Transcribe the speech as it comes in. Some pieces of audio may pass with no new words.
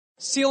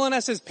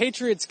CLNS's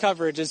Patriots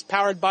coverage is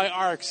powered by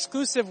our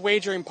exclusive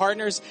wagering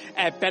partners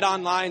at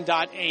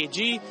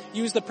betonline.ag.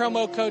 Use the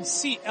promo code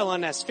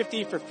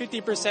CLNS50 for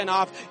 50%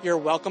 off your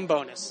welcome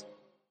bonus.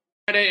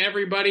 Friday,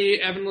 everybody.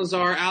 Evan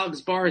Lazar,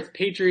 Alex Barth,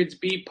 Patriots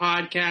Beat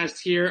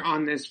podcast here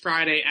on this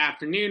Friday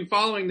afternoon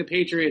following the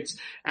Patriots,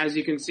 as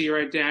you can see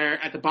right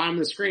there at the bottom of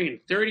the screen.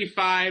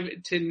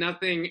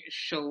 35-0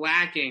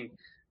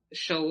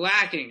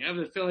 shellacking of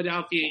the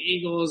Philadelphia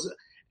Eagles.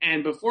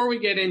 And before we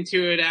get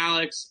into it,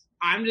 Alex,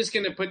 I'm just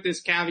going to put this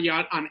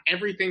caveat on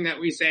everything that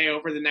we say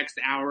over the next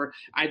hour.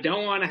 I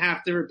don't want to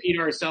have to repeat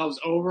ourselves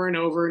over and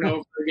over and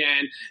over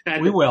again.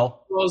 That we will.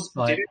 Eagles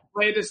didn't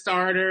play the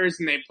starters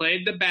and they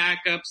played the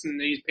backups,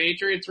 and these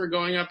Patriots were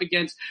going up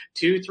against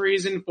 2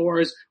 3s and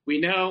 4s.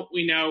 We know.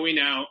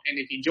 And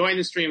if you join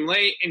the stream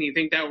late and you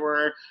think that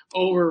we're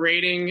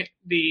overrating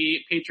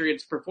the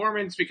Patriots'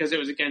 performance because it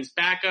was against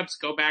backups,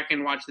 go back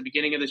and watch the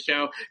beginning of the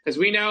show because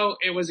we know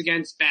it was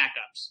against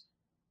backups.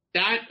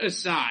 That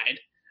aside,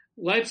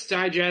 let's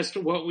digest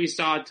what we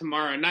saw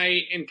tomorrow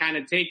night and kind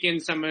of take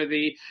in some of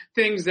the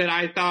things that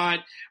I thought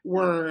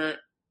were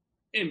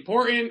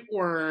important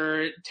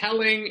or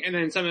telling, and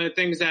then some of the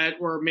things that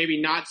were maybe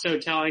not so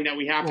telling that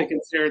we have to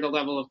consider the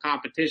level of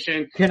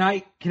competition. Can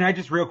I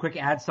just real quick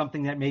add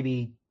something that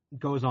maybe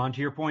goes on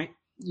to your point?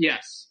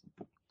 Yes.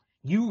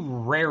 You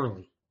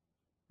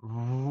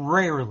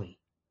rarely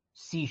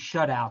see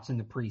shutouts in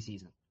the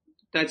preseason.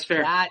 That's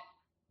fair. That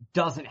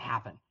doesn't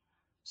happen.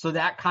 So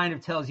that kind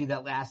of tells you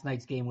that last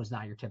night's game was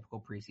not your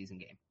typical preseason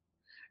game.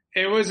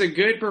 It was a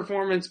good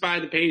performance by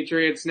the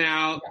Patriots.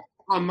 Now,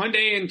 on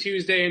Monday and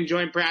Tuesday in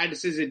joint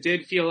practices, it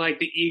did feel like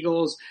the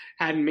Eagles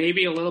had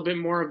maybe a little bit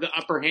more of the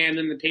upper hand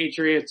than the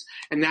Patriots,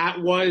 and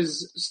that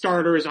was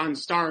starters on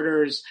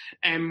starters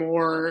and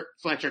more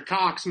Fletcher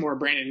Cox, more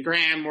Brandon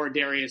Graham, more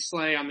Darius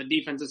Slay on the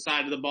defensive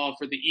side of the ball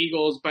for the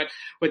Eagles. But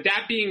with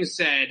that being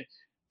said,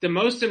 the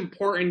most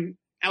important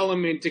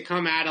element to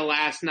come out of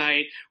last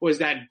night was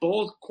that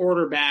both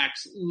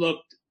quarterbacks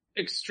looked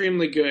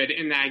extremely good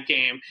in that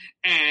game.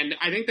 And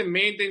I think the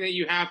main thing that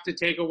you have to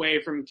take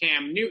away from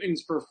Cam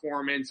Newton's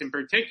performance in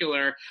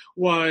particular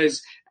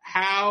was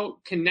how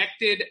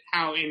connected,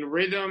 how in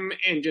rhythm,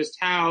 and just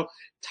how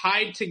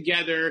tied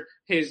together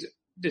his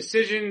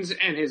decisions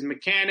and his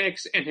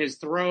mechanics and his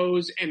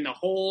throws and the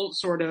whole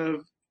sort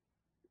of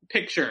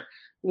picture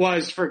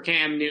was for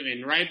Cam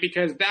Newton, right?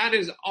 Because that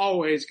is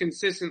always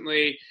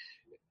consistently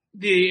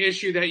the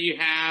issue that you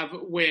have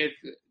with,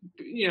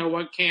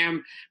 what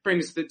Cam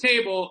brings to the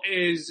table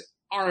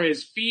are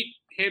his feet,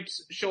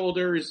 hips,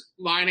 shoulders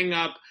lining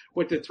up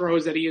with the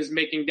throws that he is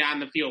making down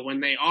the field.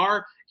 When they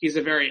are, he's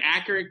a very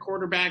accurate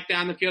quarterback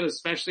down the field,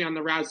 especially on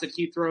the routes that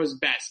he throws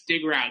best.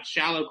 Dig routes,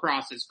 shallow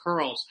crosses,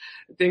 curls,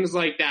 things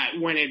like that.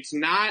 When it's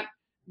not,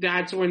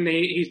 that's when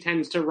he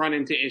tends to run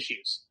into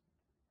issues.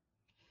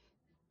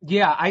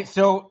 Yeah,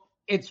 so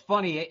it's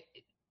funny.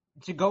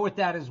 To go with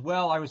that as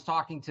well, I was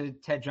talking to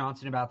Ted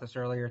Johnson about this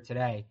earlier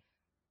today.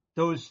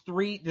 The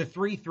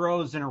three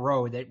throws in a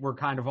row that we're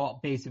kind of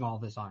all basing all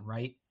this on,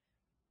 right?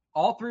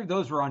 All 3 of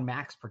those were on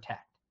max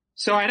protect.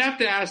 So I'd have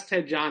to ask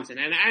Ted Johnson,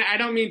 and I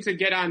don't mean to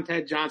get on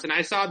Ted Johnson.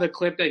 I saw the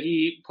clip that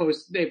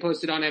they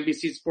posted on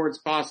NBC Sports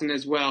Boston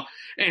as well,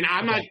 and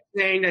I'm not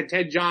saying that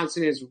Ted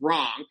Johnson is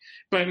wrong,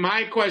 but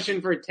my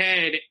question for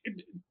Ted,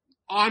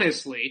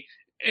 honestly,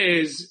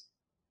 is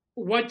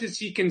what does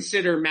he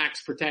consider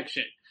max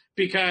protection?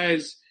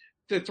 Because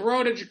the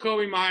throw to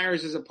Jakobi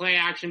Meyers is a play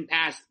action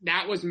pass.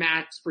 That was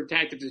max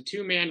protect. It's a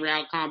 2-man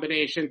route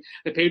combination.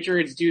 The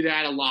Patriots do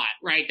that a lot,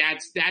 right?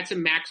 That's a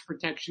max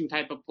protection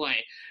type of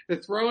play. The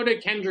throw to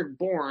Kendrick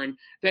Bourne,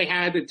 they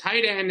had the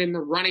tight end and the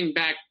running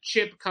back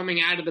chip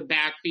coming out of the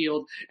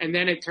backfield, and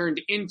then it turned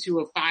into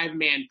a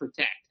 5-man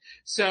protect.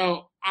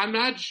 So I'm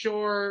not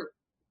sure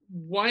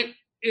what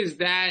is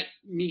that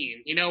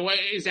mean? What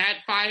is that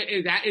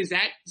is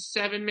that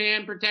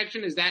 7-man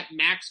protection? Is that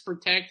max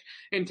protect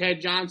in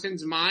Ted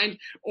Johnson's mind?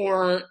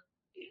 Or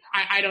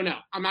I don't know.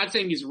 I'm not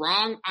saying he's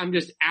wrong. I'm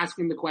just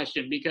asking the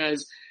question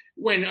because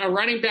when a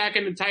running back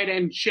and a tight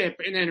end chip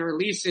and then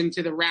release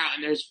into the route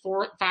and there's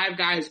 4-5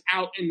 guys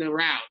out in the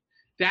route,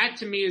 that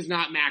to me is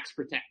not max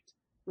protect,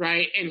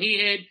 right? And he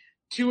hit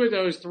 2 of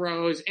those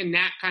throws in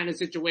that kind of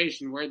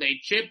situation where they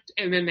chipped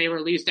and then they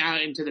released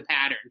out into the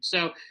pattern.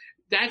 So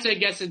that's, I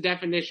guess, a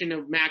definition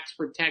of max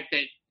protect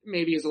that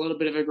maybe is a little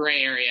bit of a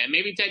gray area.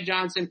 Maybe Ted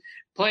Johnson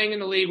playing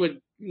in the league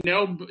would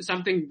know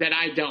something that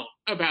I don't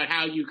about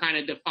how you kind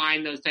of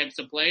define those types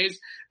of plays.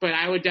 But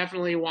I would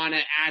definitely want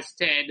to ask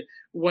Ted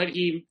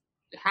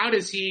how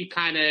does he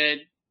kind of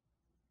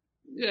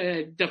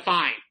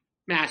define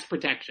mass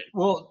protection?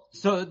 Well,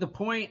 so the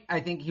point I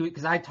think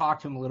because I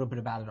talked to him a little bit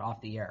about it off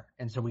the air,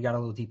 and so we got a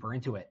little deeper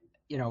into it.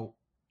 You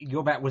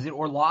go back, was it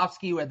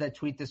Orlovsky who had that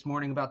tweet this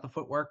morning about the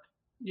footwork?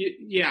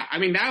 Yeah, I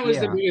mean, that was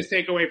the biggest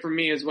takeaway for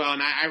me as well.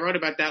 And I wrote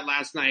about that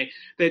last night.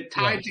 The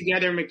tied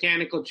together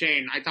mechanical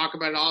chain. I talk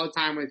about it all the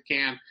time with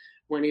Cam.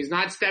 When he's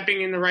not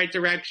stepping in the right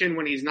direction,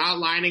 when he's not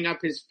lining up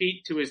his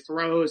feet to his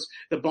throws,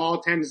 the ball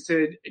tends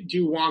to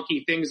do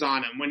wonky things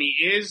on him. When he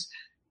is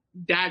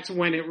that's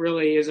when it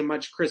really is a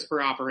much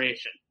crisper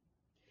operation.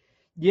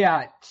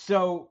 Yeah.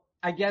 So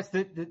I guess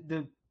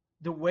the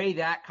way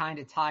that kind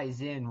of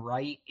ties in,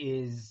 right,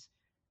 is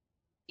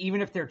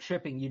even if they're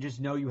tripping, you just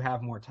know you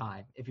have more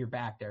time if you're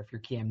back there, if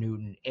you're Cam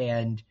Newton.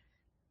 And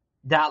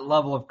that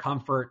level of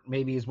comfort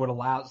maybe is what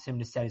allows him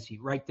to set his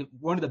feet, right?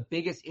 One of the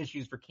biggest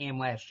issues for Cam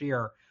last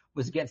year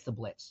was against the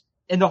blitz.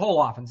 And the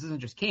whole offense isn't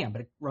just Cam,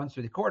 but it runs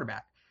through the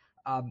quarterback.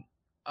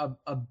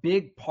 A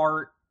big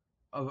part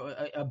of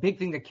a big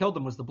thing that killed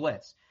him was the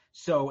blitz.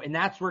 So, and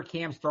that's where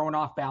Cam's throwing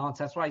off balance.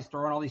 That's why he's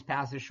throwing all these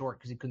passes short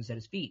because he couldn't set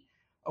his feet.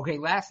 Okay,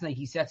 last night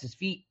he sets his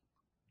feet.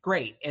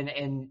 Great.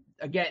 And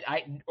again,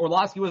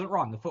 Orlovsky wasn't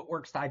wrong. The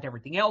footwork's tied to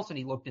everything else, and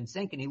he looked in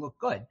sync, and he looked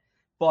good.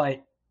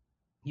 But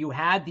you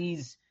had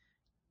these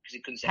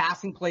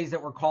passing plays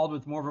that were called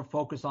with more of a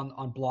focus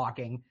on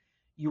blocking.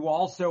 You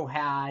also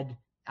had,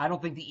 I don't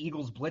think the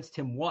Eagles blitzed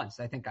him once.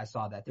 I think I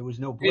saw that. There was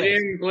no blitz. They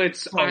didn't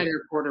blitz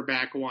either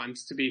quarterback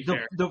once, to be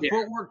fair. The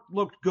footwork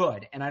looked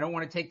good, and I don't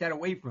want to take that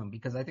away from him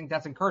because I think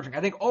that's encouraging. I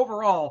think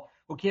overall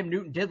what Cam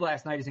Newton did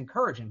last night is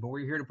encouraging, but we're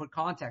here to put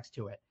context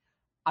to it.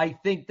 I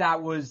think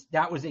that was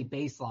a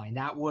baseline.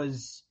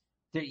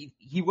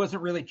 He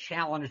wasn't really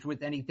challenged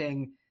with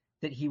anything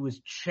that he was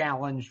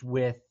challenged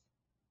with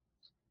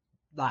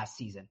last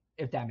season,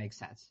 if that makes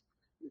sense.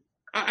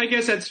 I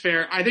guess that's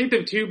fair. I think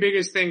the two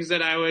biggest things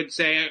that I would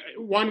say,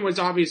 one was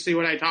obviously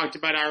what I talked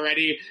about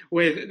already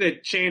with the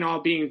chain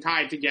all being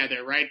tied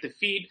together, right? The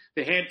feet,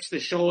 the hips, the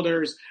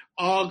shoulders,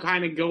 all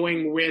kind of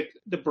going with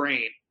the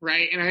brain,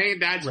 right? And I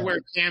think that's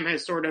where Cam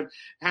has sort of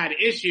had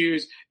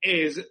issues,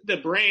 is the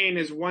brain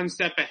is one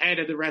step ahead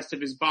of the rest of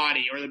his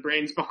body, or the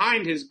brain's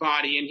behind his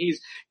body, and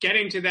he's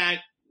getting to that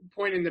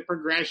point in the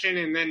progression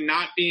and then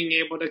not being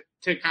able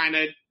to kind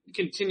of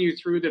continue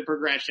through the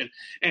progression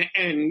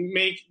and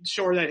make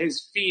sure that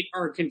his feet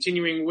are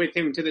continuing with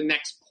him to the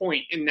next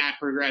point in that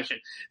progression.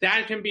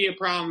 That can be a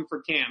problem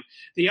for Cam.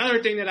 The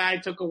other thing that I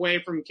took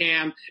away from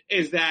Cam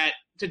is that,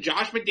 to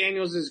Josh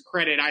McDaniels'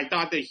 credit, I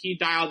thought that he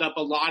dialed up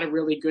a lot of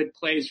really good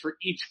plays for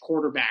each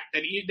quarterback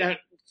that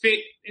fit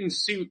and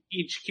suit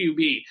each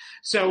QB.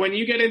 So when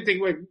you get into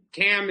what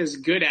Cam is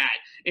good at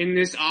in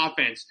this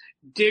offense,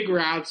 dig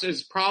routes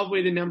is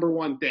probably the number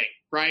one thing,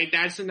 right?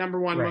 That's the number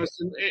one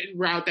most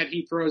route that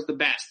he throws the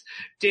best.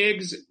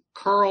 Digs,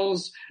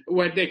 curls,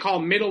 what they call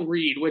middle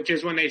read, which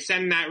is when they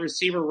send that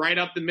receiver right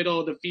up the middle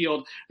of the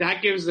field.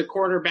 That gives the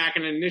quarterback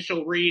an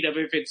initial read of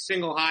if it's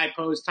single high,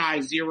 post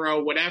high,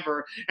 zero,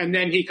 whatever. And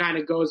then he kind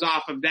of goes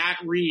off of that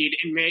read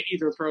and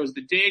either throws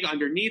the dig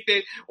underneath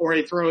it, or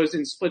he throws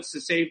and splits the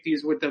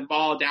safeties with the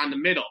ball down the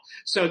middle.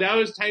 So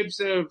those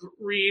types of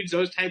reads,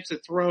 those types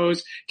of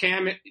throws,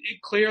 Cam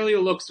clearly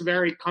looks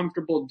very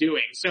comfortable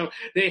doing. So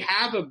they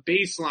have a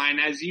baseline,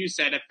 as you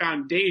said, a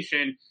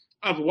foundation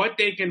of what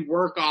they can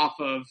work off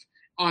of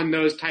on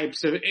those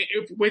types of,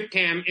 with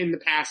Cam in the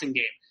passing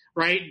game,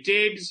 right?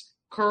 Digs,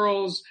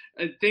 curls,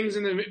 things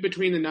in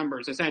between the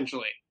numbers,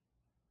 essentially.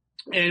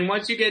 And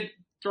once you get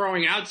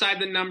throwing outside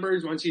the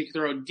numbers, once you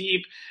throw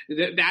deep,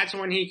 that's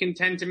when he can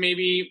tend to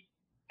maybe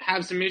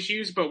have some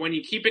issues. But when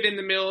you keep it in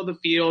the middle of the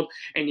field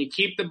and you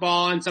keep the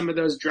ball on some of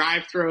those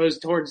drive throws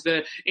towards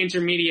the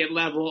intermediate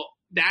level,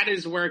 that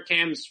is where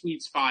Cam's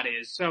sweet spot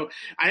is. So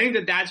I think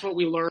that that's what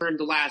we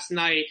learned last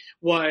night,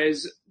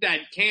 was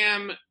that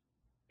Cam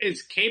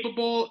is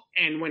capable,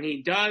 and when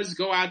he does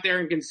go out there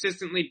and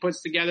consistently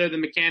puts together the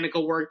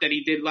mechanical work that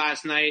he did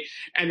last night,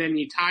 and then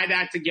you tie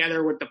that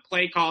together with the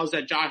play calls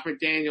that Josh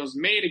McDaniels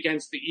made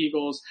against the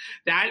Eagles,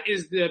 that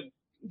is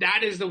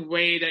the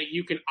way that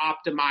you can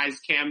optimize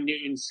Cam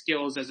Newton's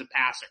skills as a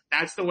passer.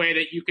 That's the way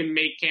that you can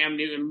make Cam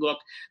Newton look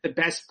the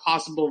best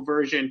possible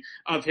version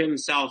of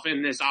himself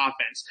in this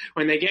offense.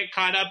 When they get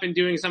caught up in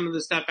doing some of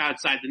the stuff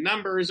outside the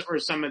numbers or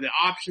some of the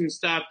option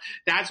stuff,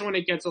 that's when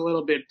it gets a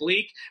little bit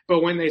bleak.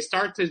 But when they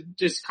start to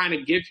just kind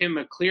of give him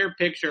a clear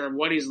picture of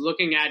what he's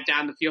looking at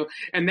down the field,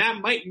 and that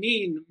might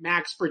mean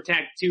max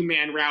protect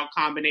two-man route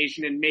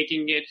combination and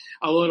making it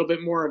a little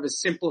bit more of a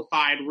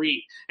simplified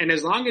read. And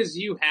as long as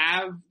you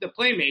have the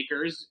playmakers,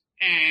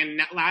 and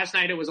last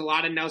night it was a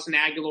lot of Nelson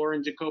Aguilar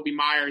and Jacoby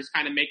Myers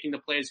kind of making the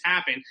plays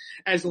happen.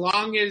 As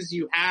long as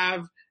you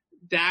have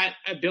that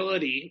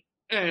ability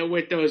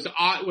with those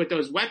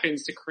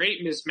weapons to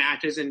create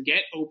mismatches and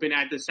get open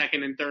at the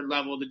second and third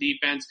level of the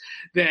defense,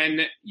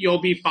 then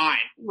you'll be fine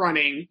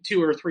running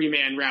 2 or 3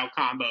 man route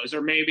combos.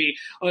 Or maybe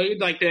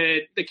like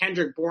the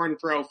Kendrick Bourne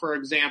throw, for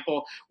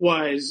example,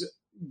 was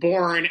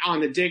Bourne on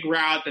the dig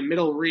route, the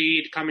middle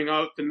read coming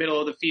up the middle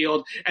of the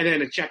field, and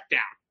then a check down.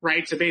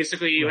 Right. So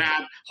basically you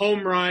have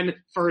home run,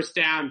 first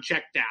down,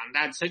 check down.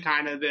 That's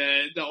kind of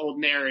the old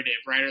narrative,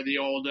 right? Or the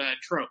old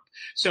trope.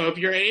 So if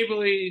you're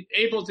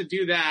able to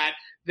do that,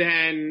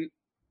 then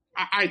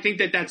I think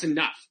that that's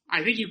enough.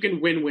 I think you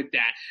can win with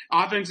that.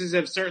 Offenses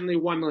have certainly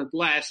won with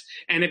less.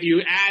 And if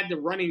you add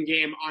the running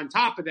game on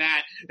top of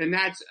that, then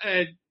that's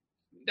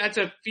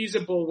a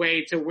feasible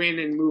way to win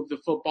and move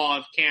the football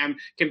if Cam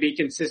can be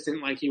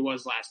consistent like he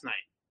was last night.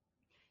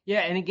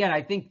 Yeah, and again,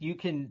 I think you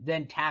can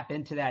then tap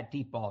into that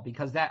deep ball,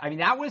 because that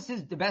was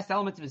the best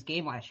elements of his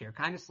game last year.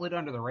 Kind of slid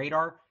under the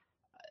radar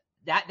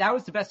that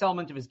was the best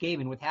element of his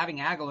game. And with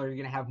having Aguilar, you're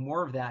going to have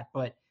more of that,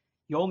 but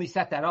you only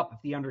set that up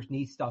if the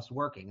underneath stuff's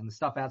working and the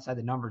stuff outside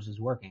the numbers is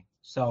working.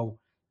 So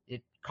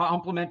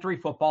complimentary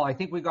football. I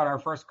think we got our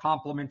first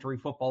complimentary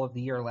football of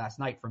the year last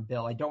night from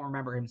Bill. I don't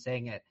remember him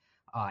saying it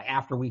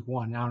after week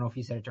 1. I don't know if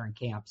he said it during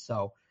camp.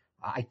 So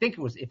I think it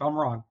was, if I'm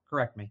wrong,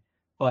 correct me.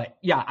 But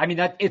yeah, I mean,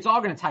 that it's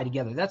all going to tie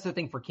together. That's the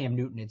thing for Cam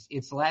Newton.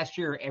 It's last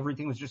year,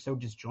 everything was just so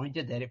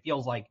disjointed that it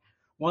feels like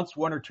once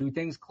one or two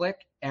things click,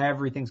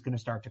 everything's going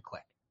to start to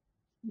click.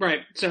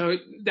 Right. So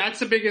that's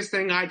the biggest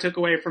thing I took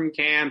away from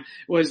Cam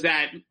was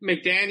that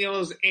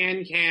McDaniels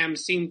and Cam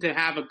seem to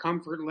have a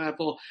comfort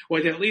level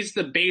with at least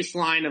the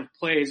baseline of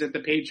plays that the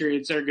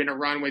Patriots are going to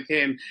run with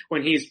him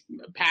when he's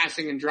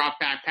passing and drop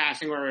back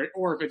passing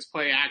or if it's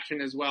play action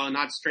as well and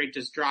not straight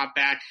just drop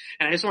back.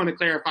 And I just want to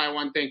clarify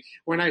one thing.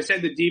 When I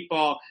said the deep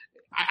ball,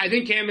 I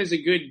think Cam is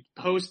a good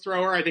post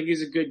thrower. I think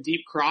he's a good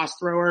deep cross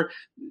thrower.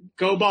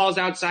 Go balls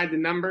outside the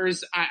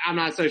numbers. I'm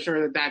not so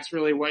sure that that's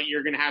really what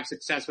you're going to have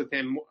success with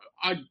him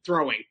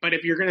throwing. But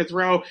if you're going to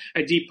throw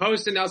a deep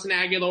post to Nelson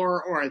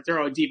Aguilar or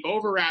throw a deep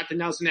over route to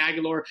Nelson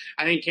Aguilar,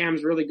 I think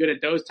Cam's really good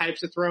at those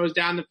types of throws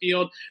down the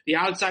field. The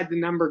outside the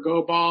number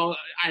go ball,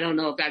 I don't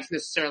know if that's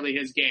necessarily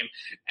his game.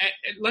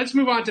 Let's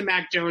move on to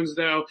Mac Jones,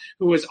 though,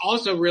 who was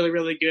also really,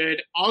 really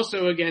good,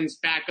 also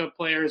against backup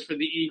players for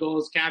the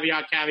Eagles.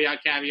 Caveat,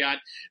 caveat, caveat.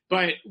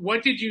 But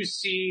what did you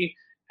see,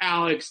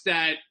 Alex,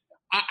 that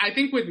I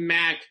think with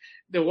Mac,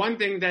 the one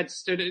thing that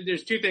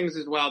there's two things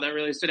as well that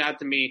really stood out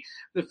to me.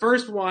 The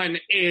first one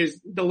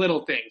is the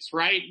little things,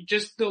 right?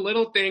 Just the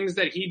little things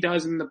that he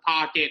does in the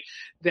pocket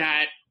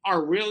that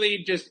are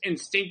really just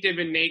instinctive,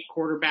 innate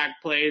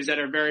quarterback plays that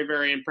are very,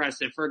 very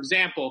impressive. For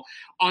example,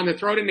 on the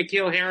throw to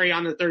N'Keal Harry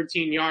on the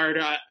 13-yard,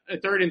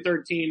 3rd and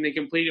 13, they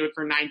completed it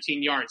for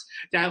 19 yards.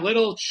 That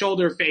little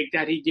shoulder fake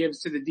that he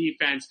gives to the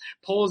defense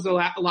pulls the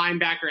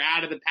linebacker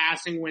out of the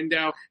passing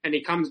window, and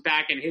he comes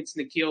back and hits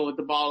N'Keal with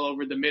the ball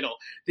over the middle.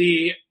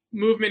 The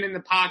movement in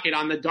the pocket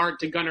on the dart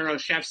to Gunnar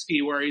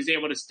Olszewski where he's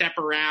able to step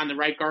around, the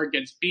right guard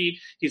gets beat,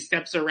 he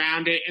steps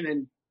around it, and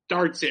then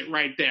darts it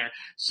right there.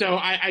 So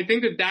I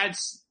think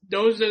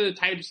those are the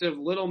types of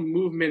little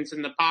movements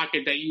in the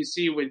pocket that you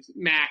see with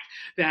Mac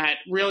that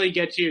really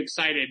get you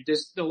excited.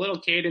 Just the little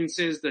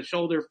cadences, the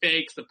shoulder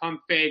fakes, the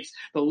pump fakes,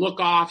 the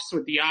look-offs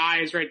with the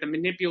eyes, right? The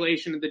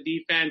manipulation of the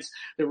defense,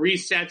 the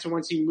resets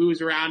once he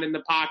moves around in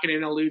the pocket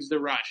and eludes the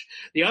rush.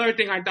 The other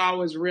thing I thought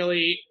was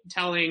really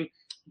telling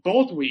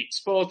both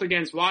weeks, both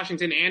against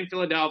Washington and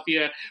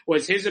Philadelphia,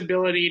 was his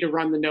ability to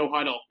run the no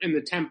huddle in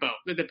the tempo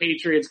that the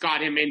Patriots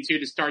got him into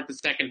to start the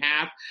second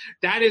half.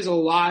 That is a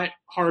lot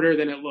harder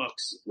than it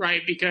looks,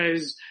 right?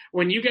 Because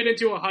when you get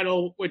into a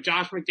huddle with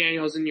Josh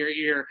McDaniels in your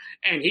ear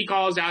and he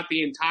calls out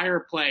the entire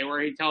play where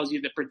he tells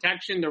you the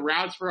protection, the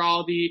routes for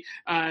all the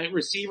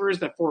receivers,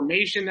 the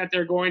formation that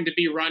they're going to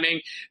be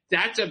running,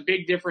 that's a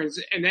big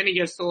difference. And then he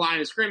gets to the line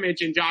of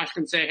scrimmage and Josh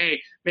can say,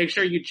 hey, make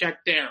sure you check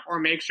there, or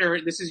make sure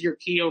this is your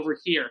key over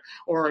here,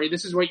 or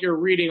this is what you're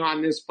reading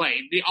on this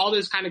play. All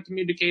this kind of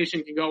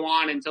communication can go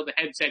on until the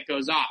headset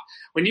goes off.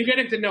 When you get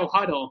into no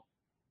huddle,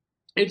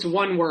 it's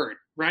one word,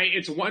 right?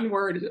 It's one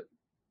word,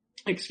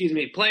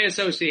 play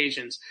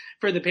associations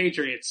for the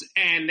Patriots.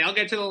 And they'll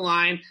get to the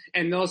line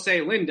and they'll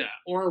say Linda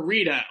or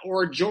Rita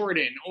or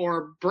Jordan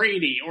or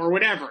Brady or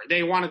whatever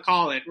they want to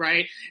call it,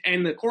 right?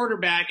 And the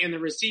quarterback and the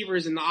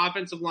receivers and the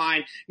offensive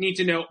line need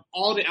to know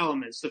all the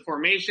elements, the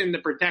formation, the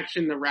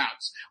protection, the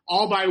routes,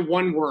 all by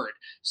one word.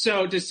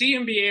 So to see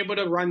him be able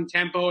to run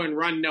tempo and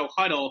run no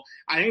huddle,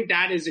 I think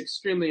that is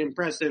extremely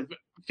impressive.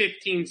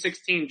 15,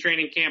 16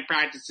 training camp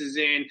practices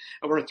in.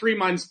 We're 3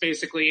 months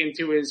basically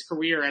into his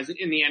career as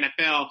in the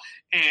NFL,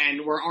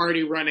 and we're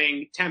already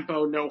running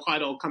tempo, no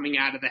huddle coming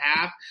out of the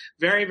half.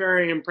 Very,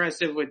 very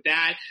impressive with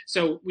that.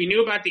 So we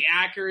knew about the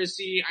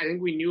accuracy. I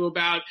think we knew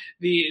about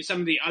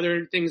some of the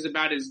other things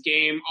about his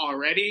game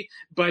already,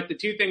 but the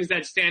two things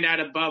that stand out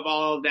above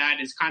all of that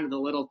is kind of the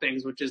little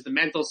things, which is the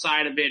mental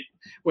side of it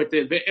with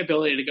the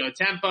ability to go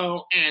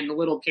tempo and the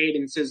little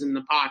cadences in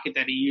the pocket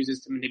that he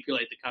uses to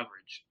manipulate the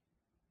coverage.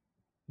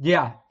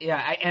 Yeah.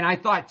 And I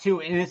thought too,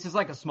 and this is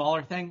like a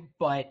smaller thing,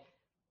 but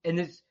in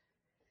this,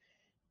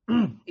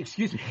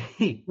 excuse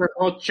me. We're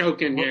all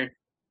choking here.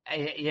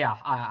 Yeah,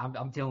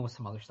 I'm dealing with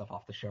some other stuff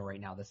off the show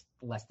right now that's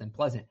less than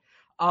pleasant.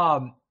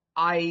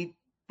 I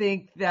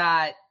think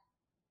that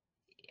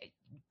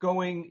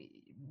go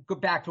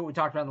back to what we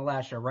talked about in the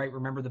last show, right?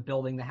 Remember the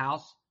building the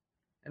house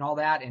and all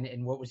that,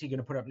 and what was he going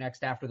to put up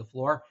next after the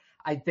floor?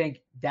 I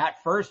think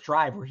that first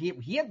drive where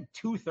he had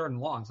 2 third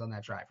and longs on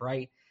that drive,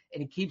 right?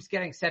 And he keeps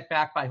getting set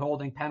back by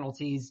holding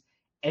penalties,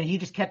 and he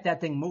just kept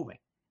that thing moving.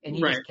 And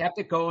he just kept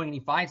it going, and he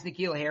finds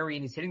N'Keal Harry,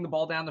 and he's hitting the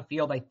ball down the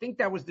field. I think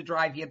that was the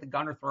drive he had the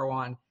gunner throw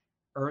on,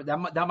 or that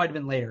might have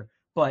been later.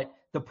 But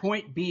the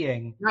point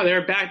being... No,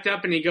 they're backed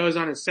up, and he goes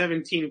on a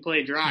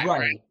 17-play drive,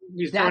 right?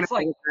 He's throwing it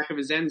in the back of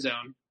his end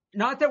zone.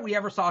 Not that we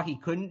ever saw he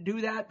couldn't do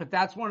that, but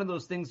that's one of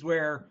those things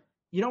where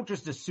you don't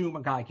just assume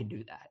a guy can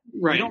do that.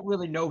 Right. You don't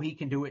really know he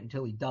can do it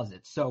until he does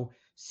it. So,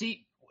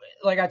 see,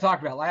 like I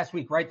talked about last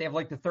week, right? They have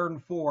like the 3rd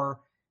and 4,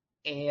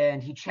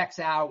 and he checks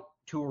out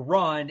to a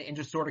run and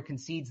just sort of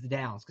concedes the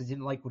downs because he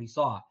didn't like what he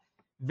saw.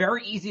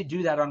 Very easy to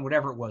do that on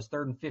whatever it was,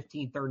 3rd and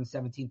 15, 3rd and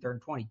 17, 3rd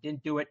and 20.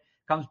 Didn't do it,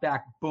 comes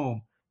back,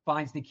 boom,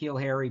 finds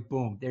N'Keal Harry,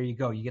 boom, there you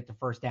go. You get the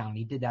first down.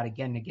 He did that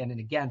again and again and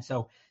again.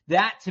 So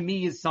that to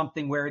me is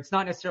something where it's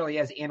not necessarily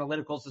as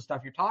analytical as the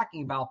stuff you're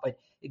talking about, but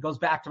it goes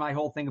back to my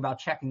whole thing about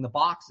checking the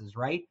boxes,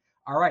 right?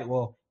 All right,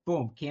 well,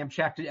 boom,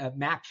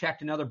 Mac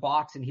checked another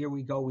box, and here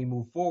we go. We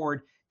move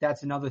forward.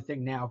 That's another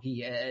thing now.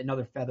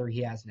 Another feather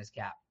he has in his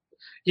cap.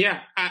 Yeah,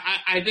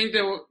 I think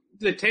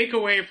the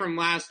takeaway from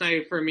last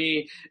night for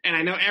me, and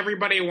I know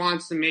everybody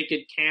wants to make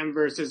it Cam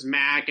versus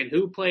Mac and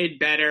who played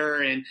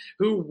better and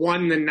who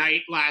won the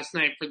night last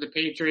night for the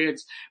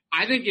Patriots.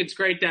 I think it's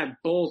great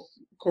that both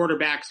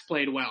quarterbacks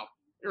played well,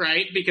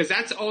 right? Because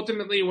that's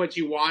ultimately what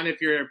you want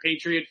if you're a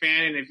Patriot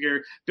fan and if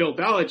you're Bill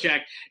Belichick,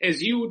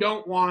 is you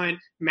don't want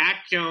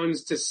Mac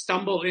Jones to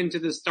stumble into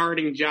the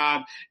starting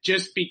job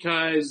just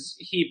because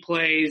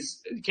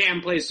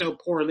Cam plays so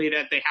poorly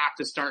that they have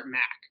to start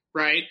Mac.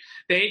 Right?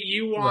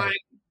 You want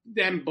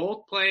them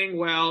both playing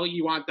well.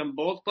 You want them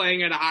both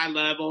playing at a high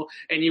level,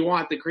 and you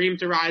want the cream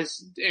to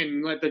rise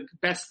and let the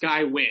best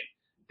guy win.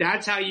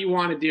 That's how you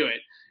want to do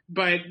it.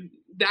 But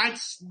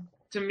that's,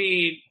 to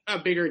me, a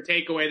bigger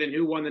takeaway than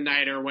who won the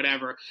night or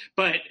whatever.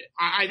 But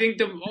I think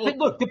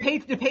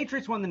the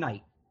Patriots won the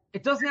night.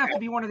 It doesn't have to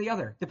be one or the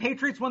other. The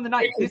Patriots won the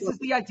night. This is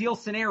the ideal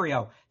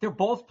scenario. They're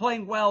both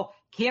playing well.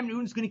 Cam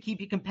Newton's going to keep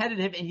you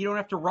competitive, and you don't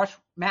have to rush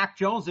Mac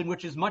Jones in,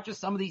 which as much as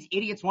some of these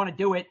idiots want to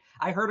do it.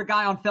 I heard a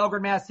guy on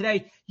Felger Mass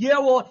today. Yeah,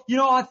 well,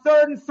 on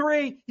 3rd and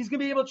 3, he's going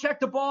to be able to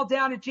check the ball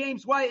down at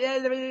James White.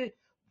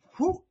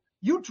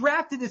 You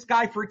drafted this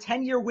guy for a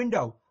 10-year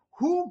window.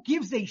 Who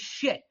gives a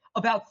shit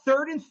about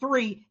 3rd and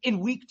 3 in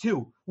week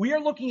 2? We are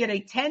looking at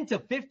a 10 to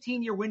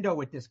 15-year window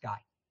with this guy.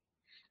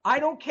 I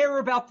don't care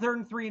about 3rd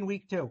and 3 in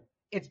week 2.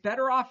 It's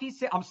better off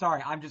I'm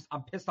sorry.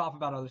 I'm pissed off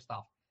about other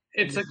stuff.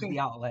 It's the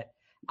outlet.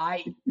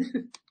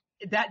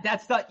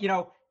 That's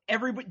the,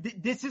 everybody,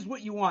 this is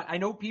what you want. I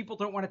know people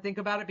don't want to think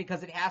about it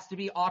because it has to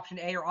be option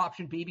A or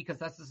option B because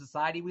that's the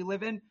society we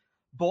live in.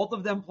 Both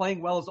of them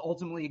playing well is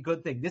ultimately a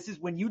good thing. This is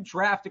when you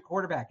draft a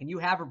quarterback and you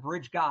have a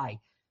bridge guy.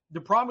 The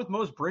problem with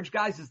most bridge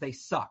guys is they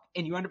suck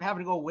and you end up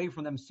having to go away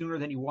from them sooner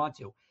than you want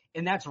to.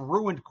 And that's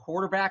ruined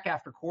quarterback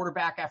after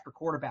quarterback after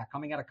quarterback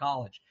coming out of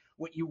college.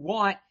 What you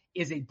want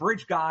is a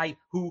bridge guy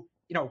who,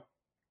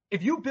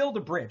 if you build a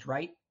bridge,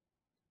 right?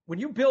 When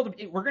you build,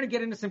 we're going to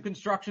get into some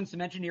construction,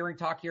 some engineering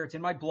talk here. It's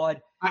in my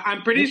blood.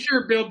 I'm pretty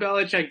sure Bill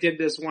Belichick did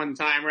this one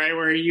time, right?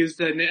 Where he used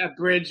a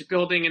bridge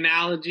building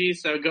analogy.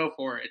 So go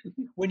for it.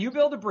 When you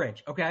build a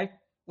bridge, okay,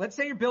 let's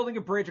say you're building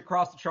a bridge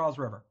across the Charles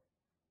River.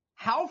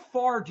 How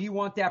far do you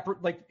want that?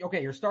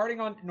 You're starting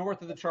on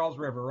north of the Charles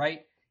River,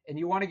 right? And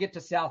you want to get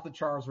to south of the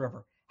Charles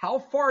River. How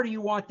far do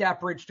you want that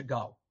bridge to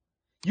go?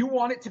 You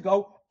want it to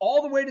go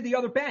all the way to the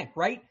other bank,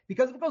 right?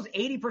 Because if it goes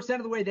 80%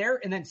 of the way there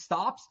and then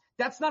stops,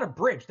 that's not a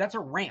bridge. That's a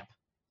ramp.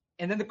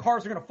 And then the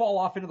cars are going to fall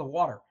off into the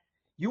water.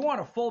 You want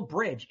a full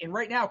bridge. And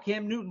right now,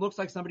 Cam Newton looks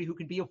like somebody who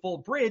can be a full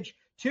bridge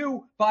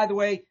to, by the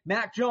way,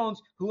 Mac Jones,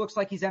 who looks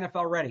like he's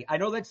NFL ready. I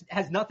know that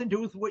has nothing to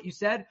do with what you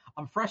said.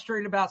 I'm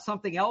frustrated about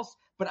something else,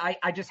 but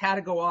I just had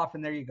to go off,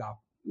 and there you go.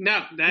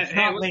 No, it's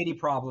not lady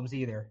problems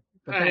either.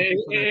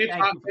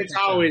 It's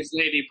always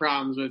lady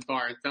problems with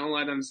Barth. Don't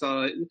let him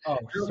sell it.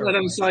 Don't let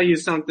him sell you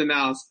something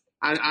else.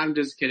 I'm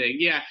just kidding.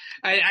 Yeah,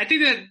 I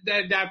think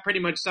that pretty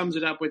much sums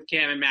it up with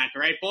Cam and Mac,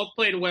 right? Both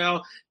played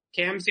well.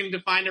 Cam seemed to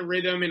find a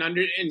rhythm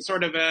and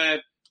sort of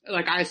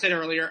like I said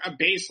earlier, a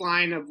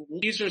baseline of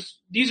these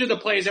are the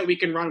plays that we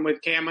can run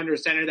with Cam under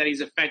center that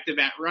he's effective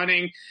at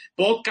running.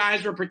 Both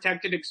guys were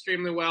protected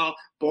extremely well.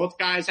 Both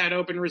guys had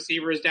open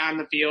receivers down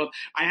the field.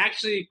 I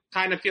actually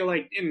kind of feel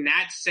like in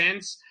that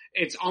sense,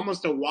 it's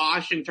almost a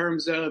wash in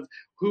terms of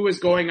who is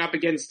going up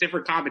against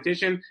stiffer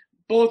competition.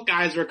 Both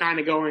guys were kind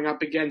of going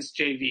up against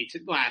JV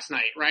last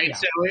night, right? Yeah.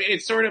 So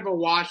it's sort of a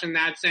wash in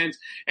that sense.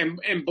 And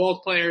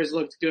both players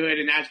looked good,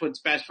 and that's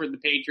what's best for the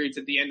Patriots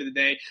at the end of the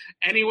day.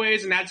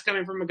 Anyways, and that's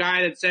coming from a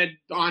guy that said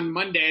on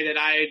Monday that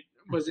I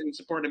was in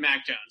support of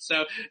Mac Jones.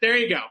 So there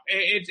you go.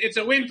 It's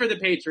a win for the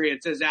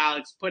Patriots, as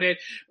Alex put it.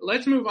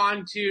 Let's move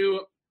on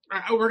to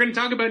we're going to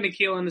talk about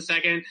N'Keal in a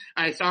second.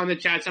 I saw in the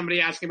chat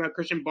somebody asking about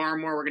Christian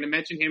Barmore. We're going to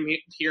mention him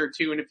here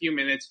too in a few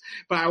minutes.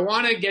 But I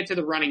want to get to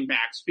the running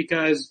backs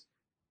because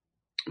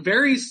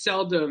very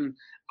seldom,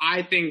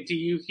 I think, do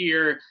you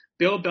hear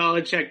Bill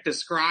Belichick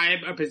describe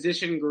a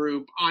position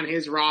group on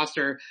his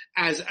roster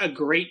as a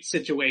great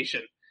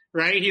situation,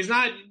 right? He's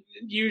not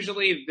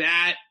usually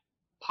that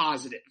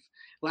positive.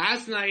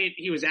 Last night,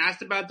 he was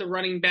asked about the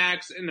running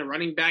backs and the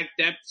running back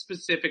depth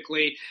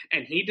specifically,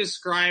 and he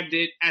described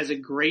it as a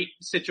great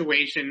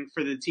situation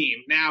for the team.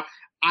 Now,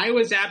 I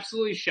was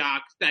absolutely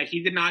shocked that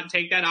he did not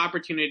take that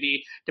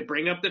opportunity to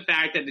bring up the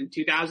fact that in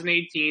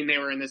 2018, they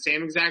were in the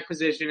same exact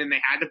position and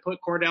they had to put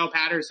Cordell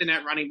Patterson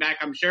at running back.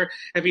 I'm sure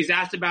if he's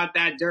asked about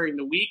that during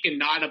the week and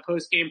not a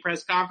post-game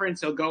press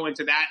conference, he'll go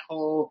into that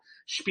whole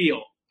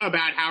spiel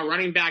about how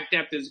running back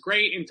depth is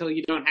great until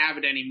you don't have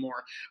it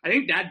anymore. I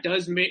think that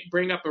does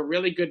bring up a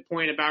really good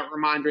point about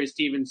Rhamondre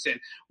Stevenson.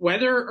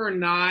 Whether or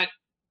not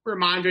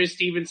Rhamondre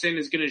Stevenson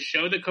is going to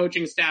show the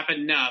coaching staff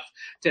enough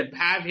to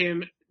have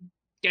him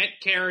get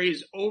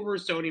carries over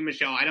Sony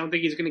Michel. I don't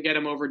think he's going to get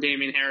him over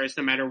Damien Harris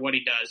no matter what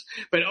he does.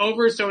 But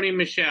over Sony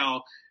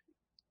Michel,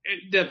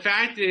 the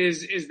fact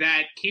is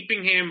that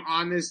keeping him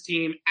on this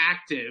team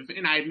active,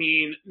 and I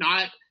mean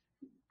not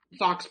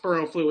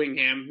Foxborough fluing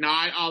him,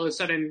 not all of a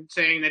sudden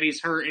saying that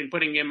he's hurt and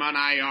putting him on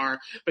IR,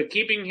 but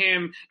keeping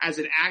him as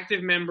an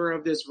active member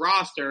of this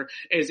roster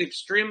is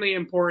extremely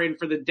important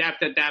for the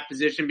depth at that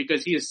position,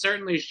 because he has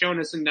certainly shown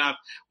us enough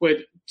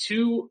with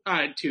 10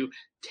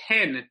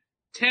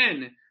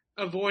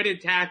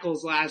 avoided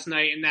tackles last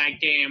night in that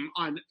game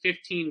on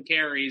 15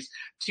 carries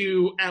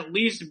to at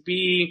least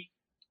be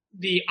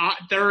the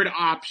third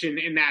option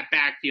in that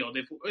backfield.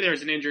 If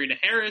there's an injury to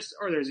Harris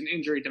or there's an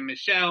injury to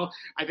Michel,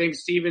 I think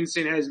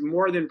Stevenson has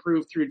more than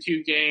proved through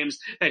 2 games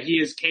that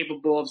he is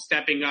capable of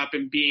stepping up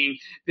and being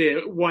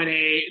the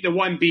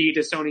 1B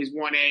to Sony's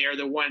 1A, or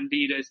the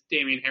 1B to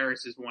Damien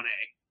Harris's 1A.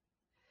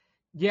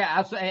 Yeah,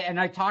 absolutely. And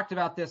I talked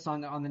about this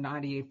on the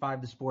 98.5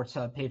 The Sports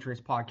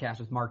Patriots podcast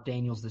with Mark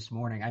Daniels this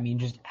morning. I mean,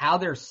 just how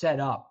they're set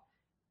up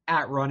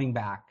at running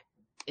back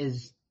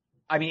is,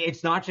 I mean,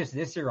 it's not just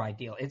this year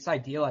ideal. It's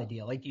ideal.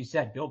 Like you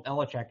said, Bill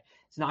Belichick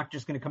is not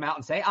just going to come out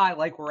and say, I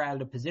like we're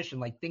out of position.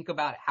 Like, think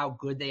about how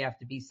good they have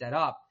to be set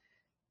up.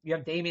 You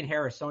have Damien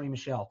Harris, Sony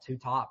Michel, 2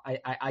 top.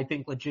 I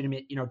think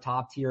legitimate,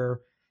 top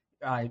tier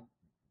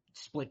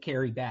split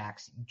carry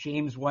backs.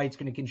 James White's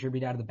going to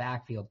contribute out of the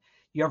backfield.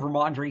 You have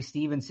Rhamondre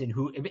Stevenson,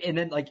 and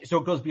then so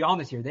it goes beyond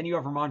this year. Then you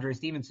have Rhamondre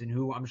Stevenson,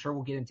 who I'm sure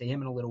we'll get into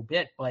him in a little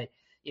bit, but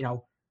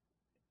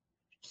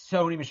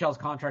Sony Michel's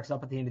contract's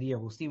up at the end of the year.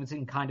 Well, Stevenson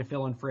can kind of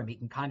fill in for him. He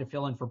can kind of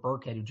fill in for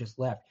Burkhead, who just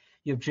left.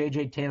 You have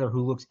J.J. Taylor,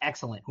 who looks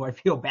excellent, who I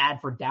feel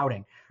bad for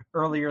doubting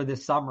earlier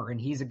this summer, and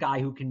he's a guy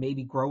who can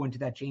maybe grow into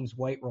that James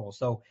White role.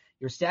 So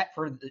you're set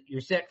for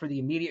the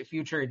immediate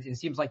future. It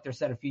seems like they're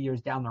set a few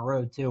years down the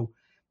road too.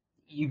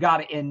 You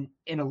got it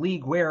in a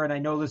league where, and I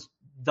know this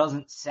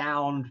doesn't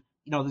sound,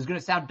 this is going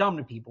to sound dumb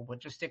to people, but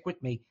just stick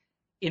with me.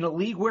 In a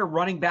league where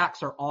running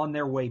backs are on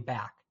their way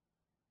back,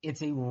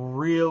 it's a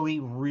really,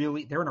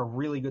 really, they're in a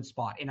really good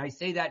spot. And I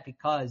say that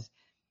because,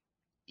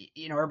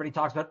 everybody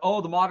talks about,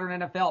 the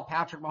modern NFL,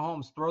 Patrick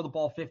Mahomes, throw the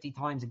ball 50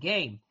 times a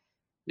game.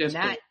 Yes,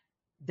 and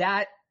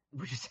that,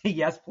 would you say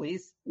yes,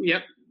 please?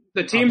 Yep.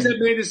 The teams that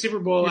made the Super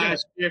Bowl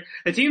last year,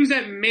 the teams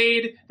that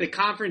made the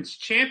conference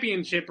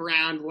championship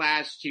round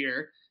last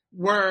year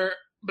were,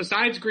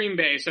 besides Green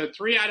Bay, so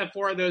 3 out of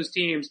 4 of those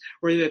teams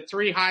were the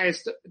 3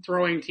 highest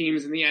throwing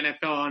teams in the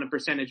NFL on a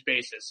percentage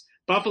basis.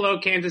 Buffalo,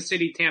 Kansas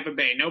City, Tampa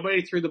Bay.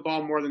 Nobody threw the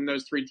ball more than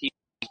those 3 teams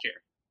last year.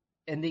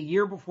 And the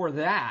year before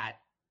that,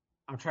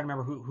 I'm trying to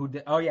remember who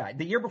did. Oh, yeah.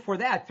 The year before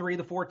that, 3 of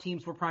the 4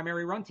 teams were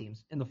primary run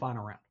teams in the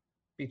final round,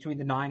 between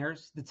the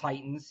Niners, the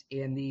Titans,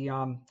 and the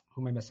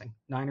who am I missing?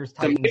 Niners,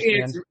 Titans,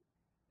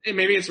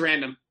 maybe it's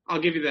random.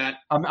 I'll give you that.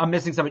 I'm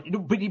missing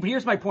something. But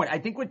here's my point. I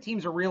think what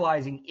teams are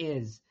realizing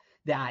is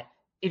that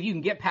if you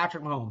can get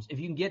Patrick Mahomes, if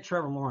you can get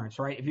Trevor Lawrence,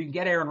 right? If you can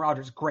get Aaron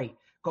Rodgers, great.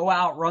 Go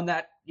out, run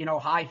that,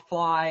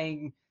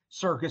 high-flying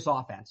circus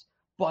offense.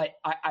 But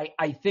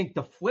I think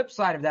the flip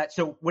side of that,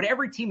 so what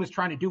every team was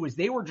trying to do is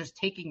they were just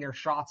taking their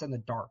shots in the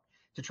dark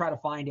to try to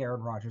find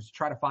Aaron Rodgers, to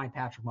try to find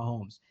Patrick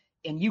Mahomes.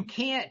 And you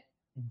can't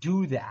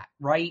do that,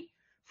 right?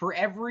 For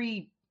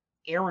every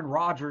Aaron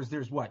Rodgers,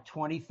 there's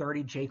 20,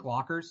 30 Jake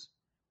Lockers,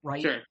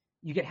 right? Sure.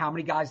 You get how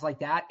many guys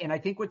like that? And I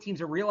think what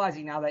teams are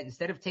realizing now that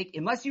instead of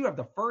unless you have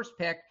the first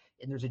pick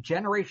and there's a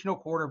generational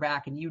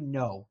quarterback and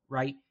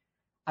right?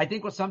 I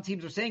think what some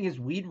teams are saying is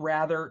we'd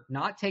rather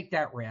not take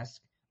that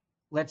risk.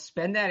 Let's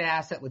spend that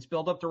asset. Let's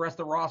build up the rest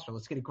of the roster.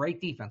 Let's get a great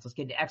defense. Let's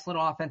get an excellent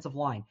offensive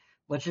line.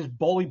 Let's just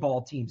bully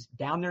ball teams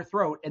down their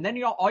throat. And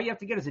then all you have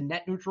to get is a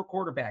net neutral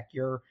quarterback.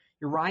 Your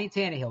Ryan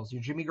Tannehills,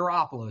 your Jimmy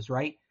Garoppolo's,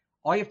 right?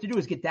 All you have to do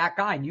is get that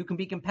guy and you can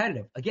be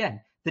competitive. Again,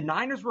 the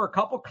Niners were a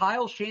couple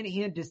Kyle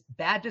Shanahan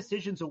bad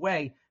decisions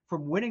away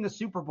from winning a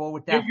Super Bowl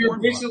with that. You're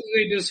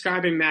basically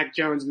describing Mac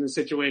Jones in the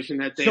situation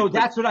that they. So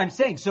that's what I'm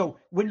saying. So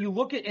when you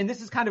look at, and this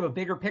is kind of a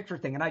bigger picture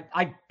thing, and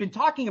I've been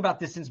talking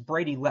about this since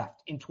Brady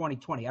left in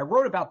 2020. I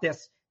wrote about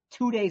this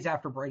 2 days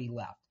after Brady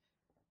left.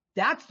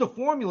 That's the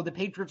formula the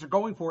Patriots are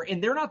going for,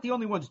 and they're not the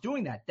only ones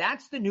doing that.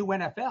 That's the new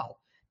NFL.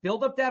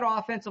 Build up that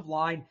offensive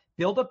line,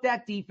 build up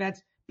that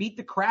defense, beat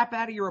the crap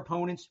out of your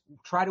opponents,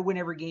 try to win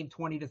every game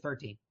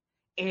 20-13.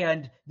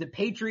 And the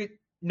Patriots,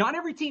 not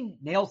every team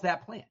nails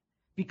that plan.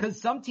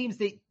 Because some teams,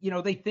 they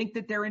think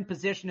that they're in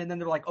position and then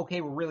they're like, okay,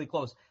 we're really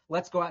close.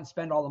 Let's go out and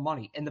spend all the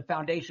money. And the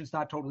foundation's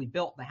not totally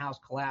built and the house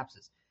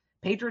collapses.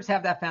 Patriots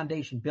have that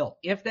foundation built.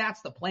 If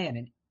that's the plan,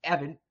 and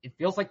Evan, it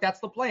feels like that's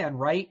the plan,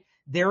 right?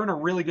 They're in a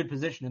really good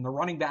position and the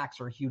running backs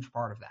are a huge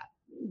part of that.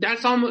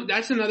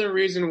 That's another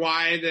reason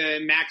why the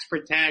max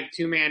protect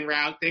 2-man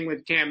route thing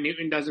with Cam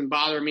Newton doesn't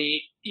bother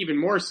me even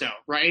more so,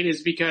 right,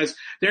 is because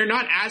they're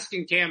not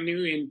asking Cam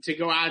Newton to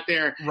go out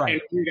there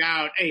and root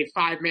out a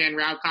 5-man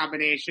route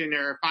combination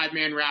or a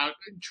 5-man route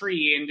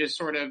tree and just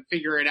sort of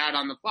figure it out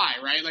on the fly,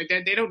 right? Like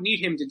they don't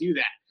need him to do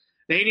that.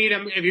 They need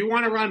him, if you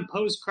want to run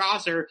post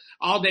crosser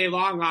all day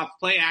long off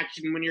play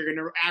action when you're going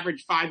to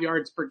average 5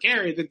 yards per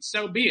carry, then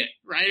so be it,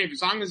 right? If,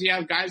 as long as you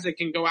have guys that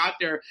can go out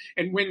there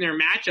and win their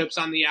matchups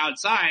on the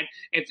outside,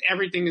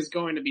 everything is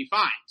going to be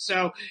fine.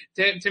 So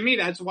to me,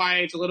 that's why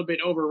it's a little bit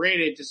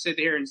overrated to sit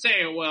here and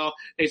say, well,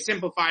 they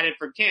simplified it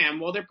for Cam.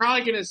 Well, they're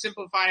probably going to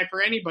simplify it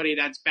for anybody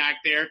that's back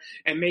there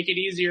and make it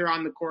easier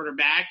on the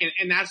quarterback.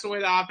 And that's the way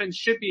the offense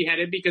should be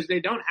headed, because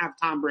they don't have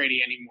Tom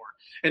Brady anymore.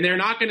 And they're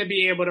not going to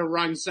be able to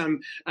run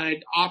some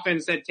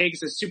offense that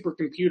takes a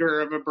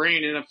supercomputer of a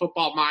brain and a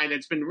football mind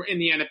that's been in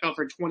the NFL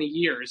for 20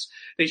 years.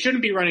 They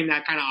shouldn't be running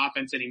that kind of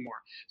offense anymore.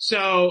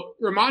 So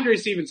Rhamondre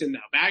Stevenson, though,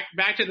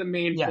 back to the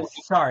main point.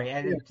 Yes, sorry.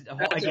 And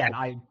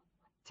again,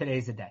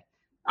 today's the day.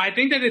 I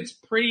think that it's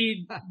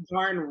pretty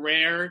darn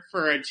rare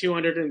for a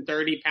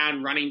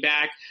 230-pound running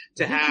back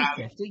to have.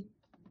 250?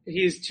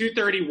 He's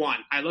 231.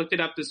 I looked it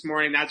up this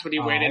morning. That's what he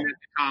weighed in at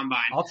the combine.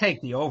 I'll take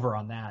the over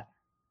on that.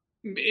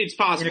 It's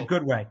possible. In a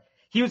good way.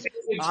 He was.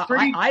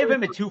 I have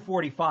him at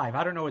 245.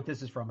 I don't know what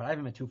this is from, but I have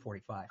him at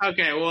 245.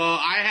 Okay, well,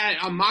 I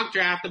had a Mock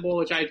Draftable,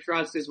 which I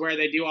trust is where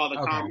they do all the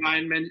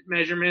combine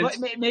measurements.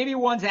 But maybe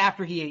one's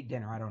after he ate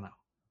dinner. I don't know.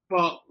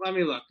 Well, let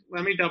me look.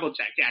 Let me double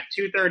check. Yeah,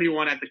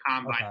 231 at the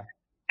combine. Okay.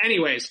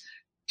 Anyways,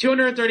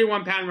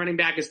 231-pound running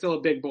back is still a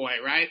big boy,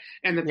 right?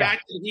 And the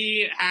fact that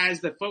he has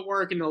the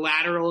footwork and the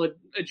lateral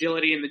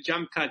agility and the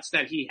jump cuts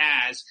that he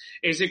has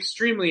is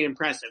extremely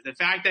impressive. The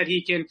fact that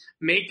he can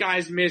make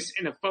guys miss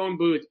in a phone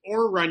booth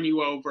or run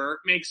you over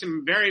makes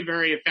him very,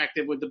 very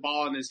effective with the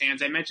ball in his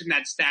hands. I mentioned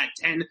that stat,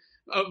 10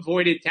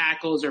 avoided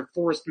tackles or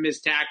forced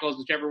missed tackles,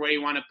 whichever way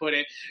you want to put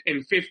it,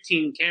 in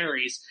 15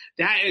 carries.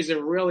 That is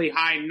a really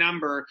high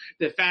number.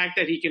 The fact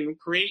that he can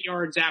create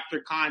yards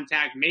after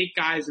contact, make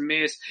guys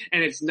miss,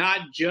 and it's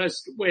not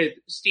just with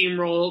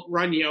steamroll,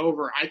 run you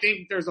over. I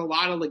think there's a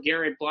lot of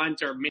LeGarrette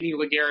Blount or mini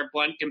LeGarrette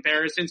Blount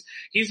comparisons.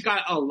 He's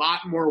got a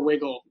lot more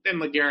wiggle than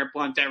LeGarrette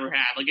Blount ever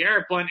had.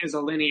 LeGarrette Blount is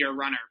a linear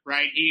runner,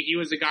 right? He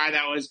was a guy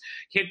that was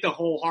hit the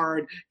hole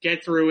hard,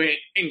 get through it,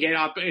 and get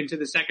up into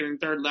the second and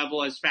third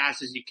level as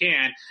fast as you can.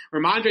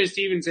 Rhamondre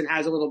Stevenson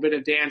has a little bit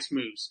of dance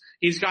moves.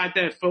 He's got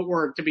the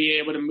footwork to be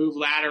able to move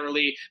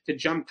laterally, to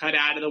jump cut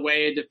out of the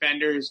way of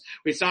defenders.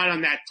 We saw it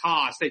on that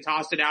toss. They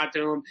tossed it out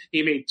to him.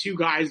 He made 2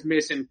 guys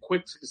miss in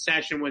quick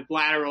succession with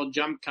lateral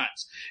jump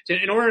cuts.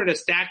 In order to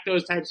stack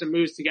those types of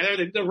moves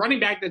together, the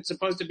running back that's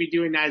supposed to be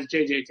doing that is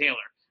J.J. Taylor.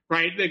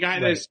 Right? The guy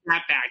that's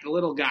snap back, the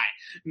little guy,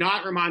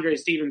 not Rhamondre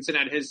Stevenson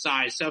at his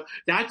size. So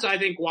that's, I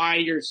think, why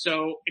you're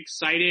so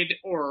excited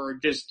or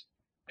just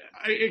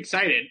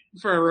excited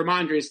for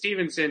Rhamondre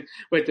Stevenson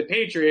with the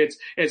Patriots,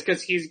 is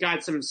because he's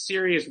got some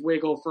serious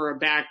wiggle for a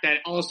back that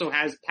also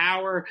has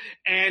power,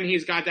 and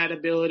he's got that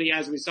ability,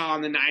 as we saw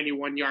on the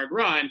 91-yard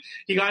run.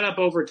 He got up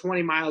over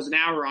 20 miles an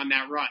hour on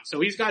that run. So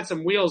he's got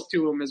some wheels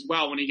to him as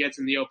well when he gets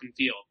in the open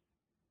field.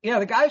 Yeah,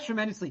 the guy's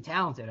tremendously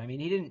talented. I mean,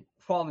 he didn't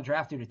fall in the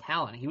draft due to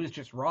talent. He was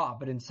just raw,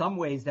 but in some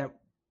ways that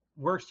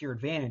works to your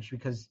advantage,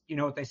 because you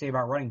know what they say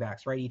about running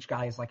backs, right? Each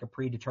guy is like a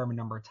predetermined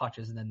number of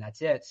touches, and then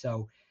that's it.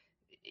 So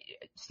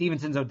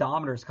Stevenson's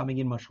odometer is coming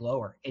in much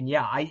lower. And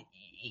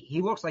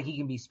he looks like he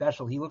can be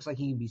special. He looks like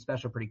he can be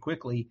special pretty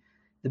quickly.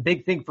 The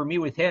big thing for me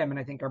with him, and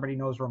I think everybody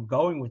knows where I'm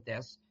going with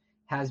this,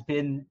 has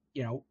been,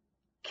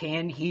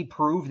 can he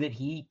prove that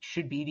he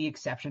should be the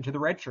exception to the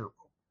redshirt rule?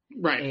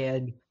 Right.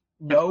 And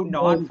no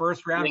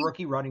non-first round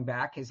rookie running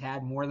back has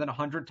had more than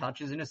 100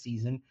 touches in a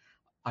season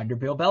under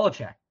Bill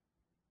Belichick.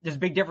 There's a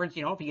big difference,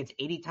 if he gets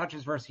 80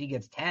 touches versus he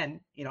gets 10,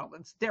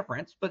 that's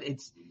difference, but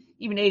it's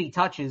even 80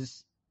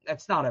 touches.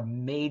 That's not a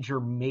major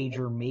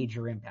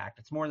impact.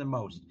 It's more than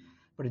most,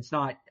 but it's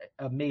not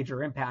a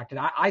major impact. And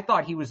I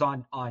thought he was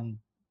on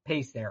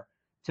pace there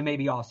to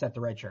maybe offset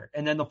the red shirt.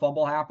 And then the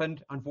fumble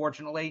happened,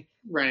 unfortunately.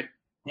 Right.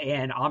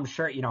 And I'm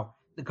sure,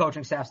 the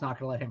coaching staff's not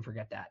going to let him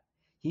forget that.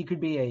 He could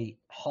be a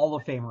Hall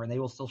of Famer, and they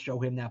will still show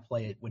him that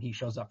play when he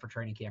shows up for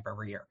training camp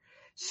every year.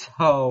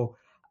 So,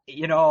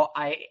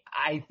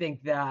 I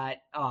think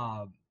that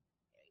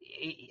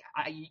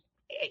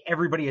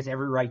everybody has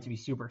every right to be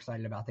super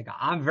excited about the guy.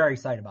 I'm very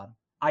excited about him.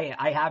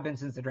 I have been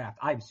since the draft.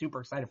 I'm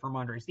super excited for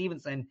Rhamondre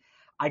Stevenson.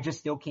 I just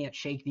still can't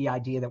shake the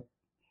idea that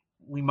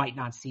we might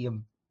not see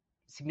him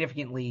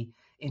significantly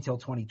until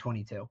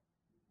 2022.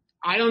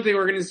 I don't think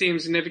we're going to see him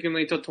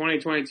significantly until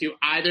 2022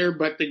 either.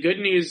 But the good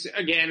news,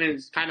 again,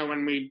 is kind of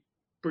when we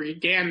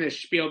began this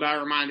spiel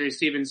about Rhamondre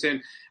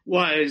Stevenson,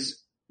 was,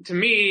 to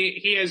me,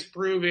 he has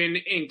proven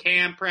in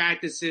camp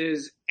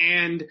practices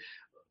and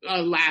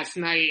last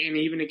night and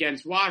even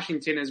against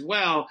Washington as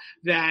well,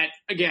 that,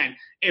 again,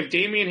 if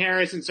Damian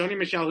Harris and Sony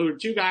Michel, who are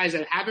 2 guys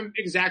that haven't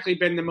exactly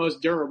been the most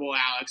durable,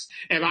 Alex,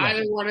 if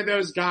either one of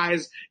those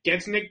guys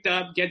gets nicked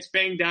up, gets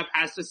banged up,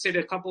 has to sit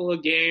a couple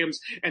of games,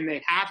 and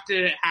they have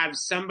to have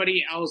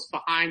somebody else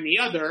behind the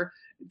other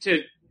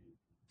to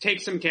take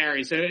some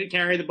carries, so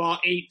carry the ball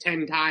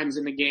 8-10 times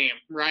in the game,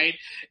 right?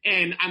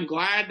 And I'm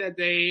glad that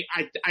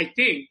I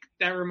think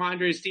that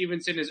Ramondre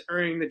Stevenson is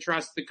earning the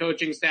trust of the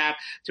coaching staff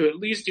to at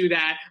least do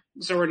that.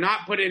 So we're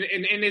not putting,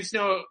 and it's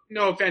no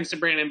offense to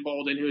Brandon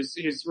Bolden,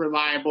 who's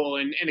reliable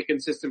and a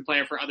consistent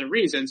player for other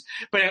reasons,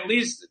 but at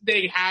least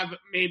they have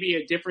maybe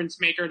a difference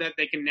maker that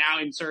they can now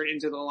insert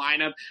into the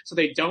lineup, so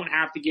they don't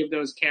have to give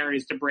those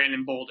carries to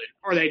Brandon Bolden,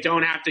 or they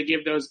don't have to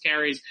give those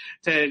carries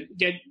to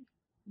get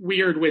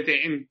weird with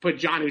it and put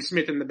Jonnu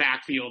Smith in the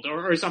backfield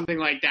or something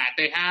like that.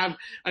 They have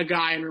a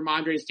guy in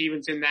Ramondre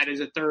Stevenson that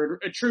is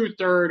a true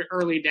third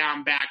early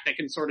down back that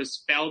can sort of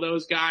spell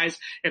those guys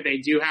if they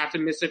do have to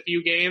miss a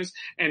few games.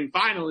 And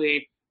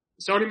finally,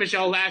 Sony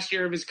Michel, last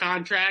year of his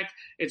contract,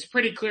 it's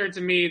pretty clear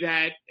to me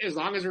that as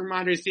long as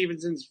Ramondre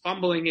Stevenson's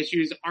fumbling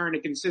issues aren't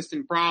a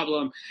consistent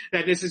problem,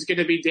 that this is going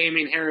to be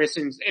Damien Harris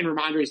and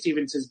Ramondre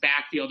Stevenson's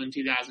backfield in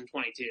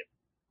 2022.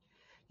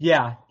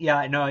 Yeah,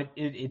 no,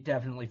 it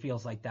definitely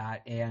feels like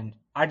that. And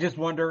I just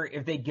wonder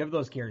if they give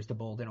those carries to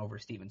Bolden over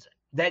Stevenson.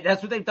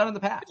 That's what they've done in the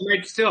past. They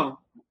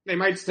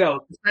might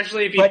still,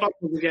 especially if he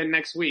fumbles again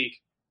next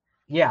week.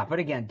 Yeah, but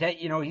again,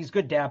 he's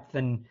good depth.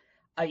 And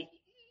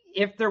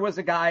if there was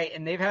a guy,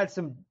 and they've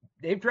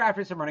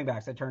drafted some running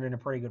backs that turned into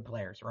pretty good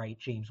players, right?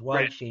 James White,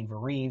 right. Shane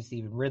Vereen,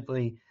 Stephen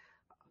Ridley.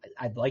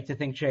 I'd like to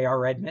think J.R.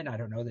 Redmond. I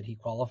don't know that he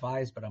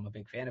qualifies, but I'm a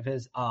big fan of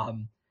his.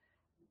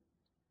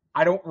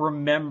 I don't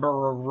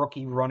remember a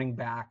rookie running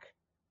back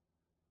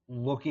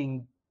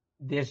looking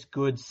this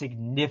good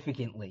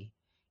significantly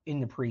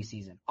in the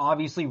preseason.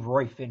 Obviously,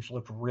 Roy Finch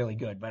looked really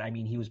good, but I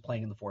mean, he was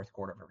playing in the fourth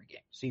quarter of every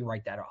game, so you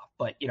write that off.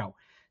 But,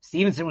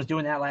 Stevenson was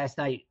doing that last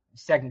night,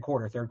 second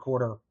quarter, third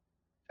quarter,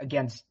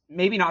 against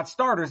maybe not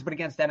starters, but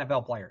against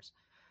NFL players.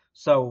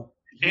 So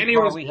he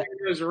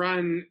was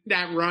run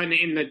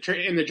in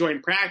the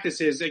joint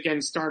practices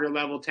against starter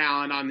level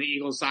talent on the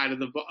Eagles side of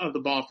the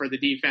ball for the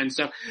defense.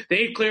 So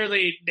they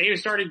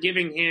started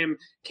giving him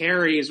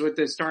carries with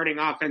the starting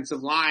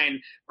offensive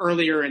line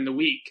earlier in the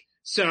week.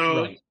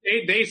 So right.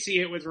 They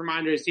see it with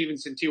Ramondre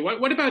Stevenson too.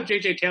 What about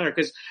JJ Taylor?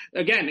 Because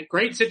again,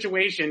 great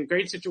situation.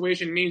 Great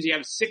situation means you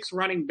have 6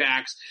 running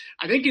backs.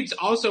 I think it's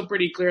also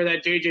pretty clear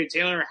that JJ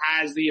Taylor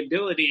has the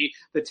ability,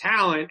 the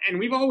talent, and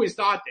we've always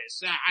thought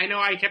this. I know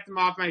I kept him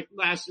off my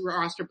last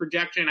roster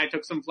projection. I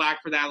took some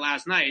flack for that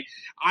last night.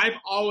 I've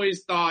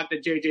always thought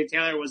that JJ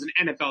Taylor was an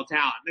NFL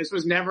talent. This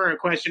was never a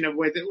question of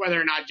whether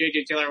or not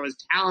JJ Taylor was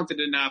talented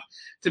enough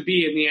to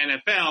be in the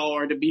NFL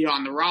or to be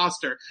on the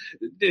roster.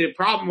 The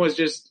problem was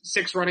just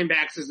 6 running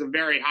backs is a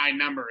very high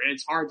number, and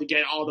it's hard to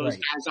get all those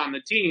guys on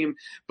the team.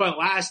 But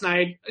last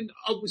night,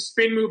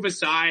 spin move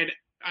aside,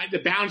 the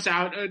bounce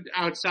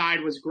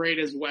outside was great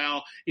as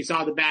well. He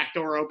saw the back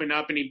door open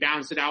up and he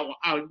bounced it out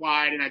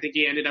wide, and I think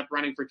he ended up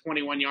running for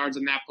 21 yards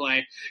on that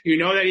play. You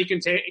know that he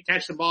can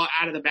catch the ball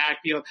out of the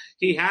backfield.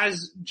 He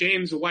has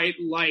James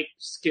White-like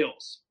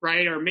skills,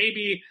 right? Or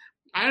maybe,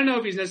 I don't know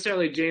if he's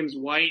necessarily James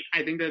White.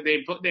 I think that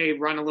they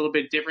run a little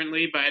bit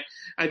differently, but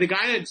the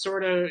guy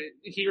that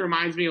he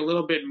reminds me a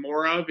little bit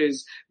more of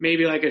is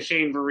maybe like a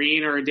Shane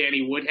Vereen or a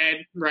Danny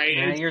Woodhead, right?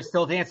 And you're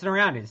still dancing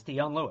around it. It's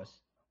Dion Lewis.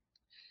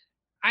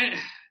 I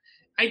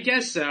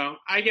guess so.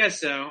 I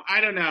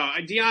don't know.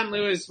 Dion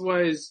Lewis,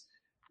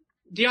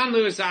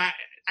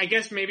 I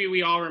guess maybe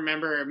we all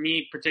remember,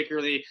 me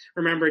particularly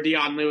remember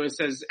Dion Lewis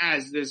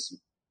as this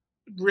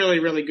really,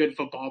 really good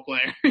football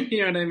player.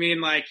 You know what I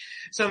mean? Like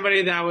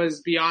somebody that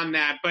was beyond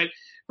that. But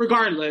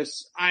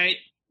regardless,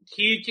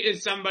 he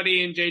is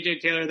somebody in JJ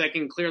Taylor that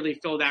can clearly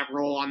fill that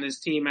role on this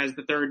team as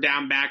the third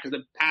down back, or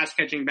the pass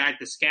catching back,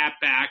 the scat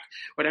back,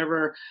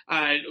 whatever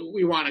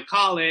we want to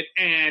call it.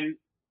 And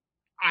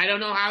I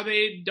don't know how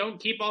they don't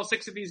keep all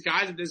 6 of these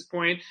guys at this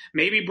point.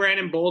 Maybe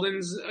Brandon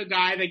Bolden's a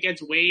guy that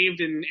gets waived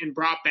and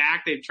brought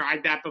back. They've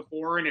tried that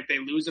before, and if they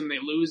lose him, they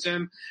lose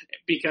him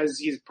because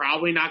he's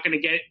probably not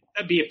going to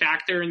be a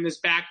factor in this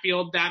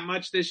backfield that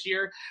much this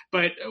year.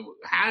 But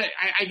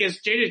I guess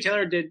JJ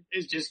Taylor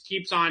just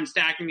keeps on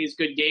stacking these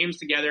good games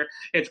together.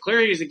 It's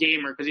clear he's a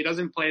gamer because he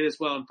doesn't play this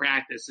well in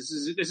practice. This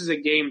is a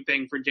game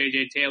thing for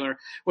JJ Taylor,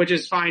 which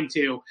is fine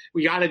too.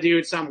 We got to do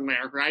it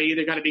somewhere, right?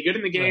 Either got to be good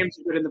in the games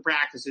or good in the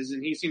practices,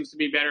 and he seems to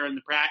be better in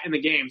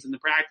the games and the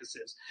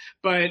practices.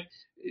 But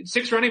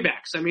 6 running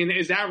backs. I mean,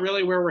 is that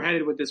really where we're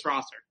headed with this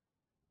roster?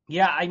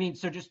 Yeah, I mean,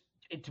 so just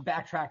to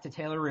backtrack to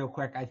Taylor real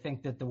quick, I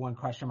think that the one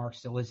question mark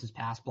still is his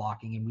pass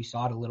blocking, and we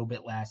saw it a little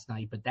bit last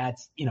night, but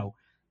that's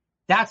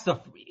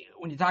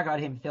when you talk about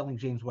him filling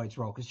James White's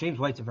role, because James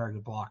White's a very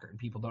good blocker and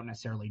people don't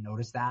necessarily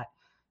notice that.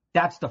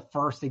 That's the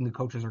first thing the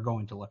coaches are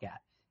going to look at.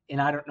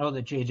 And I don't know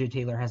that JJ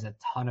Taylor has a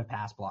ton of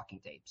pass blocking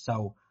tape.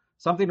 So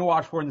something to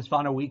watch for in this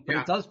final week, but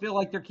It does feel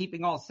like they're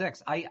keeping all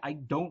 6. I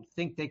don't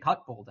think they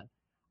cut Bolden.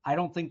 I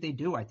don't think they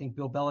do. I think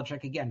Bill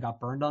Belichick, again, got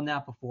burned on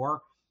that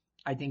before.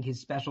 I think his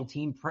special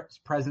team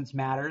presence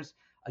matters.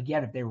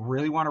 Again, if they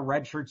really want to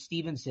redshirt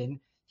Stevenson,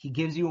 he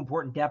gives you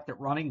important depth at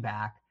running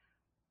back.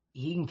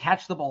 He can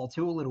catch the ball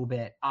too a little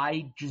bit.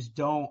 I just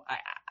don't.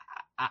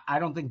 I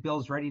don't think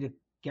Bill's ready to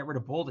get rid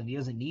of Bolden. He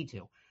doesn't need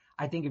to.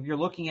 I think if you're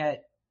looking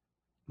at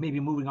maybe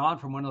moving on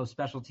from one of those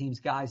special teams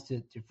guys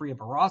to free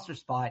up a roster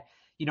spot.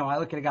 I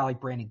look at a guy like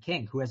Brandon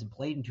King, who hasn't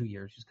played in 2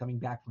 years, who's coming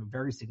back from a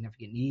very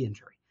significant knee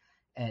injury.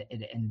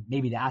 And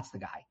maybe that's the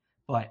guy.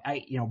 But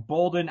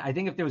Bolden, I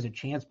think if there was a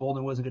chance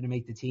Bolden wasn't going to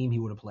make the team, he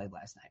would have played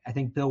last night. I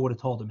think Bill would have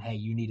told him, hey,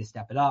 you need to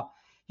step it up.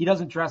 He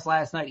doesn't dress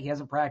last night. He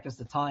hasn't practiced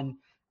a ton.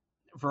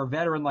 For a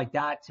veteran like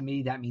that, to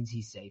me, that means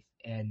he's safe.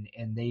 And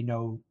they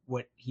know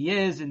what he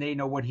is, and they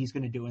know what he's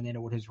going to do, and they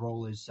know what his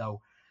role is. So,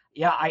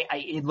 yeah,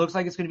 it looks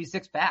like it's going to be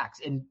 6 backs.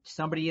 And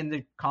somebody in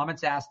the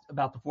comments asked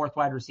about the 4th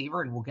wide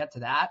receiver, and we'll get to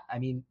that. I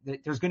mean,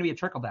 there's going to be a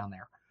trickle down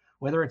there.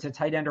 Whether it's a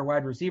tight end or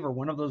wide receiver,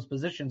 one of those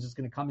positions is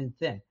going to come in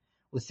thin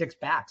with 6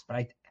 backs.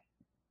 But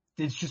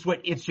it's just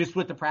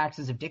what the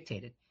practices have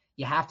dictated.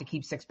 You have to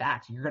keep 6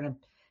 backs.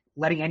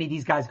 Letting any of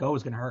these guys go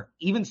is going to hurt.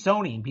 Even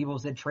Sony, and people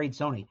said trade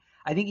Sony.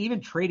 I think even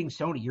trading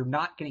Sony, you're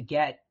not going to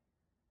get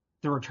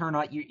the return.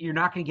 You're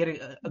not going to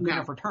get a good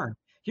enough return.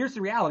 Here's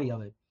the reality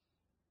of it.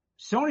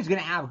 Sony's going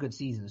to have a good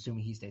season,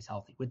 assuming he stays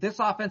healthy. With this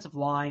offensive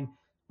line,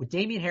 with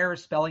Damian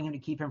Harris spelling him to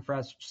keep him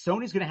fresh,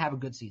 Sony's going to have a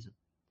good season.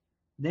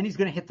 Then he's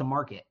going to hit the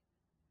market.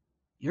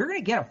 You're going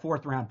to get a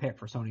 4th round pick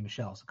for Sony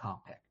Michel as a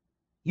comp pick.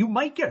 You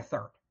might get a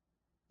 3rd.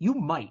 You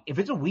might. If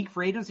it's a weak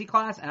free agency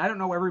class, and I don't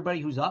know everybody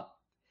who's up,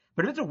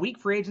 but if it's a weak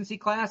free agency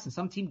class and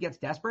some team gets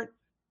desperate,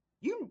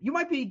 you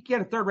might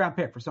get a 3rd round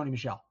pick for Sony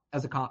Michel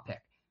as a comp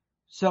pick.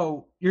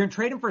 So you're going to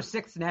trade him for a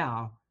 6th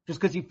now just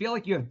because you feel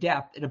like you have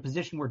depth in a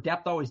position where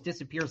depth always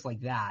disappears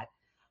like that.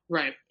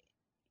 Right.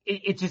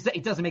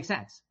 It doesn't make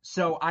sense.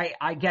 So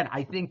I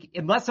think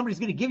unless somebody's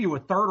going to give you a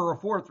 3rd or a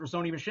 4th for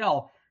Sony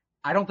Michel,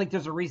 I don't think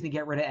there's a reason to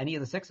get rid of any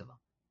of the 6 of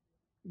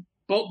them.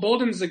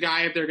 Bolden's the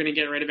guy if they're going to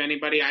get rid of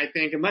anybody, I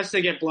think, unless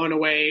they get blown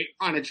away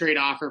on a trade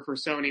offer for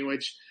Sony,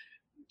 which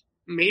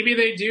maybe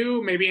they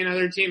do, maybe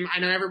another team. I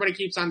know everybody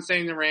keeps on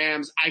saying the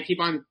Rams. I keep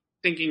on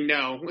thinking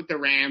no with the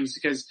Rams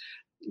because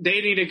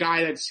they need a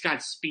guy that's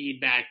got speed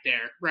back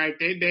there, right?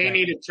 They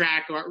need a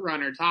track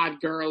runner.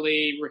 Todd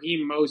Gurley,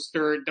 Raheem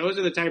Mostert. Those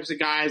are the types of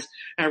guys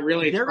that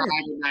really thrive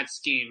in that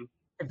scheme.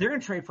 If they're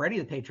going to trade for any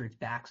of the Patriots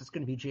backs, it's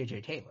going to be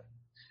J.J. Taylor.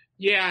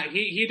 Yeah,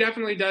 he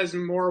definitely does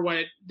more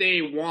what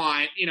they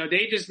want.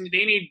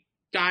 They need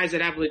guys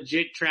that have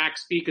legit track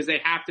speed because they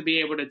have to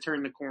be able to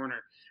turn the corner,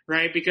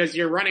 right? Because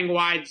you're running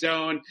wide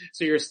zone,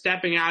 so you're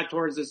stepping out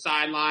towards the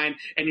sideline,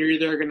 and you're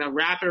either going to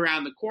wrap it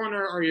around the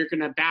corner or you're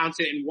going to bounce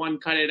it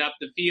and cut it up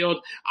the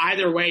field.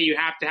 Either way, you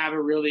have to have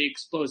a really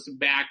explosive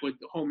back with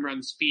home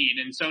run speed,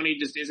 and Sony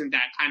just isn't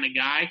that kind of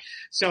guy.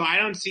 So I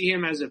don't see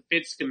him as a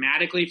fit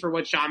schematically for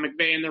what Sean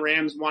McVay and the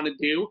Rams want to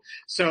do.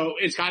 So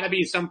it's got to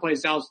be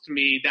someplace else to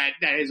me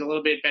that is a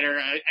little bit better,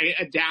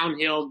 a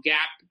downhill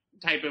gap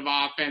type of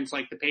offense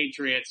like the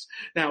Patriots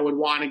that would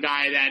want a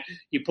guy that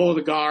you pull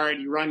the guard,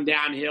 you run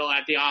downhill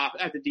at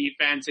the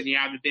defense, and you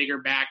have the bigger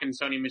back and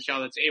Sony Michel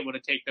that's able to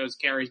take those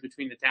carries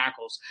between the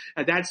tackles.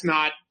 That's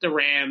not the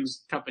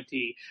Rams' cup of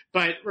tea.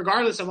 But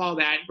regardless of all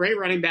that, great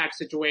running back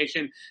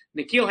situation.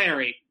 N'Keal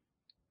Harry,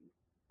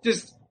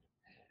 just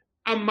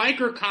a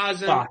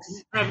microcosm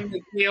of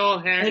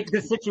N'Keal Harry.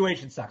 The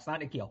situation sucks,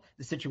 not N'Keal.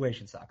 The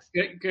situation sucks.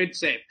 Good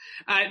save.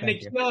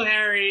 N'Keal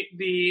Harry,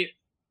 the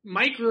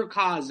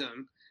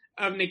microcosm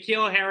of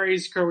N'Keal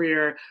Harry's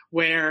career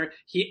where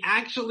he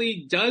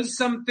actually does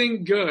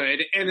something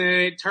good and then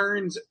it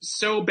turns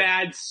so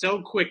bad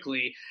so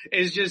quickly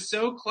is just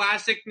so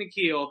classic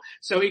N'Keal.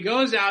 So he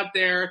goes out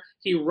there,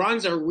 he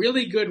runs a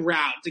really good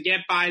route to get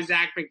by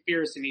Zach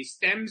McPherson. He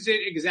stems it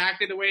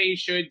exactly the way he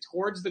should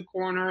towards the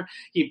corner.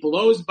 He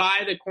blows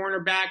by the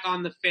cornerback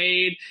on the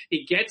fade.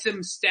 He gets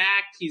him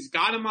stacked. He's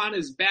got him on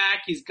his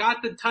back. He's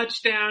got the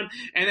touchdown.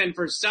 And then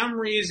for some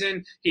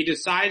reason, he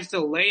decides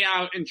to lay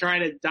out and try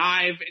to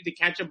dive to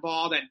catch a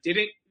ball that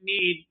didn't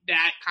need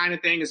that kind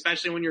of thing,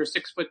 especially when you're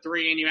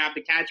 6'3" and you have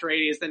the catch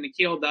radius that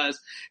N'Keal does.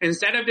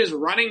 Instead of just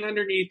running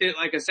underneath it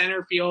like a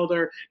center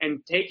fielder and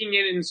taking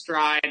it in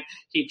stride,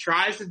 he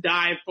tries to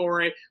dive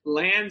for it,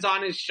 lands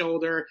on his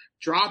shoulder,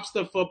 drops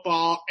the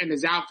football, and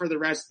is out for the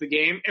rest of the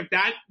game. If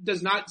that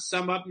does not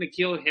sum up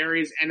N'Keal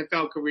Harry's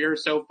NFL career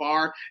so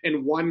far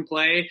in one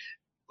play,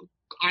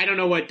 I don't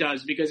know what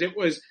does, because it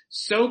was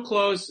so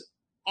close,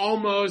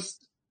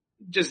 almost,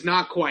 just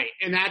not quite.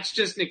 And that's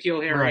just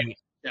N'Keal Harry. Right.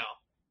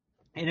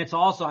 And it's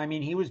also, I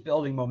mean, he was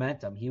building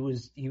momentum. He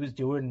was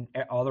doing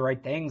all the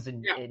right things,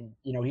 and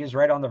he was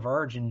right on the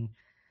verge. And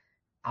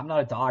I'm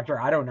not a doctor.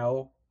 I don't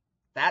know.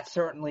 That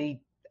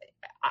certainly,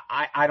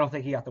 I don't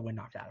think he got the wind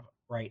knocked out of him,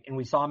 right? And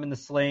we saw him in the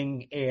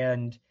sling,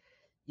 and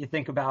you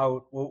think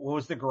about, what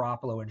was the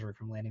Garoppolo injury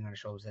from landing on his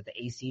shoulder? Was that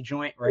the AC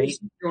joint, right? AC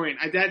joint.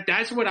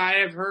 That's what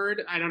I have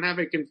heard. I don't have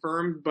it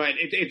confirmed, but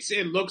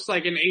it looks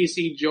like an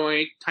AC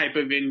joint type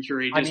of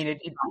injury. Just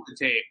off the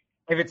tape.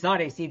 If it's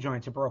not AC joint,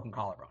 it's a broken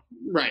collarbone.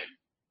 Right.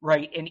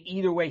 Right. And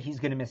either way, he's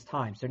going to miss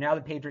time. So now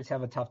the Patriots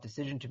have a tough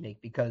decision to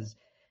make, because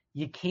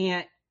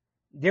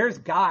there's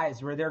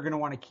guys where they're going to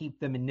want to keep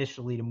them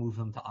initially to move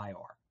them to IR,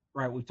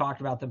 right? We've talked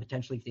about them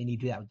potentially if they need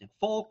to do that with Nick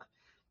Folk,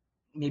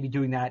 maybe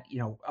doing that,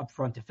 up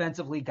front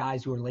defensively,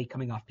 guys who are late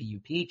coming off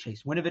PUP,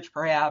 Chase Winovich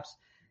perhaps.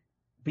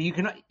 But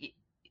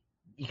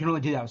you can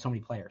only do that with so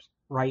many players,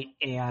 right?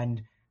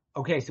 And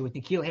okay, so with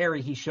N'Keal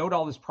Harry, he showed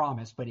all this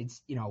promise, but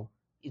it's,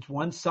 it's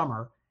one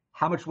summer.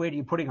 How much weight are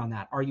you putting on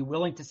that? Are you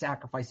willing to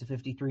sacrifice a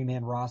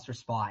 53-man roster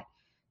spot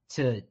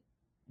to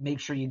make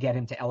sure you get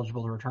him to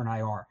eligible to return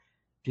IR?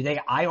 Do they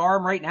IR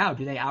him right now?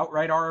 Do they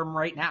outright IR him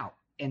right now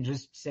and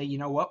just say, you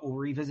know what, we'll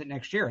revisit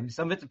next year? And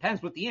some of it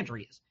depends what the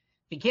injury is.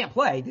 If he can't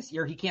play this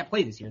year, he can't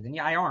play this year. Then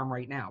you IR him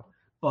right now.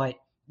 But,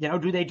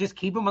 do they just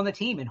keep him on the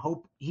team and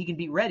hope he can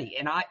be ready?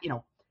 And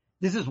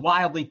this is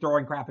wildly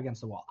throwing crap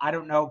against the wall. I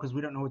don't know because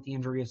we don't know what the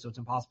injury is, so it's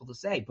impossible to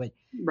say. But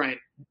right,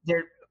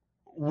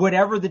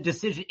 whatever the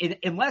decision,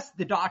 unless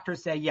the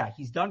doctors say, yeah,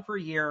 he's done for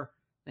a year,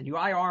 then you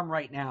IR him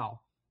right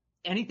now.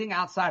 Anything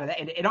outside of that,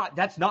 and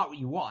that's not what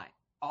you want.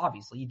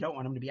 Obviously, you don't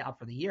want him to be out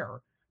for the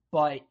year.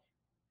 But,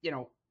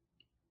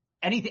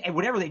 anything,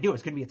 whatever they do,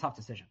 it's going to be a tough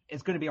decision.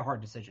 It's going to be a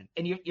hard decision.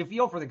 And you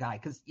feel for the guy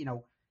because,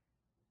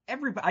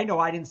 I know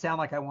I didn't sound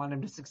like I wanted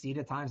him to succeed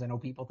at times. I know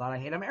people thought I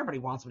hate him. Everybody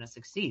wants him to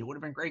succeed. It would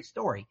have been a great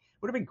story. It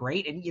would have been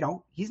great. And,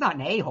 he's not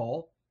an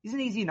a-hole. He's an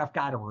easy enough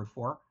guy to root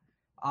for.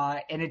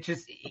 And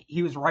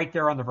he was right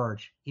there on the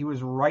verge. He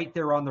was right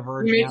there on the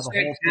verge. Now the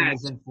whole thing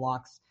is in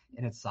flux,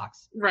 and it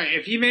sucks. Right.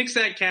 If he makes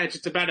that catch,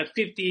 it's about a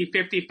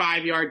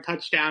 55-yard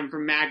touchdown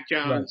from Mac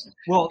Jones. Right.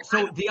 Well,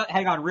 so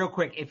hang on real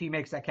quick. If he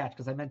makes that catch,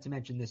 because I meant to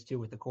mention this too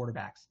with the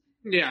quarterbacks.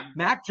 Yeah.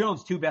 Mac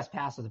Jones' 2 best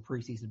passes of the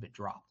preseason have been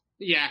dropped.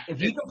 Yeah. If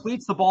he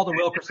completes the ball to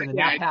Wilkerson in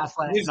that pass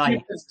last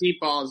night,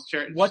 deep balls,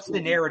 what's the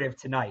narrative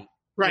tonight?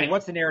 Right.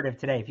 What's the narrative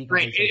today if he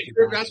completes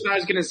That's what I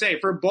was going to say.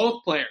 For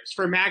both players,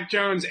 for Mac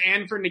Jones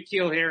and for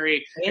N'Keal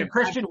Harry. And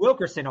Christian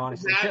Wilkerson,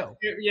 honestly, too.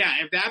 Yeah,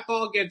 if that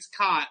ball gets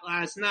caught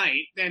last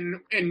night, and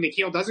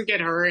N'Keal doesn't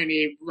get hurt, and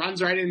he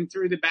runs right in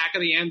through the back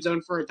of the end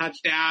zone for a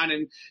touchdown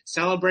and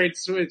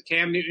celebrates with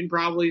Cam Newton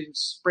probably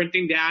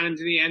sprinting down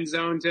into the end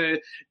zone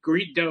to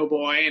greet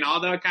Doughboy and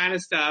all that kind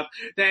of stuff,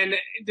 then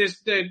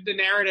the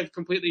narrative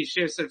completely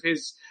shifts of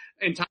his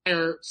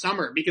entire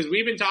summer, because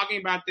we've been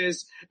talking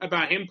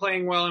about him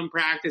playing well in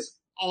practice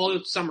all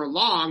summer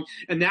long.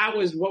 And that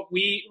was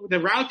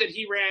the route that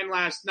he ran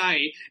last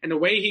night and the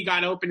way he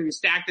got open and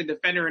stacked the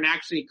defender and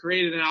actually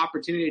created an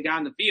opportunity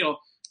down the field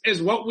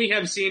is what we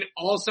have seen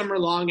all summer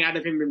long out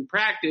of him in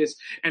practice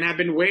and have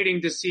been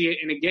waiting to see it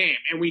in a game.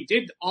 And we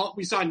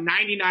saw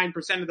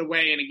 99% of the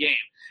way in a game,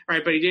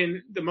 right? But he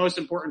didn't, the most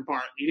important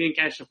part, he didn't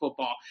catch the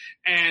football.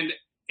 And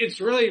it's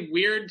really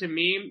weird to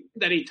me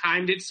that he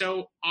timed it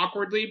so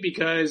awkwardly,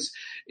 because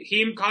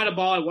he caught a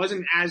ball. It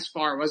wasn't as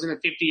far. It wasn't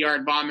a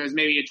 50-yard bomb. It was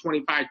maybe a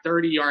 25,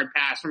 30-yard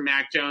pass from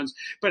Mac Jones.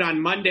 But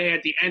on Monday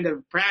at the end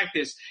of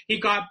practice, he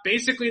got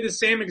basically the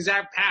same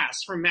exact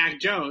pass from Mac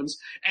Jones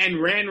and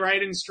ran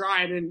right in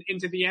stride and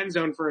into the end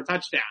zone for a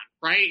touchdown,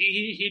 right?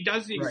 He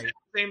does the exact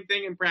same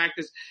thing in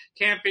practice,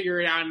 can't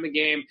figure it out in the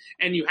game.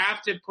 And you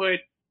have to put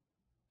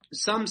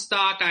some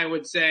stock, I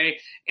would say,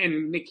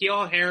 in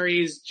N'Keal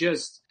Harry's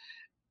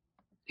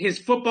his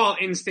football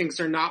instincts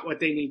are not what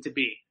they need to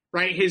be,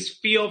 right? His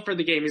feel for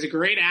the game. He's a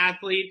great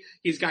athlete.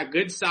 He's got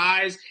good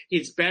size.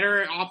 He's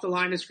better off the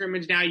line of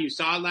scrimmage now. You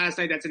saw it last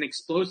night. That's an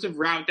explosive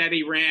route that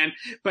he ran.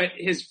 But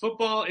his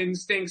football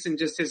instincts and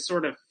just his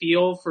sort of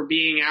feel for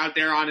being out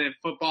there on a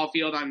football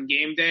field on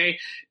game day,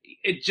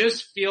 it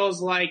just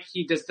feels like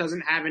he just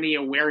doesn't have any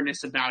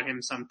awareness about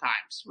him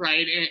sometimes,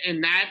 right?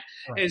 And that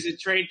is a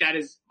trait that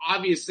is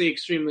obviously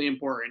extremely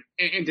important.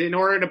 And in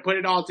order to put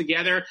it all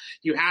together,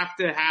 you have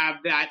to have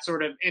that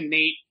sort of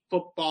innate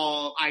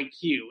football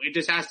IQ. It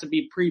just has to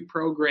be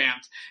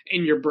pre-programmed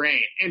in your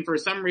brain. And for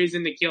some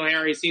reason, N'Keal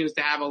Harry seems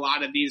to have a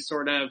lot of these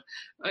sort of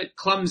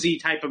clumsy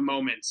type of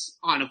moments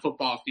on a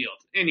football field.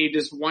 And you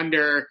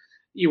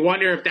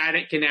wonder if that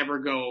can ever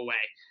go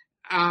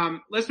away.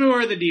 Let's move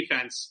over to the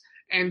defense.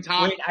 And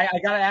talk. Wait, I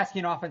got to ask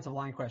you an offensive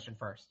line question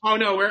first. Oh,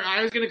 no,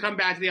 I was going to come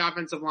back to the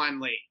offensive line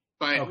late,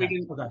 but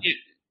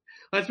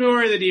let's move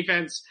over to the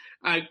defense.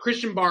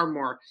 Christian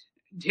Barmore,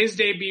 his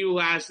debut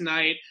last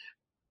night.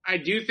 I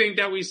do think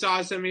that we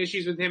saw some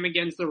issues with him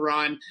against the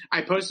run.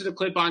 I posted a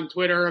clip on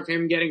Twitter of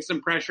him getting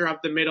some pressure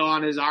up the middle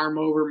on his arm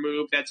over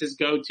move. That's his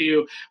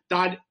go-to.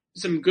 Thought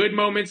some good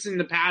moments in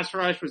the pass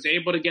rush, was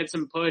able to get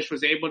some push,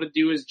 was able to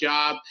do his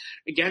job.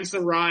 Against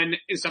the run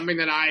is something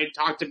that I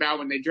talked about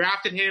when they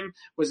drafted him,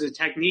 was a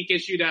technique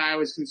issue that I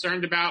was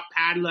concerned about,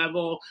 pad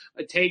level,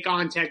 a take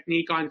on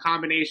technique on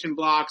combination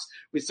blocks.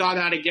 We saw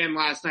that again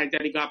last night,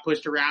 that he got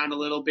pushed around a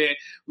little bit.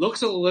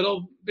 Looks a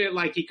little bit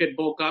like he could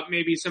bulk up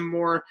maybe some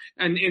more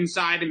and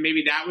inside, and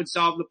maybe that would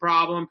solve the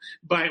problem.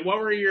 But what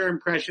were your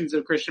impressions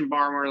of Christian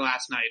Barmore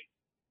last night?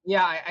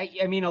 Yeah,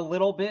 I mean, a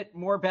little bit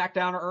more back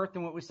down to earth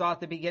than what we saw at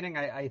the beginning.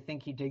 I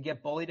think he did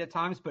get bullied at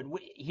times, but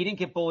he didn't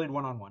get bullied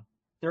one-on-one.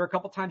 There were a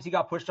couple times he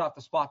got pushed off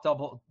the spot,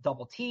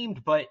 double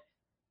teamed, but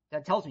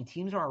that tells me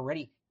teams are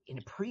already in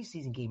a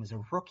preseason game as a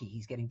rookie.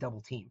 He's getting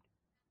double teamed.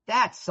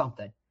 That's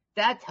something.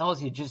 That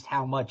tells you just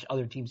how much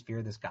other teams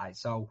fear this guy.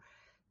 So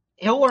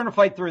he'll learn to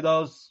fight through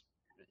those.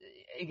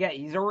 Again,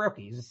 he's a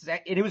rookie.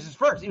 It was his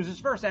first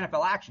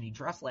NFL action. He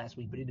dressed last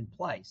week, but he didn't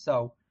play.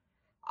 So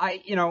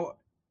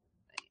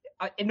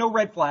no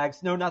red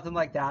flags, no nothing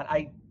like that.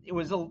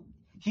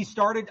 he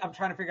started, I'm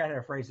trying to figure out how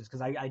to phrase this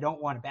because I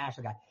don't want to bash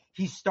the guy.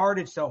 He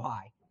started so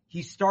high.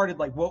 He started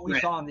like what we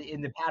saw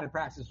in the padded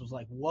practice was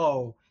like,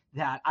 whoa,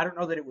 that I don't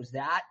know that it was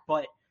that,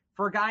 but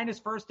for a guy in his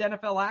first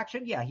NFL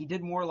action, yeah, he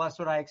did more or less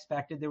what I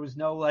expected. There was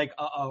no like,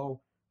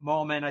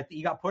 moment.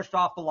 He got pushed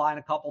off the line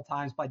a couple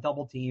times by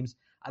double teams.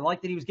 I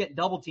like that he was getting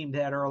double teamed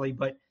that early,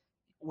 but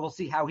we'll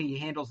see how he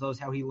handles those,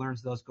 how he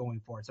learns those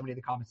going forward. Somebody in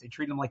the comments, they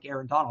treat him like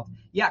Aaron Donald.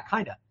 Yeah,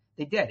 kind of.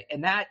 They did.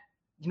 And that,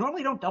 you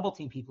normally don't double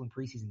team people in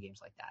preseason games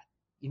like that.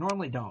 You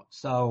normally don't.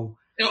 So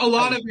a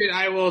lot of it,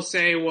 I will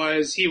say,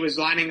 was he was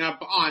lining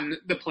up on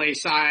the play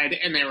side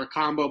and they were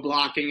combo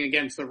blocking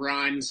against the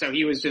run. So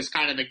he was just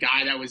kind of the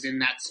guy that was in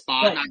that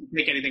spot, not to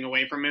take anything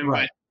away from him,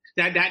 but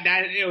that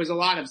it was a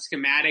lot of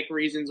schematic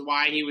reasons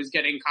why he was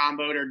getting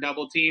comboed or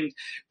double teamed.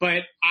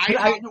 But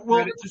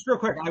just real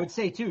quick, I would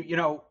say too,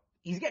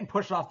 he's getting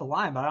pushed off the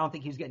line, but I don't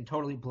think he's getting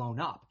totally blown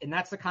up. And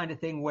that's the kind of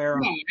thing where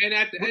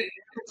the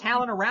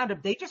talent around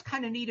him, they just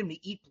kind of need him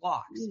to eat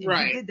blocks. And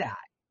he did that.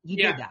 He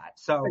did that.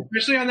 So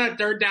especially on that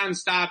third down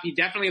stop, he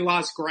definitely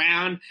lost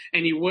ground,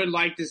 and you would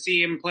like to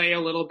see him play a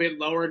little bit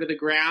lower to the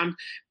ground.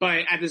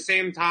 But at the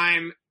same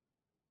time,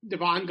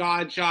 Devon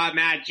Godshaw,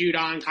 Matt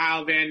Judon,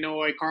 Kyle Van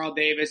Noy, Carl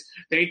Davis,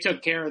 they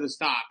took care of the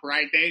stop,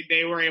 right?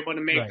 They were able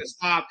to make the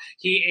stop.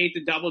 He ate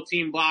the double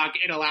team block.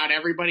 It allowed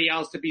everybody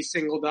else to be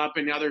singled up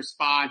in other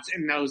spots,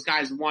 and those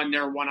guys won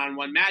their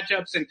one-on-one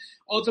matchups. And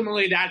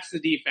ultimately, that's the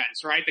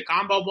defense, right? The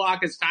combo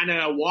block is kind of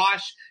a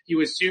wash.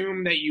 You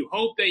assume that you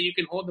hope that you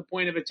can hold the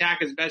point of attack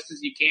as best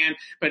as you can,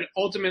 but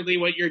ultimately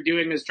what you're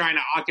doing is trying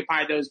to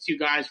occupy those two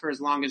guys for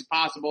as long as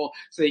possible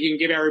so that you can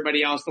give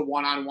everybody else the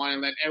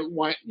one-on-one and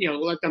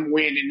let them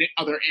win in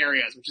other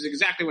areas, which is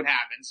exactly what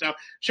happened. So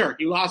sure,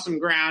 he lost some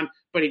ground,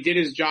 but he did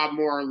his job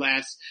more or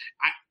less.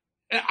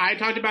 I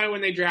talked about it when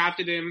they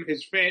drafted him.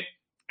 His fit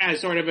as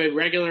sort of a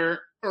regular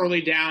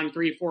early down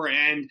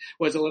 3-4 end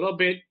was a little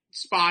bit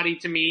spotty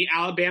to me.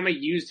 Alabama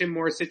used him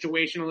more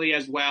situationally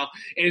as well.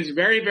 It is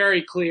very,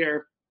 very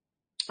clear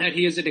that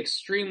he is an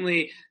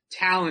extremely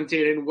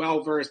talented and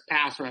well-versed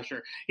pass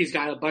rusher. He's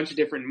got a bunch of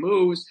different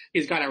moves.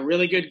 He's got a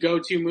really good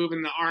go-to move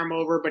in the arm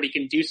over, but he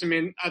can do some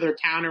other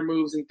counter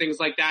moves and things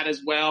like that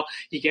as well.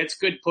 He gets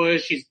good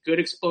push. He's good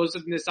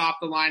explosiveness off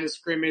the line of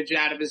scrimmage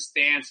out of his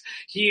stance.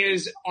 He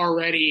is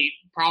already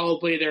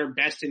probably their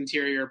best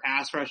interior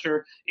pass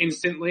rusher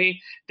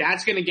instantly.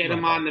 That's going to get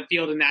him on the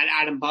field in that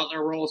Adam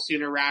Butler role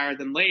sooner rather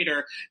than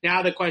later.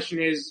 Now the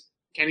question is,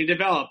 can he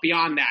develop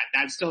beyond that?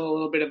 That's still a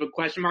little bit of a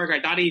question mark.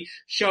 I thought he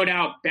showed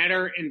out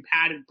better in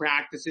padded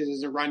practices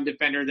as a run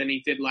defender than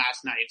he did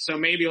last night. So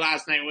maybe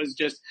last night was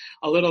just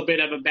a little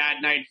bit of a bad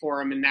night for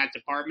him in that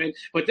department,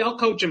 but they'll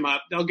coach him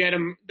up. They'll get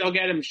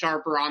him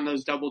sharper on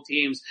those double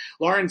teams.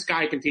 Lawrence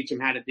Guy can teach him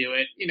how to do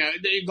it.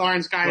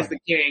 Lawrence Guy is the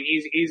king.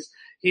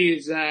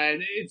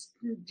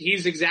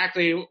 He's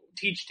exactly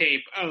teach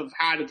tape of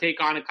how to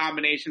take on a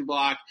combination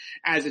block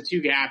as a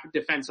two gap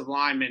defensive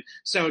lineman.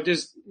 So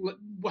just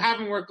have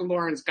him work the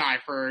Lawrence Guy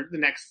for the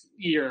next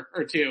year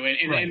or two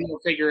and we'll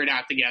figure it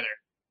out together.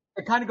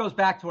 It kind of goes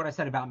back to what I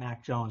said about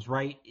Mac Jones,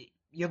 right?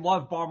 You'd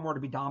love Barmore to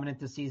be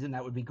dominant this season.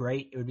 That would be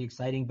great. It would be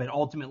exciting, but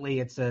ultimately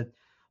it's a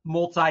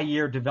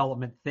multi-year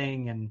development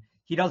thing, and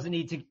he doesn't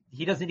need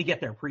to get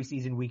there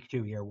preseason week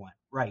 2, year 1,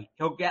 right?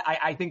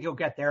 I think he'll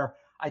get there.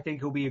 I think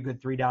he'll be a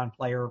good 3-down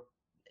player.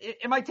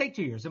 It might take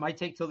 2 years. It might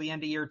take till the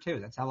end of year 2.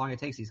 That's how long it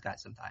takes these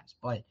guys sometimes.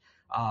 But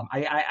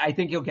I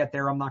think he'll get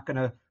there. I'm not going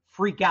to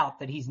freak out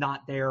that he's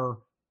not there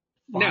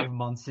 5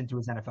 months into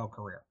his NFL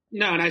career.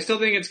 No, and I still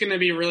think it's going to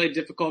be really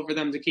difficult for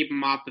them to keep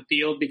him off the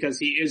field because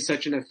he is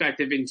such an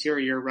effective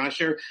interior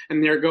rusher,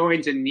 and they're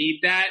going to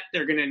need that.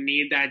 They're going to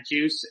need that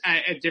juice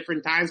at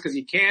different times because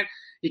you can't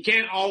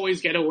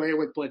always get away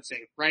with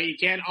blitzing, right? You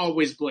can't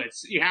always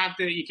blitz. You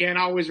can't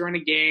always run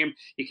a game.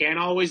 You can't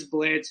always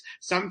blitz.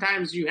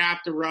 Sometimes you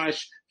have to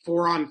rush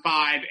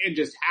 4-on-5 and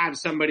just have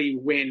somebody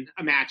win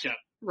a matchup,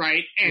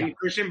 right? And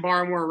Christian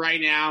Barmore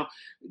right now,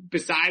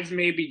 besides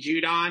maybe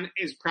Judon,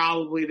 is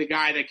probably the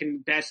guy that can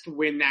best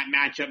win that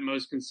matchup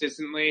most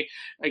consistently.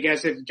 I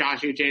guess if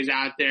Josh Uche's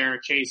out there,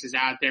 Chase is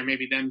out there,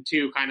 maybe them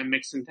two kind of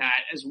mix into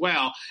that as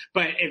well.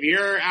 But if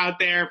you're out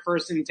there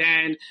 1st and 10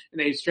 and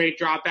they straight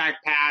drop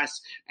back pass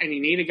and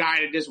you need a guy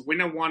to just win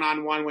a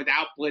one-on-one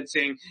without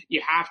blitzing,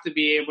 you have to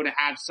be able to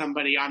have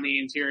somebody on the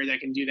interior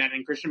that can do that.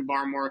 And Christian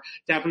Barmore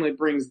definitely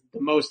brings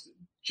the most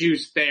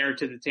juice there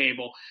to the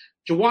table.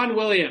 Juwan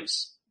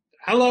Williams.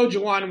 Hello,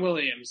 Juwan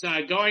Williams.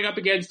 Going up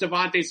against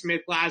Devontae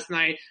Smith last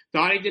night.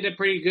 Thought he did a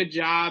pretty good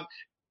job.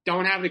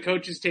 Don't have the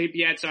coach's tape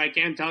yet, so I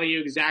can't tell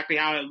you exactly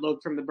how it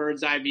looked from the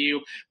bird's eye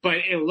view, but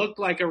it looked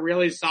like a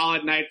really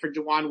solid night for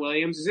Juwan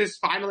Williams. Is this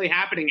finally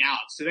happening,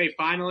 Alex?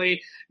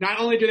 Not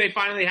only do they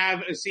finally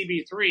have a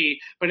CB3,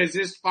 but is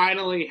this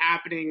finally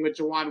happening with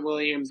Juwan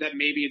Williams that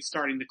maybe it's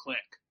starting to click?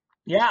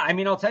 Yeah, I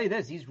mean, I'll tell you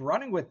this. He's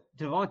running with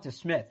Devonta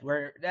Smith,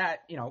 where that,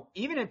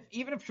 even if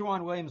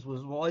Juwan Williams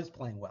was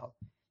playing well,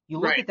 you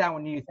look at that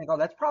one and you think, oh,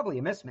 that's probably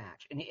a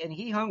mismatch. And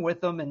he hung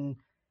with them, and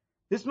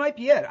this might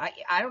be it.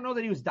 I don't know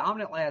that he was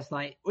dominant last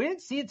night. We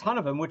didn't see a ton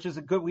of him, which is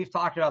we've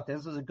talked about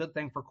this is a good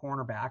thing for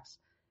cornerbacks.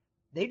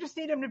 they just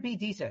need him to be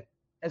decent.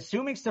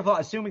 Assuming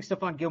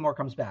Stephon Gilmore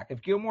comes back.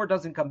 If Gilmore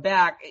doesn't come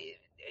back,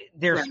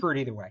 they're screwed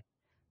either way.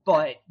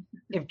 But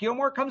if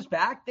Gilmore comes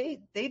back,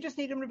 they just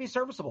need him to be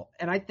serviceable.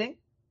 And I think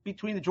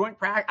between the joint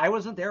practice, I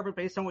wasn't there, but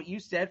based on what you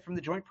said from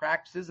the joint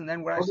practices and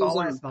then what I saw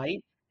last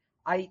night,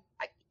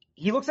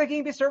 he looks like he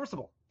can be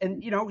serviceable.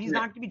 And, he's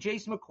not going to be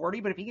Jason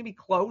McCourty, but if he can be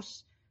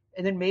close,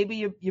 and then maybe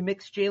you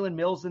mix Jalen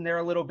Mills in there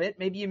a little bit,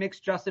 maybe you mix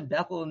Justin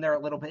Bethel in there a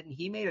little bit, and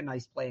he made a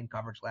nice play in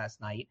coverage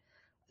last night.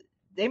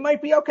 They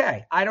might be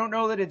okay. I don't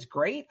know that it's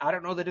great. I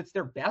don't know that it's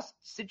their best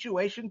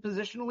situation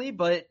positionally,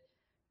 but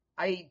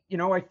I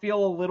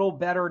feel a little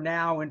better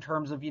now in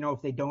terms of,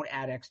 if they don't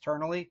add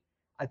externally.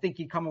 I think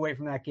you come away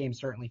from that game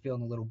certainly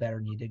feeling a little better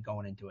than you did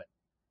going into it.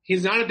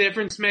 He's not a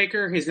difference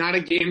maker. He's not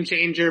a game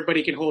changer, but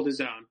he can hold his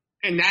own.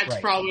 And that's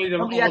probably the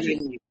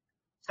only.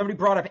 Somebody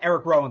brought up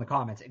Eric Rowe in the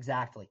comments.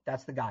 Exactly.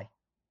 That's the guy.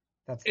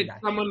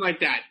 Someone like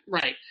that.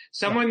 Right.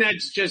 Someone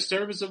that's just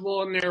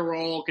serviceable in their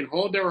role, can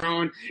hold their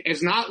own.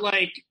 It's not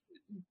like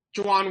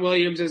Juwan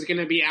Williams is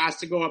going to be asked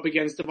to go up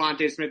against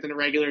Devontae Smith in a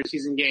regular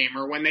season game,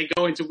 or when they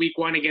go into week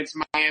 1 against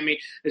Miami,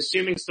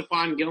 assuming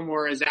Stephon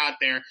Gilmore is out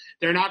there,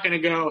 they're not going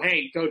to go,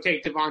 hey, go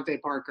take Devontae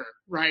Parker,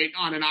 right,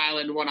 on an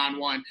island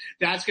one-on-one.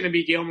 That's going to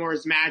be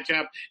Gilmore's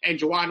matchup, and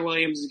Juwan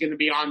Williams is going to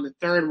be on the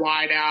third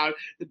wide out.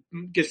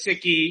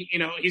 Gesicki,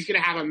 he's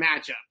going to have a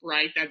matchup,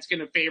 right? That's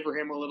going to favor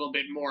him a little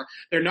bit more.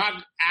 They're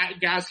not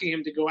asking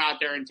him to go out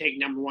there and take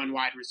number 1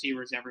 wide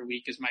receivers every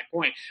week is my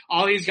point.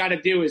 All he's got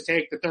to do is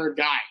take the third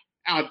guy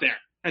out there.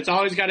 That's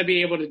all he's got to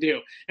be able to do.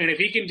 And if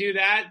he can do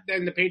that,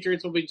 then the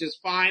Patriots will be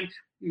just fine.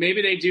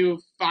 Maybe they do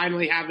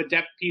finally have a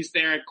depth piece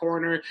there at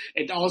corner.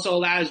 It also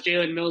allows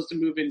Jalen Mills to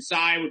move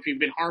inside, which we've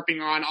been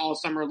harping on all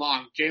summer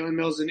long. Jalen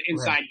Mills is an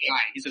inside guy.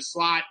 He's a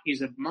slot.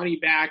 He's a money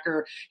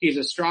backer. He's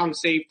a strong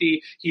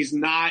safety. He's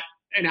not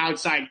an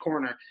outside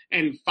corner.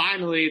 And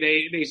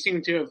finally, they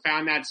seem to have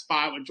found that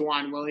spot with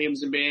Juwan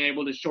Williams and being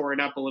able to shore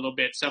it up a little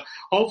bit. So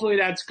hopefully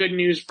that's good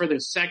news for the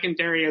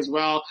secondary as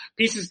well.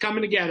 Pieces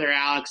coming together,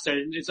 Alex.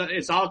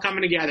 It's all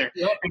coming together.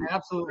 Yep,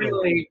 absolutely.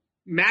 Finally,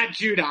 Matt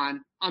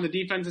Judon on the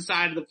defensive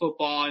side of the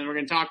football, and we're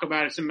going to talk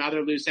about some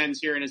other loose ends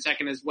here in a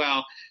second as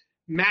well.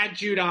 Matt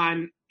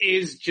Judon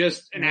is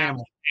just an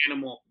absolute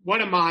animal.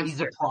 What a monster.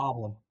 He's a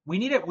problem. We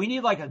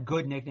need like a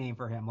good nickname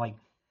for him. Like,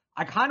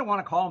 I kind of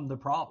want to call him the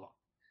problem,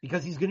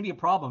 because he's going to be a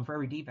problem for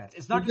every defense.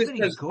 It's not just that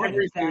he's good.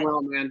 It's that,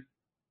 well, man.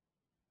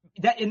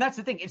 And that's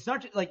the thing. It's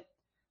not just like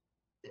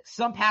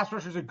some pass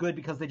rushers are good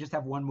because they just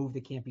have one move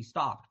that can't be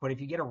stopped. But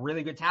if you get a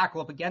really good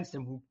tackle up against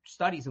him who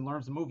studies and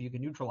learns the move, you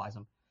can neutralize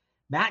him.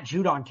 Matt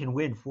Judon can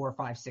win 4,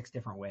 5, 6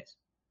 different ways.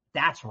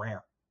 That's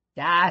rare.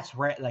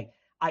 Like,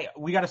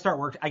 we got to start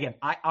work again.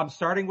 I'm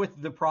starting with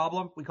the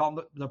problem. We call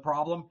him the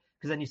problem,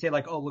 because then you say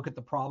like, oh, look at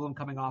the problem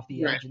coming off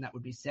the edge, and that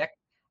would be sick.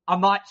 I'm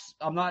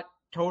not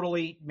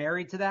totally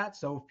married to that.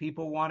 So if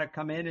people want to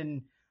come in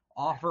and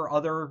offer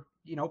other,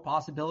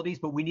 possibilities,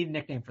 but we need a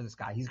nickname for this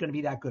guy. He's going to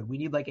be that good. We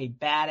need like a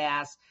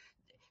badass,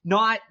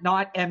 not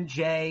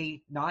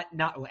MJ, not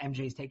well,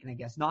 MJ's taken, I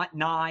guess, not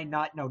 9,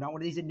 not one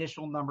of these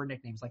initial number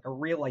nicknames, like a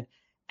real, like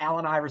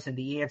Allen Iverson,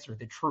 the answer,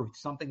 the truth,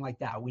 something like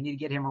that. We need to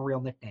get him a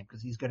real nickname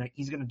because he's going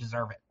to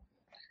deserve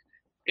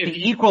it.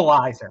 The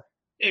equalizer.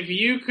 If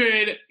you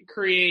could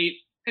create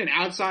an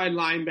outside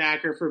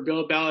linebacker for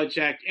Bill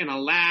Belichick in a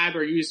lab,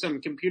 or use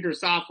some computer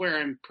software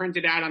and print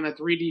it out on a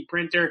 3D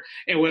printer,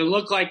 it would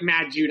look like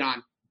Matt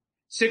Judon.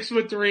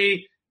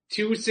 6'3",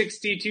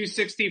 260,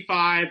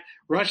 265,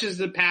 rushes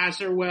the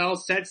passer well,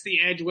 sets the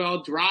edge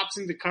well, drops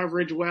into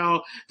coverage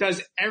well,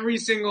 does every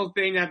single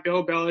thing that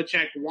Bill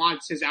Belichick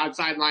wants his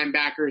outside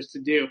linebackers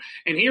to do.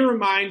 And he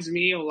reminds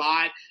me a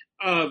lot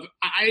of,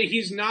 I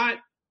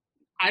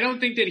don't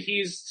think that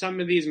he's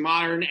some of these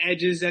modern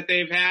edges that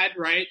they've had,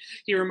 right?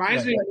 He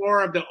reminds me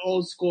more of the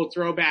old school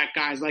throwback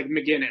guys like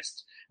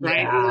McGinnis,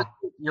 right? Yeah,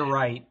 you're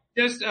right.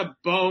 Just a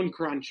bone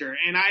cruncher,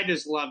 and I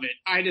just love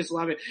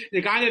it.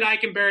 The guy that I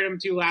compared him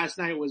to last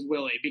night was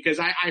Willie, because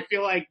I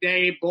feel like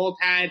they both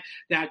had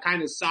that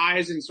kind of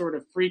size and sort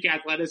of freak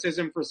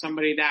athleticism for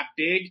somebody that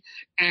big,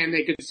 and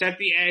they could set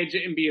the edge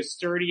and be a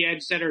sturdy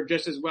edge setter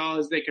just as well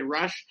as they could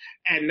rush.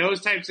 And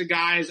those types of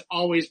guys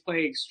always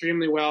play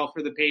extremely well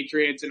for the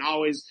Patriots and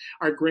always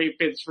are great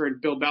fits for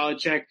Bill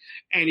Belichick.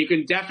 And you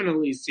can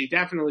definitely see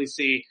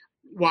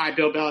why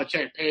Bill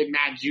Belichick paid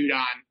Matt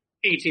Judon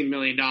 $18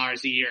 million a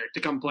year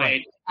to come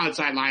play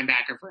outside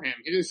linebacker for him.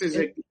 This is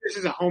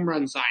a home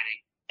run signing.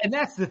 And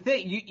that's the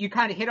thing. You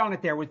kind of hit on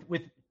it there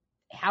with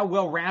how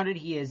well-rounded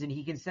he is, and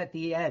he can set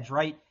the edge,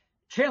 right?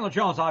 Chandler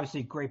Jones, obviously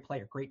a great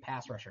player, great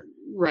pass rusher.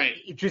 Right.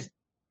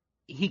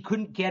 He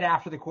couldn't get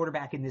after the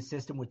quarterback in this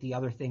system with the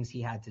other things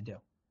he had to do.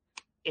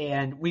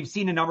 And we've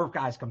seen a number of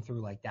guys come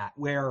through like that,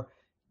 where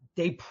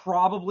they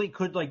probably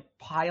could like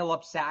pile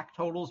up sack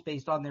totals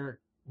based on their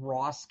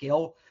raw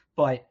skill,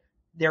 but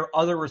their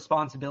other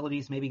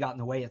responsibilities maybe got in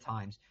the way at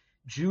times.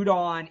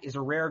 Judon is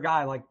a rare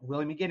guy like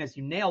Willie McGinnis.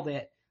 You nailed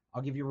it.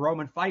 I'll give you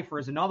Roman Pfeiffer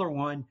as another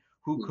one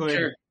who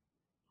could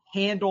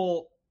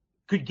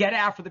could get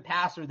after the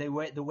passer the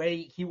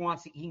way he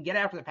wants. He can get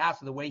after the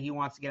passer the way he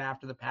wants to get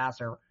after the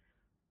passer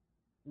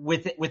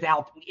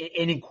without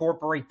and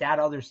incorporate that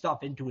other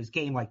stuff into his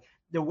game. Like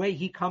the way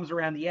he comes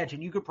around the edge,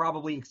 and you could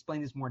probably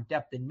explain this more in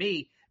depth than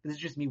me, but this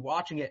is just me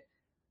watching it.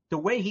 The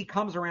way he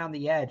comes around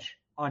the edge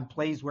on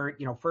plays where,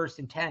 1st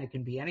and 10, it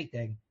can be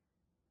anything.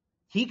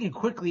 He can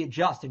quickly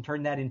adjust and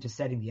turn that into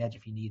setting the edge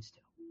if he needs to.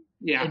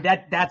 Yeah. And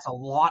that's a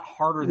lot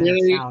harder than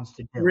it sounds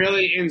to do.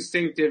 Really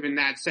instinctive in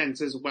that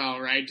sense as well,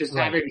 right? Just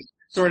having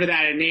sort of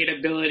that innate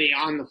ability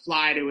on the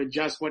fly to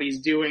adjust what he's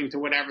doing to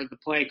whatever the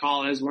play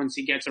call is once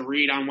he gets a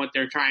read on what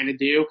they're trying to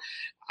do.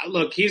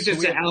 Look, he's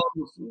just a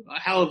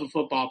hell of a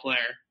football player.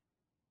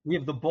 We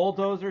have the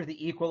bulldozer,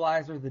 the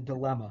equalizer, the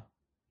dilemma.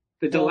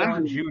 The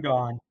dilemma.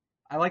 Judon.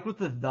 I like with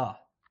the.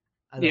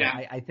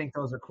 Yeah. I think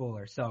those are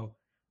cooler. So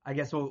I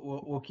guess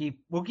we'll keep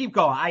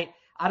going.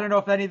 I don't know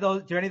if any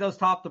of those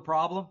top the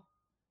problem.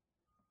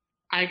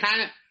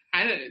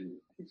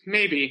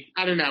 Maybe.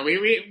 I don't know.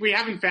 We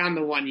haven't found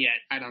the one yet,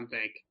 I don't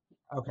think.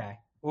 Okay.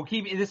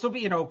 This will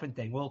be an open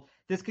thing.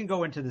 This can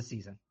go into the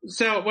season.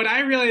 So what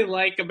I really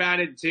like about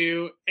it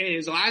too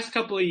is the last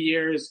couple of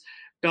years,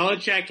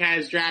 Belichick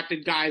has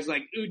drafted guys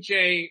like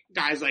Uche,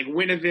 guys like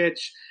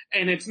Winovich,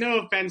 and it's no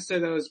offense to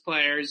those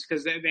players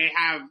because they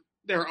have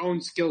their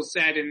own skill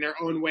set and their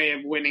own way of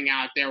winning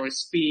out there with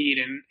speed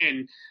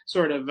and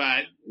sort of,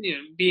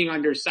 being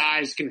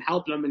undersized can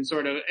help them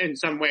in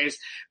some ways.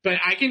 But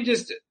I can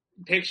just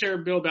picture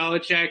Bill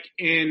Belichick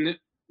in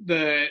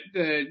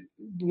the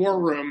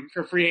war room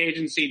for free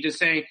agency just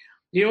saying,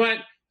 you know what?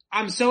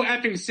 I'm so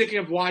effing sick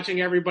of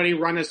watching everybody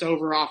run us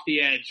over off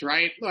the edge,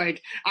 right?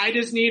 Like, I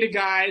just need a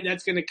guy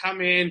that's going to come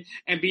in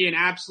and be an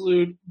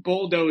absolute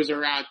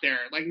bulldozer out there.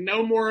 Like,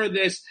 no more of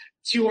this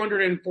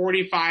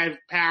 245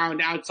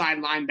 pound outside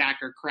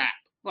linebacker crap.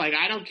 Like,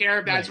 I don't care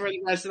if that's where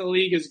the rest of the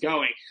league is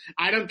going.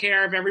 I don't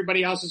care if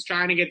everybody else is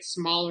trying to get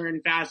smaller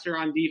and faster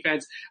on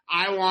defense.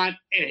 I want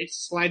a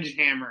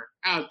sledgehammer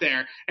out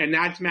there, and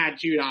that's Matt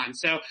Judon.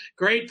 So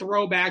great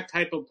throwback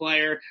type of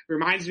player.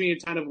 Reminds me a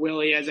ton of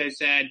Willie, as I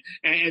said,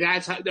 and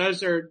that's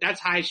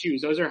high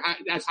shoes.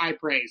 That's high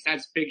praise.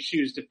 That's big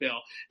shoes to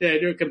fill.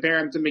 To compare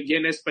him to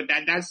McGinnis, but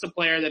that's the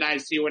player that I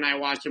see when I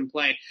watch him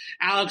play.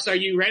 Alex, are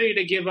you ready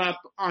to give up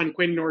on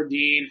Quinn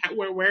Nordin?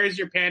 Where is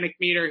your panic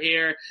meter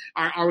here?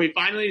 Are we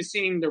finally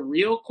seeing the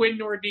real Quinn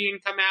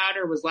Nordin come out,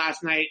 or was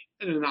last night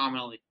an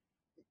anomaly?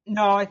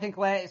 No, I think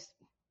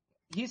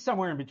he's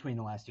somewhere in between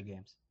the last two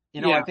games.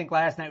 I think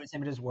last night was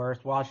him at his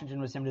worst. Washington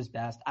was him at his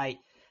best.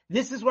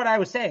 This is what I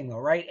was saying though,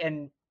 right?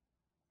 And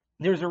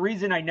there's a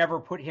reason I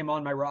never put him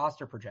on my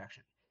roster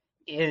projection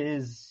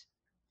is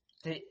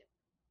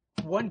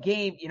one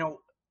game,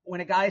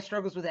 when a guy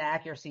struggles with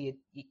accuracy,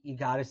 you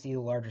got to see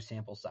the larger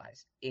sample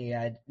size.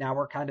 And now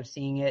we're kind of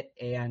seeing it.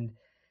 And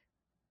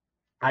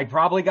I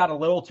probably got a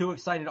little too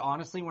excited,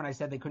 honestly, when I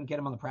said they couldn't get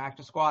him on the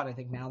practice squad. I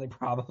think now they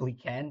probably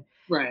can.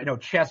 Right.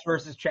 Chess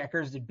versus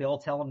checkers. Did Bill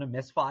tell him to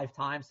miss 5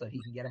 times so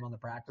he can get him on the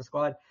practice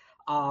squad?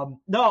 They're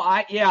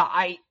not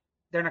going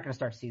to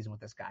start the season with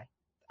this guy.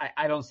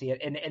 I don't see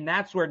it. And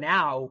that's where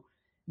now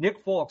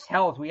Nick Folk's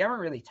health, we haven't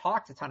really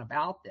talked a ton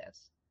about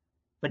this,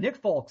 but Nick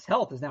Folk's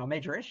health is now a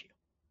major issue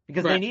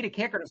because they need a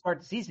kicker to start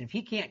the season. If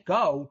he can't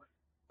go,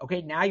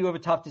 okay, now you have a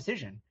tough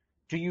decision.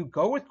 Do you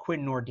go with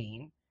Quinn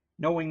Nordin,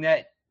 knowing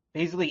that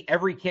basically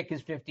every kick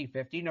is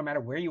 50-50, no matter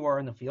where you are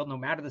in the field, no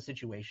matter the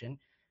situation?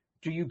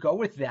 Do you go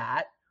with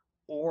that,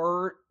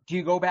 or do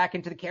you go back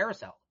into the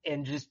carousel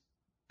and just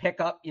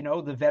pick up,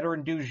 the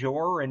veteran du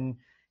jour and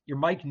your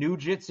Mike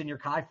Nugents and your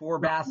Kai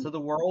Forbaths of the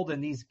world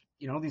and these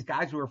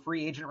guys who are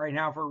free agent right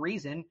now for a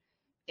reason,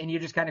 and you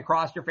just kind of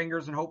cross your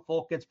fingers and hope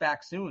Folk gets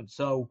back soon?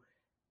 So,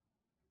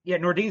 yeah,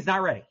 Nordin's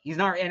not ready. He's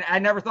not, and I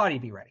never thought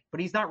he'd be ready,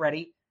 but he's not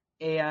ready.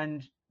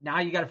 And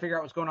now you got to figure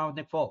out what's going on with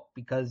Nick Folk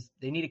because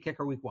they need a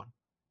kicker week 1.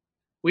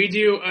 We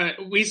do,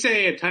 we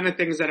say a ton of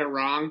things that are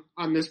wrong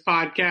on this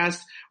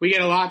podcast. We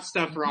get a lot of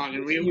stuff wrong,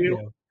 and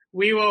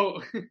we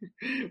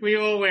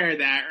will wear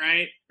that,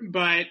 right?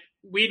 But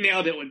we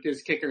nailed it with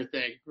this kicker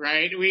thing,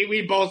 right?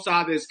 We both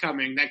saw this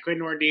coming, that Quinn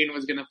Nordin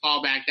was going to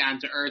fall back down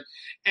to earth.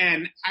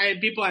 And I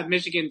had people at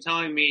Michigan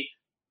telling me,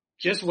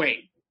 just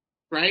wait,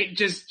 right?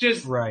 Just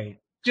right.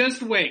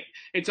 Just wait.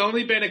 It's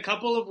only been a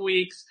couple of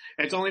weeks.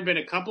 It's only been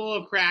a couple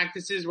of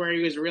practices where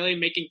he was really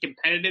making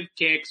competitive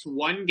kicks.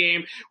 One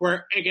game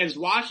where against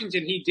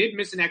Washington, he did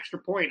miss an extra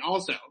point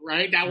also,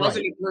 right? That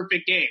wasn't a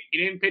perfect game.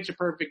 He didn't pitch a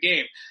perfect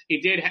game. He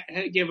did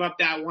give up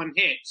that one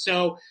hit.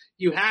 So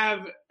you have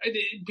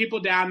people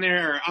down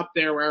there or up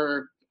there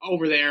or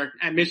over there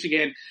at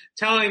Michigan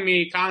telling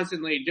me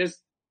constantly,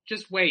 just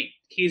wait.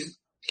 He's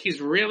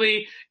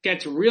really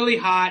gets really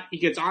hot. He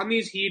gets on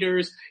these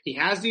heaters. He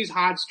has these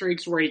hot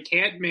streaks where he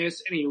can't miss,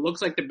 and he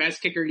looks like the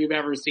best kicker you've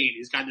ever seen.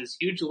 He's got this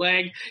huge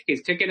leg.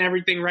 He's ticking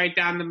everything right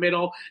down the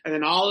middle, and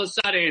then all of a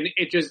sudden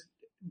it just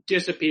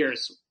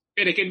disappears.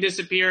 And it can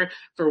disappear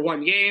for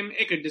one game.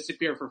 It could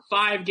disappear for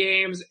 5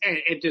 games, and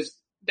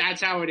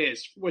that's how it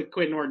is with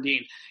Quinn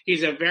Nordin.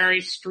 He's a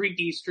very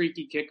streaky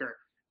kicker.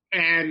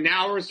 And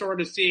now we're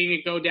sort of seeing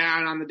it go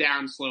down on the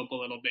downslope a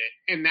little bit.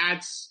 And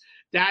that's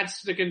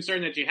the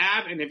concern that you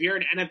have. And if you're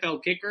an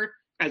NFL kicker,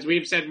 as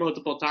we've said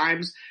multiple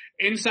times,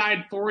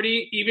 inside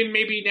 40, even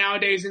maybe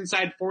nowadays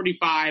inside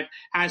 45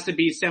 has to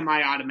be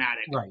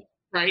semi-automatic.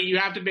 Right? You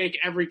have to make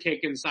every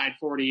kick inside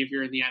 40 if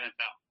you're in the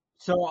NFL.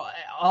 So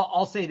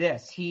I'll say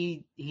this.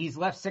 He's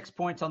left 6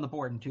 points on the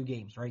board in 2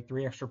 games, right?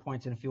 3 extra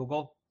points and a field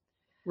goal.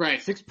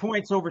 Right. 6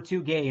 points over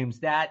 2 games.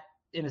 That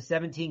in a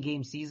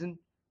 17-game season,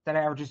 that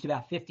averages to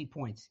about 50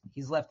 points.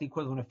 He's left the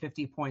equivalent of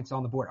 50 points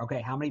on the board.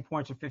 Okay, how many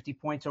points are 50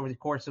 points over the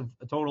course of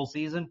a total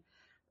season?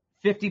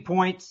 50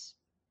 points.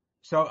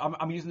 So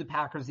I'm using the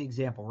Packers as the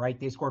example, right?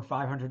 They scored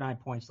 509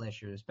 points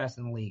last year. It's best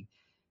in the league.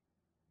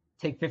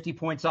 Take 50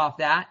 points off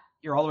that,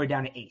 you're all the way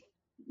down to 8th.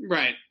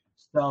 Right.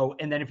 So,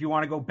 and then if you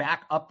want to go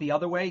back up the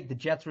other way, the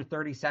Jets were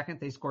 32nd.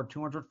 They scored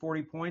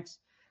 240 points.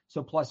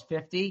 So plus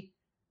 50.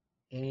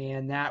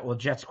 And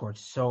Jets scored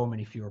so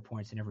many fewer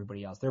points than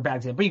everybody else. They're a bad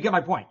example. But you get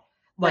my point.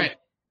 Like,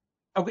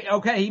 right.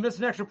 Okay, he missed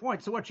an extra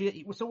point. So what?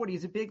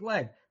 He's a big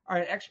leg. All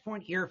right, extra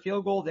point here,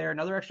 field goal there,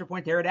 another extra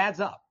point there. It adds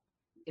up.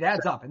 It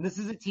adds up. And this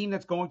is a team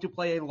that's going to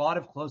play a lot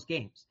of close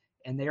games.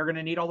 And they are going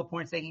to need all the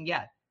points they can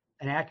get.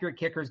 An accurate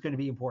kicker is going to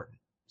be important.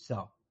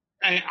 So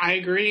I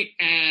agree.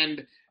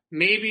 And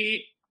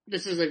maybe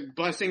this is a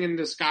blessing in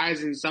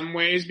disguise in some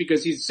ways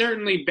because he's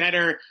certainly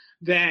better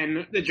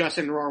than the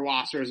Justin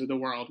Rohrwassers of the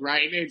world,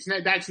 right?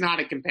 That's not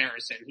a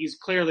comparison. He's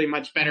clearly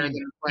much better than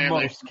a player.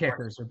 Most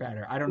kickers are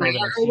better. I don't know.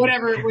 Or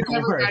whatever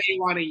guy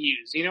you want to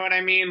use. You know what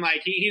I mean?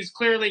 Like he's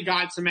clearly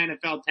got some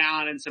NFL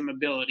talent and some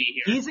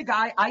ability here. He's a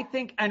guy I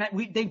think, and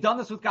they've done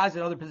this with guys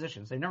at other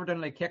positions. They've never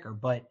done it at kicker,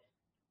 but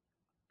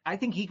I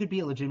think he could be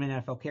a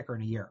legitimate NFL kicker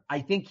in a year.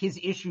 I think his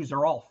issues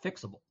are all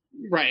fixable.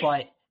 Right.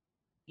 But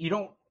you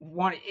don't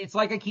want – it's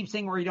like I keep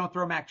saying where you don't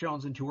throw Mac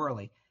Jones in too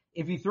early.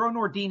 If you throw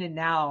Nordin in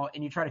now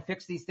and you try to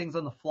fix these things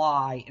on the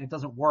fly and it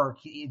doesn't work,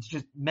 it's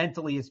just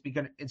mentally it's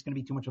going to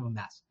be too much of a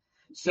mess.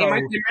 So they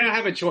might not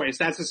have a choice.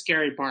 That's the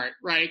scary part,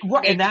 right?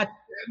 And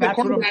the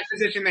quarterback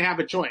position, they have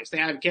a choice. They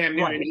have Cam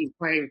Newton. Right. He's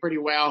playing pretty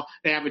well.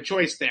 They have a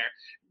choice there.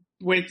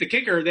 With the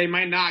kicker, they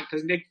might not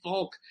because Nick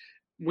Folk –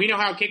 we know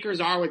how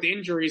kickers are with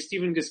injuries.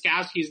 Stephen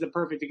Gostkowski is the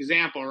perfect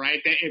example, right?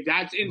 If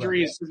that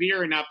injury is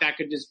severe enough, that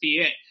could just be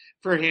it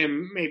for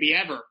him, maybe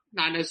ever,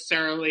 not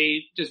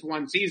necessarily just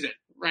one season,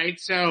 right?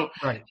 So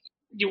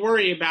you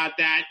worry about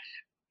that.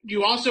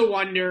 You also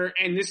wonder,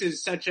 and this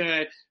is such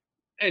an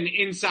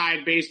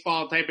inside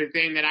baseball type of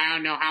thing that I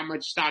don't know how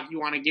much stock you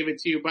want to give it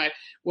to, but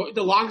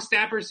the long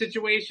snapper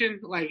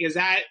situation, like, is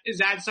that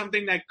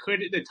something that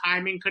the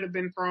timing could have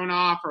been thrown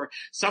off or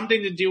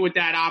something to do with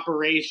that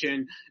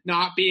operation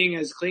not being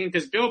as clean?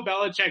 Because Bill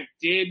Belichick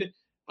did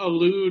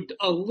allude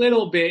a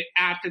little bit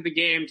after the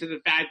game to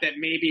the fact that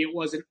maybe it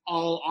wasn't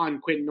all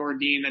on Quinn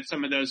Nordin that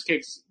some of those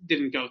kicks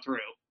didn't go through.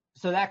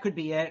 So that could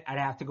be it. I'd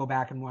have to go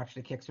back and watch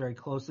the kicks very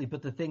closely.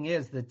 But the thing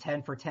is, the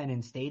 10 for 10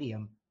 in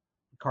stadium,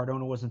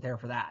 Cardona wasn't there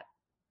for that.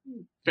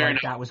 Fair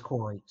enough. That was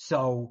Corey.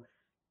 So,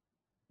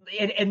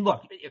 and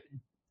look,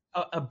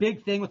 a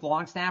big thing with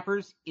long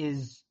snappers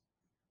is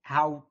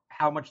how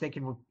much they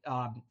can,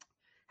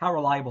 how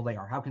reliable they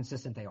are, how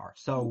consistent they are.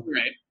 So,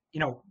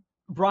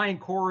 Brian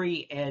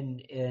Corey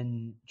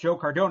and Joe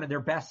Cardona, their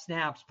best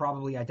snaps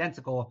probably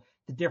identical.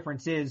 The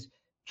difference is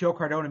Joe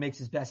Cardona makes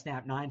his best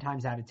snap 9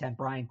 times out of 10.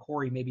 Brian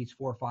Corey, maybe it's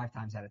 4 or 5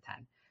 times out of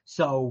 10.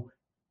 So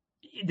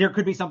there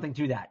could be something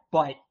to that,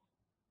 but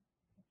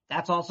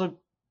that's also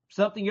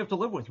something you have to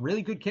live with.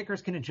 Really good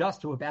kickers can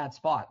adjust to a bad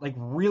spot. Like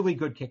really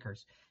good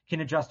kickers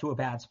can adjust to a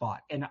bad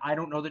spot. And I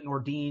don't know that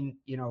Nordin,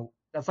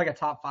 that's like a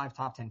top 5,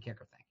 top 10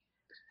 kicker thing.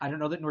 I don't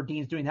know that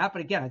Nordin's doing that.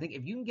 But again, I think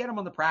if you can get him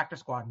on the practice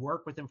squad,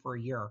 work with him for a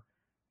year,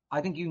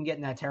 I think you can get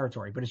in that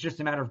territory. But it's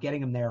just a matter of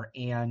getting him there.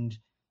 And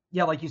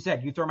yeah, like you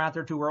said, you throw him out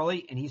there too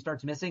early and he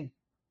starts missing,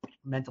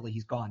 mentally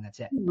he's gone. That's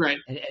it. Right.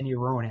 And you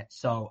ruin it.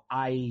 So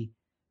I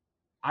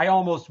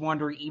almost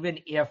wonder, even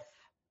if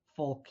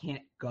Folk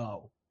can't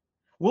go,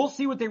 we'll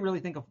see what they really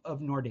think of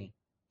Nordin.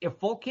 If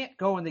Folk can't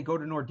go and they go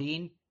to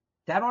Nordin,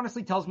 that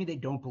honestly tells me they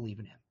don't believe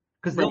in him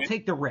because they'll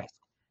take the risk.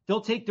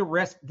 They'll take the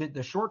risk,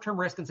 the short-term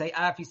risk, and say,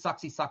 if he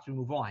sucks, we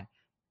move on.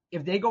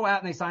 If they go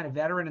out and they sign a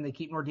veteran and they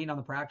keep Nordin on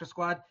the practice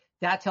squad,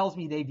 that tells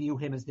me they view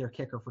him as their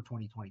kicker for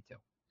 2022.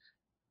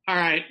 All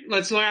right,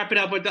 let's wrap it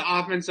up with the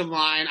offensive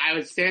line. I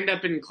would stand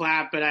up and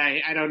clap, but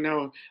I don't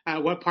know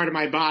what part of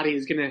my body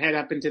is going to head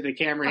up into the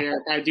camera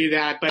here if I do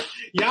that. But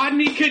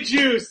Yodny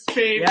Kajus,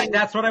 baby. Yeah,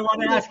 that's what I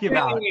want to ask you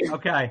about.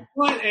 Okay.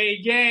 What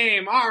a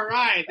game. All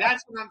right,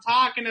 that's what I'm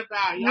talking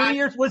about. 3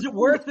 years. Was it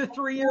worth the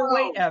 3-year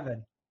wait,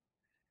 Evan?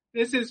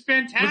 This is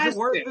fantastic. Was it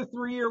worth the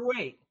 3-year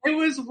wait? It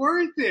was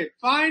worth it,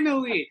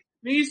 finally.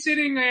 Me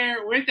sitting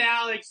there with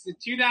Alex, the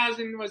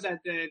 2000 was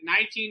at the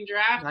 19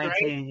 draft,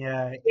 19,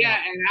 right? Yeah,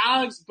 and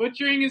Alex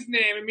butchering his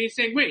name and me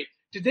saying, wait,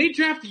 did they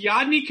draft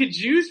Yodny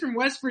Kajus from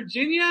West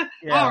Virginia?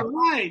 Yeah. All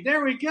right,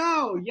 there we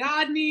go.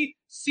 Yodny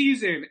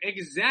season,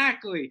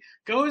 exactly.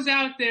 Goes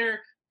out there,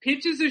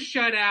 pitches a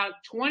shutout,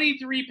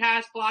 23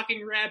 pass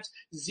blocking reps,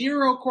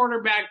 0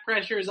 quarterback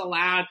pressures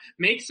allowed,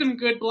 makes some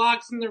good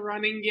blocks in the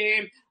running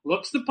game,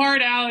 looks the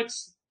part,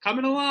 Alex,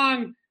 coming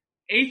along.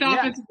 8th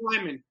offensive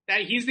lineman.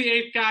 He's the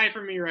 8th guy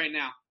for me right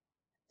now.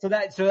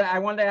 So I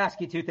wanted to ask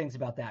you 2 things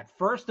about that.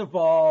 First of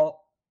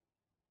all,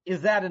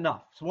 Is that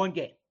enough? It's one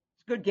game.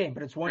 It's a good game,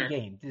 but it's one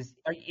game.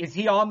 Is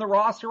he on the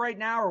roster right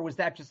now, or was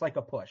that just like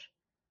a push?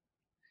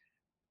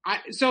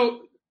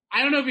 So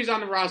I don't know if he's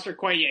on the roster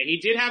quite yet. He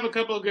did have a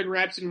couple of good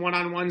reps in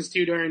one-on-ones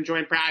too during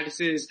joint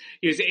practices.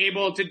 He was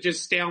able to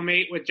just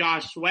stalemate with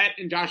Josh Sweat,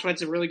 and Josh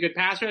Sweat's a really good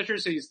pass rusher,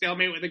 so you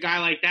stalemate with a guy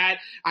like that.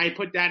 I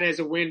put that as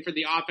a win for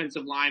the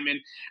offensive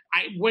lineman.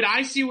 What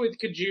I see with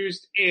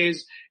Cajuste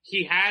is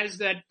he has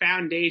that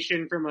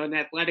foundation from an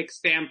athletic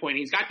standpoint.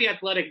 He's got the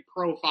athletic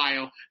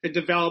profile to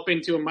develop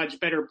into a much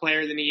better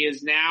player than he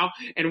is now.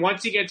 And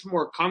once he gets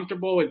more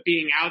comfortable with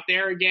being out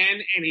there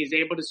again and he's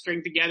able to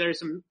string together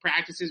some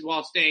practices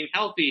while staying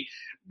healthy,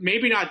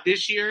 maybe not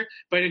this year,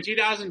 but in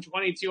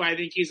 2022, I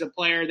think he's a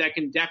player that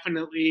can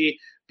definitely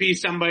be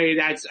somebody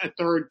that's a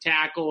third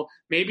tackle.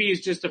 Maybe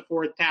he's just a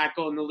fourth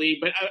tackle in the league,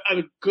 but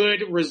a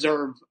good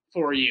reserve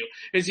for you.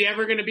 Is he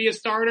ever going to be a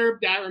starter?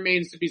 That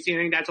remains to be seen.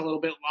 I think that's a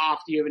little bit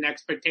lofty of an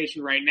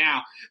expectation right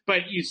now,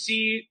 but you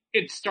see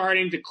it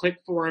starting to click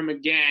for him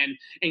again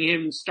and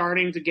him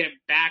starting to get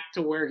back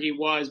to where he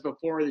was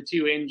before the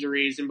two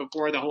injuries and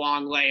before the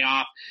long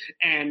layoff.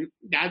 And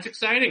that's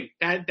exciting.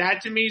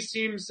 That to me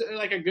seems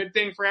like a good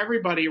thing for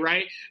everybody,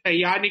 right? That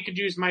Yodny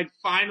Cajuste might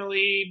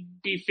finally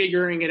be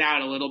figuring it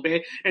out a little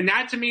bit. And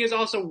that to me is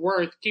also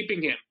worth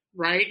keeping him,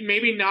 right?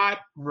 Maybe not.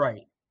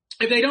 Right.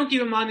 If they don't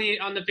keep him on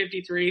the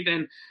 53,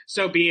 then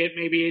so be it.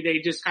 Maybe they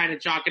just kind of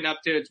chalk it up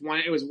to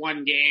it was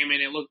one game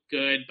and it looked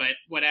good, but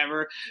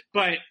whatever.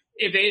 But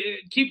if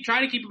they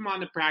try to keep him on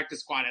the practice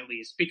squad at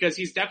least, because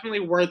he's definitely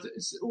worth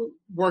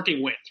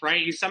working with,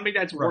 right? He's somebody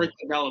that's worth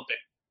developing.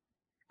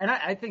 And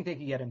I think they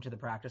could get him to the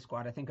practice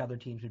squad. I think other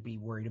teams would be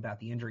worried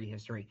about the injury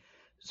history.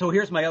 So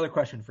here's my other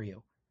question for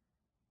you.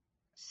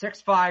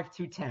 6'5",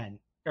 210,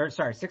 or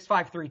sorry, 6'5",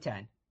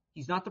 310.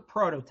 He's not the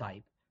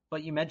prototype,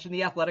 but you mentioned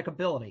the athletic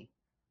ability.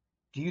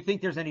 Do you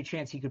think there's any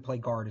chance he could play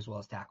guard as well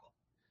as tackle?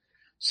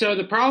 So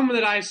the problem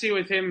that I see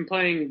with him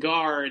playing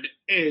guard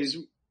is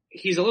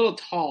he's a little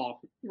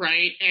tall,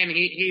 right? And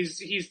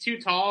he's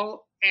too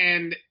tall.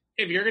 And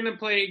if you're going to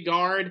play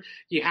guard,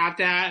 you have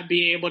to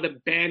be able to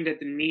bend at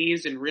the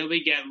knees and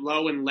really get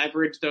low and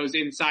leverage those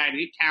inside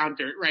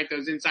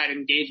those inside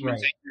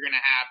engagements that you're going to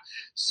have.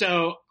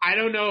 So I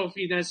don't know if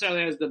he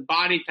necessarily has the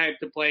body type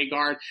to play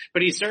guard,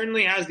 but he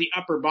certainly has the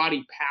upper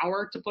body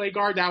power to play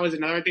guard. That was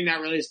another thing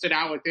that really stood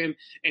out with him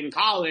in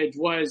college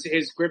was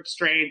his grip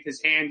strength,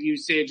 his hand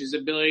usage, his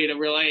ability to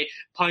really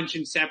punch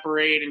and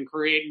separate and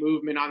create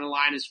movement on the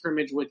line of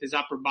scrimmage with his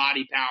upper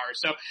body power.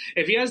 So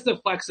if he has the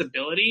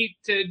flexibility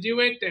to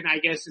do it, then I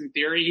guess in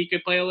theory he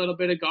could play a little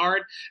bit of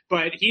guard,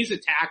 but he's a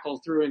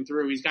tackle through and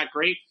through. He's got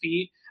great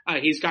feet.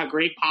 He's got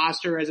great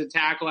posture as a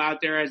tackle out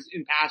there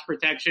in pass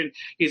protection.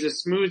 He's a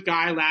smooth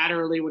guy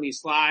laterally when he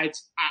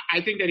slides.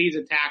 I think that he's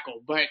a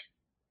tackle, but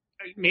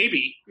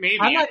maybe.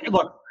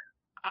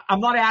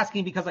 I'm not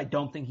asking because I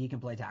don't think he can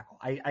play tackle.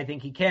 I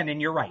think he can,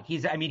 and you're right.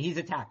 He's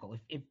a tackle.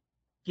 If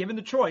given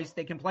the choice,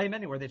 they can play him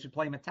anywhere. They should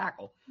play him at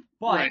tackle.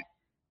 But right.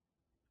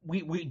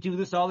 we do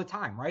this all the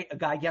time, right? A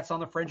guy gets on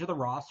the fringe of the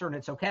roster and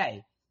it's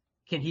okay.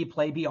 Can he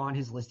play beyond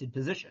his listed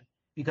position?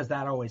 Because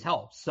that always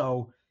helps.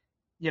 So,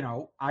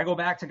 I go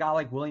back to a guy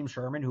like William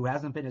Sherman, who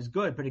hasn't been as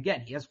good, but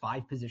again, he has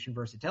 5 position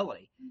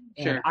versatility.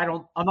 And sure.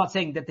 I'm not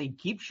saying that they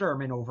keep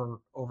Sherman over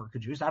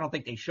Cajuste. I don't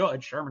think they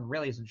should. Sherman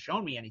really hasn't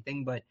shown me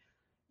anything, but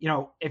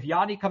if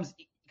Yodny comes,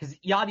 because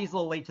Yodny's a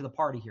little late to the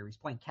party here. He's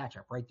playing catch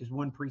up, right? There's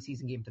one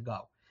preseason game to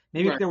go.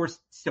 Maybe if there were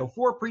still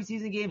 4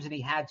 preseason games and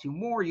he had 2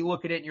 more, you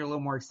look at it and you're a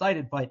little more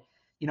excited, but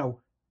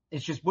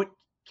it's just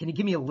can you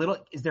give me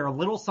is there a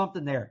little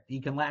something there that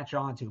you can latch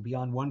on to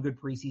beyond one good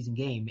preseason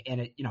game?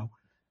 And it,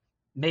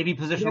 maybe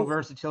positional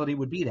versatility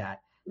would be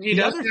that. He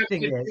does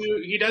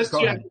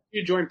have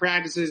two joint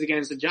practices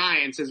against the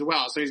Giants as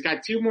well. So he's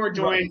got 2 more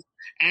joints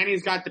and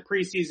he's got the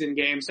preseason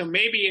game. So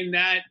maybe in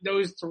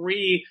those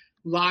 3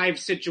 live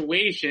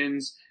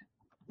situations,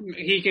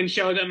 he can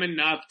show them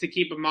enough to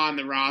keep him on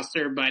the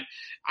roster. But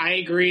I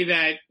agree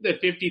that the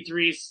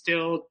 53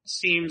 still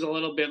seems a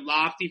little bit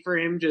lofty for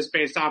him just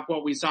based off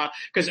what we saw.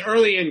 Because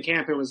early in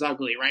camp, it was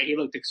ugly, right? He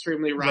looked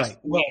extremely rusty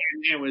and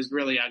it was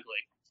really ugly.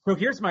 So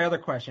here's my other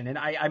question, and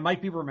I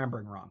might be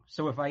remembering wrong.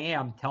 So if I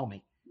am, tell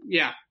me.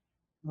 Yeah.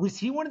 Was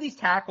he one of these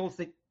tackles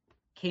that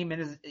came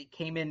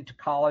into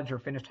college or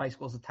finished high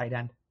school as a tight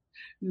end?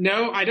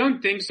 No, I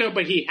don't think so,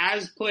 but he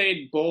has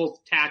played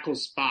both tackle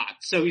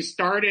spots. So he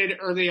started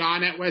early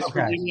on at West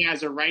Virginia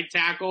as a right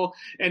tackle,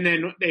 and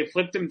then they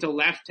flipped him to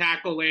left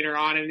tackle later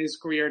on in his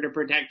career to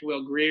protect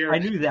Will Grier. I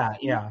knew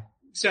that, yeah.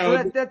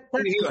 So that's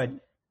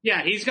good.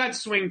 Yeah, he's got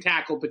swing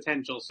tackle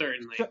potential,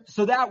 certainly.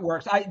 So that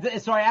works.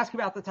 So I ask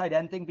about the tight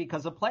end thing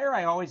because a player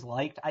I always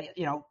liked,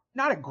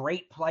 not a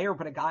great player,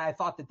 but a guy I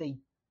thought that they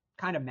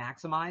kind of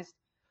maximized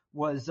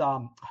was,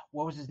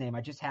 what was his name?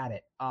 I just had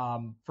it,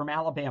 from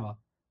Alabama.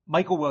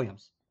 Michael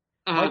Williams.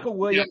 Michael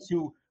Williams,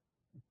 who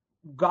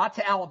got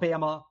to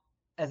Alabama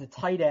as a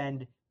tight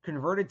end,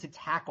 converted to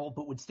tackle,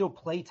 but would still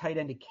play tight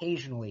end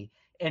occasionally.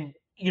 And,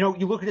 you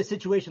look at a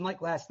situation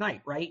like last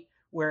night, right,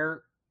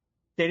 where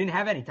they didn't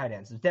have any tight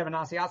ends. It was Devin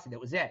Asiasi. That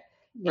was it.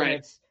 Right. And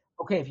it's,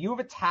 okay, if you have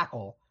a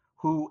tackle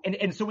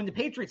and so when the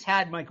Patriots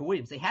had Michael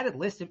Williams, they had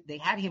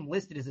him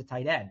listed as a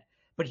tight end,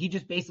 but he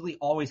just basically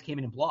always came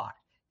in and blocked.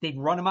 They'd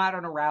run him out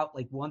on a route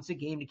like once a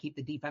game to keep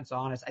the defense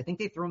honest. I think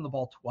they threw him the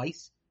ball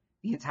twice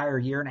the entire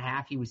year and a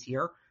half he was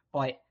here,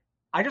 but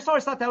I just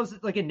always thought that was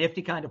like a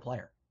nifty kind of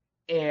player.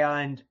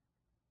 And,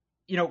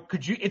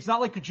 it's not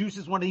like Kajus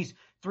is one of these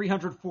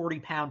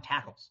 340-pound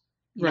tackles.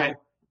 Right.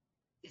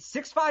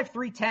 6'5",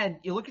 310,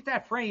 you look at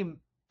that frame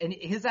and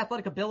his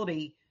athletic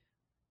ability,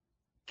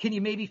 can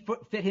you maybe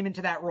fit him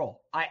into that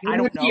role? I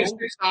don't know. He's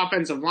a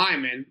offensive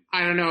lineman.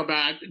 I don't know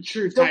about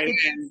true tight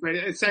end, but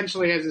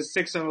essentially has a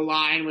 6'0"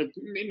 line with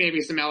maybe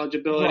some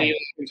eligibility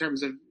in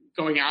terms of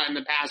going out in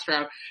the pass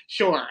route.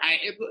 Sure.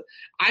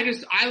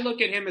 I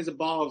look at him as a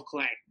ball of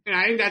clay. And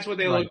I think that's what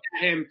they looked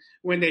at him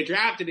when they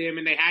drafted him,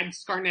 and they had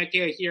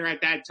Scarnecchia here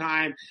at that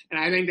time. And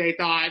I think they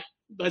thought,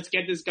 let's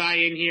get this guy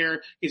in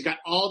here. He's got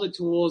all the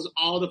tools,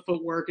 all the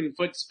footwork and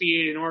foot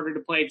speed in order to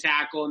play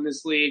tackle in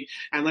this league.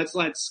 And let's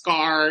let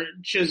Scar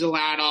chisel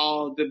out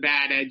all the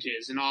bad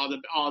edges and all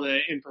the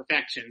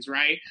imperfections,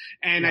 right?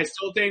 And I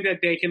still think that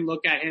they can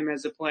look at him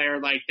as a player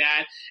like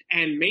that.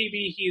 And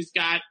maybe he's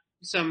got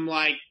some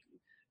Ladron,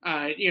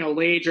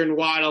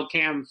 Waddle,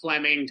 Cam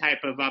Fleming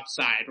type of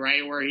upside,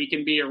 right? Where he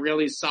can be a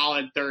really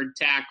solid third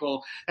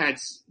tackle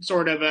that's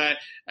sort of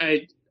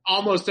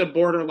almost a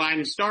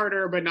borderline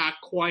starter, but not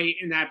quite,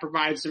 and that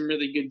provides some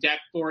really good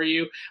depth for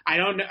you. I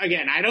don't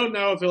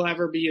know if he'll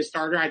ever be a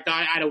starter. I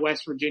thought out of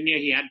West Virginia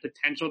he had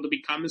potential to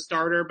become a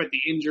starter, but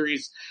the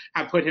injuries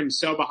have put him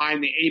so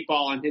behind the 8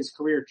 ball on his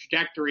career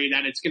trajectory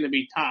that it's going to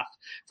be tough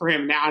for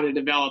him now to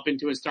develop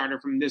into a starter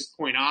from this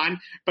point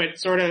on. But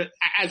sort of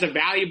as a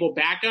valuable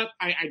backup,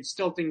 I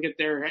still think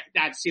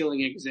that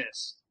ceiling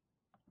exists.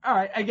 All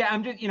right. Again,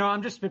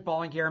 I'm just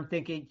spitballing here. I'm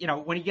thinking,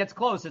 when he gets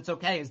close, it's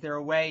okay. Is there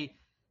a way,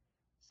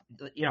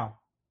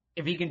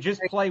 if he can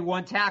just play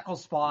one tackle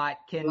spot,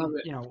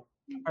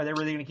 are they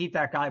really going to keep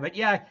that guy? But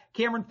yeah,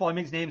 Cameron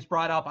Fleming's name's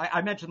brought up.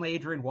 I mentioned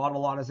Adrian Waddle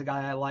a lot as a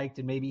guy I liked,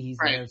 and maybe he's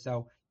there.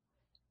 So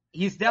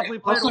he's definitely a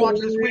player to watch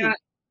this week.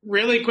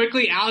 Really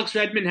quickly, Alex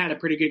Redmond had a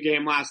pretty good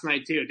game last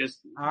night too.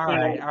 All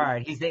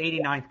right. He's the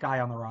 89th guy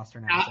on the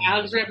roster now.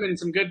 Alex Redmond,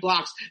 some good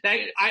blocks.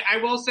 I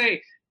will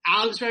say,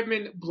 Alex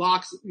Redmond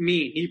blocks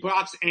mean. He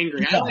blocks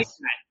angry. I like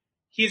that.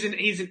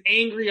 He's an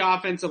angry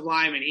offensive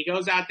lineman. He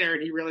goes out there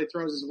and he really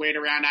throws his weight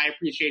around. I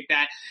appreciate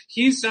that.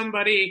 He's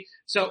somebody.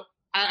 So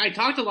I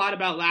talked a lot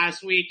about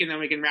last week, and then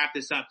we can wrap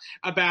this up,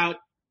 about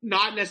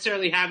not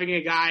necessarily having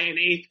an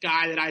 8th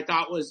guy that I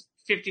thought was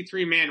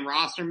 53-man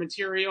roster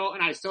material.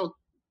 And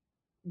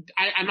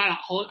I'm not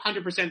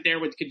 100% there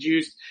with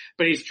Kajus,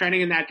 but he's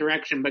trending in that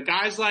direction. But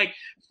guys like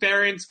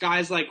Ferentz,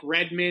 guys like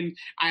Redmond,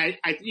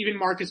 even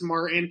Marcus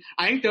Martin,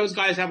 I think those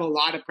guys have a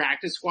lot of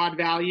practice squad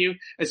value,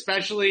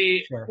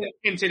 especially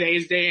in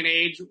today's day and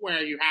age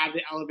where you have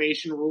the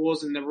elevation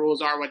rules and the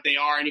rules are what they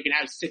are, and you can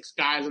have 6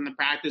 guys on the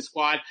practice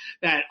squad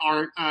that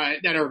are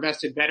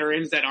vested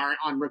veterans that aren't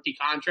on rookie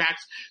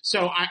contracts.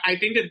 So I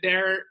think that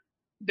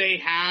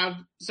they have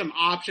some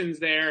options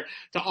there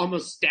to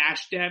almost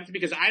stash depth,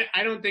 because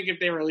I don't think if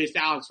they released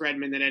Alex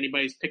Redmond that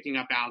anybody's picking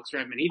up Alex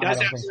Redmond. He does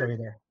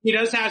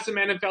have some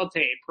NFL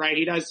tape, right?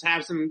 He does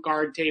have some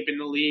guard tape in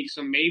the league,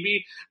 so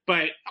maybe,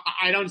 but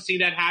I don't see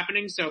that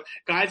happening. So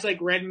guys like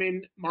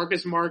Redmond,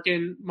 Marcus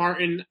Martin,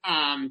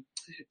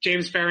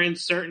 James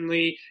Ferentz,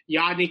 certainly,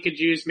 Yodny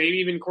Kajus, maybe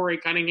even Corey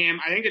Cunningham.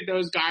 I think that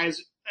those guys,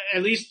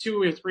 at least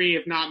 2 or 3,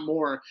 if not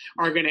more,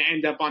 are going to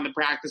end up on the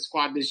practice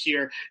squad this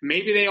year.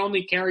 Maybe they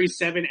only carry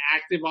 7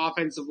 active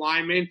offensive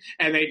linemen,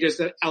 and they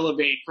just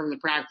elevate from the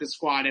practice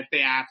squad if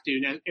they have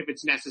to, if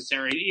it's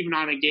necessary, even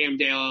on a game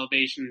day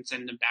elevation, and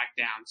send them back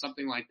down,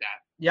 something like that.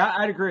 Yeah,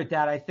 I'd agree with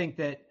that. I think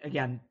that,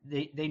 again,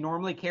 they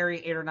normally carry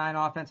 8 or 9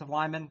 offensive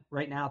linemen.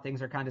 Right now,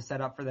 things are kind of set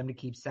up for them to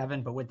keep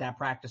 7, but with that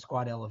practice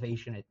squad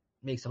elevation, it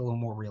makes it a little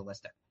more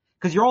realistic.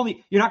 Because you're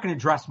not going to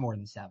dress more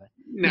than 7.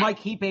 No. You might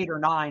keep 8 or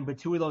 9, but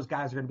 2 of those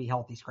guys are going to be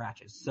healthy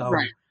scratches. So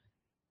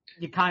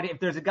you if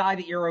there's a guy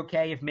that you're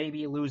okay, if maybe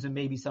you lose him,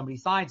 maybe somebody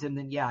signs him,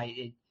 then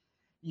you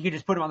can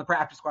just put him on the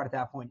practice squad at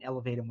that point and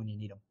elevate him when you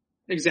need him.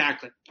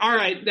 Exactly. All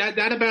right.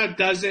 That about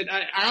does it.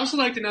 I also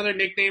liked another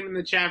nickname in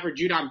the chat for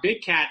Judon.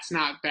 Big Cat's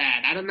not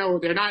bad. I don't know.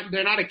 They're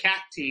not a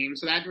cat team,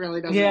 so that really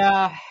doesn't.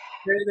 Yeah.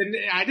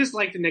 I just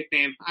like the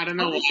nickname. I don't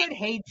know. I said,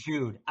 "Hey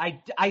Jude."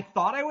 I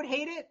thought I would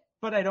hate it,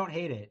 but I don't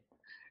hate it.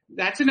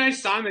 That's a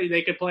nice song that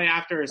they could play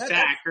after a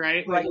sack,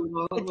 right? Like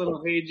a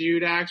little Hey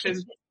Jude action.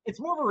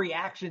 It's more of a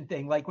reaction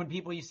thing. Like when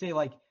people you say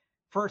like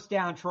first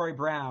down Troy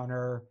Brown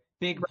or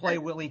big play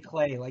Willie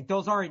Clay. Like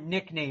those aren't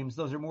nicknames.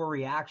 Those are more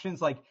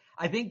reactions. Like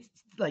I think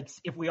like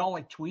if we all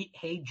like tweet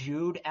Hey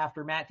Jude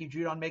after Matthew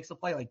Judon makes a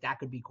play, like that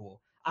could be cool.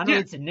 I don't know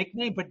if it's a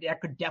nickname, but that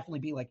could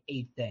definitely be like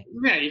a thing.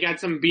 Yeah, you got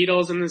some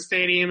Beatles in the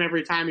stadium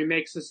every time he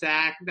makes a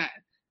sack.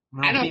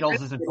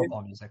 Beatles isn't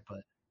football music,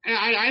 but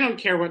I don't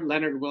care what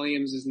Leonard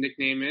Williams'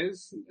 nickname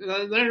is.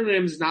 Leonard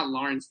Williams is not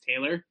Lawrence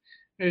Taylor.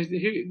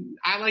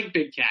 I like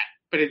Big Cat,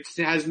 but it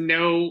has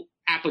no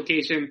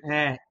application.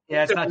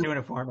 Yeah, it's not doing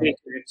it for me.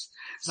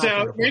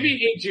 So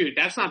maybe 8 June.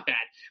 That's not bad.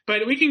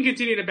 But we can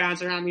continue to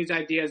bounce around these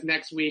ideas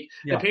next week.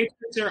 Yeah. The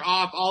Patriots are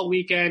off all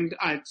weekend,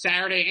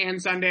 Saturday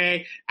and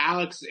Sunday.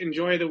 Alex,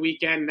 enjoy the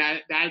weekend.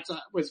 That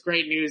was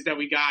great news that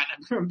we got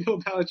from Bill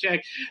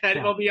Belichick.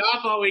 That we'll be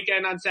off all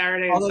weekend on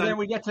Saturday. Although then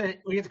we get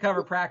to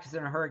cover practice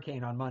in a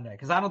hurricane on Monday,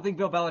 because I don't think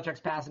Bill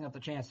Belichick's passing up the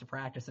chance to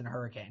practice in a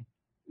hurricane.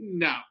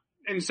 No.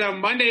 And so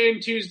Monday and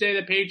Tuesday,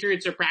 the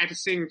Patriots are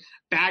practicing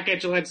back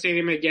at Gillette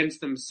Stadium against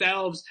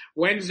themselves.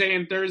 Wednesday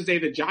and Thursday,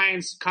 the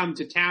Giants come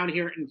to town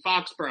here in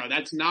Foxborough.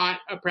 That's not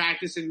a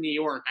practice in New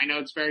York. I know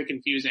it's very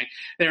confusing.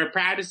 They're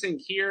practicing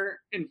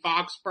here in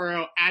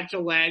Foxborough at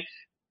Gillette.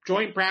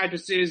 Joint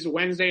practices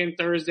Wednesday and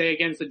Thursday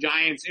against the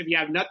Giants. If you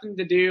have nothing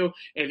to do,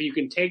 if you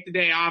can take the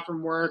day off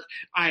from work,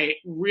 I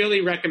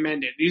really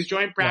recommend it. These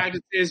joint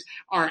practices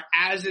are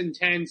as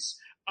intense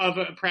of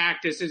a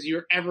practice as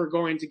you're ever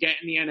going to get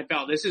in the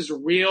NFL. This is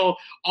real,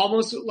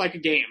 almost like a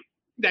game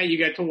that you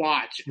get to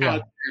watch out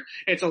there.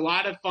 It's a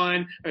lot of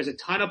fun. There's a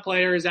ton of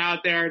players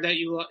out there that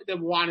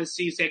that want to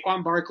see.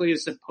 Saquon Barkley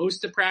is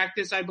supposed to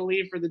practice, I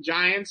believe, for the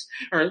Giants,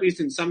 or at least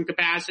in some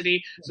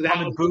capacity. So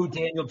that would boo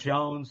Daniel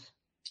Jones.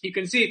 You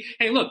can see,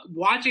 hey, look,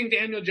 watching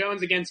Daniel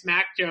Jones against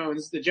Mac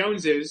Jones, the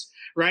Joneses,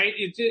 right?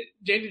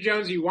 Daniel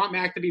Jones, you want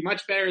Mac to be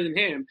much better than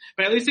him,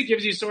 but at least it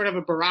gives you sort of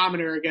a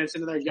barometer against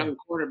another young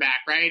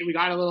quarterback, right? We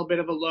got a little bit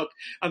of a look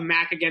of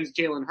Mac against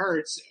Jalen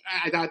Hurts.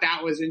 I thought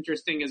that was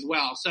interesting as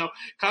well. So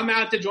come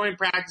out to joint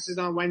practices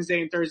on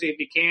Wednesday and Thursday if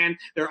you can.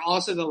 There are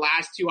also the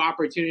last 2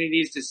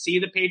 opportunities to see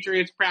the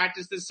Patriots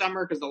practice this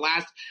summer, because the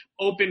last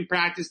open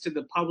practice to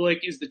the public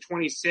is the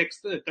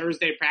 26th, the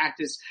Thursday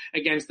practice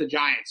against the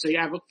Giants. So you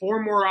have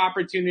 4 more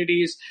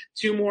opportunities,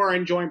 2 more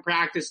in joint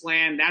practice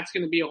land. That's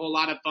going to be a whole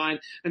lot of fun.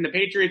 And the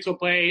Patriots will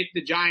play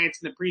the Giants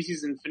in the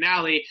preseason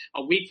finale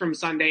a week from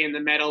Sunday in the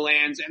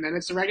Meadowlands. And then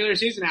it's the regular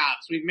season,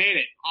 Alex. We've made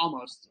it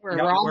almost.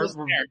 We're almost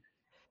there.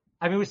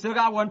 I mean, we still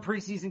got one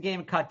preseason game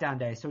and cut down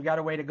day, so we got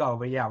a way to go.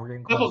 But yeah, we're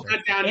getting closer.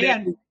 Cut down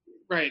days.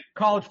 Right.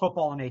 College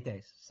football in 8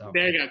 days. So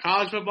there you go.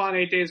 College football in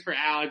 8 days for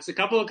Alex. A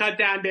couple of cut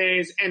down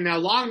days and a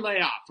long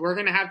layoff. We're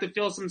going to have to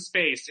fill some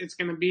space. It's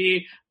going to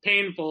be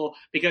painful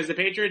because the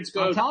Patriots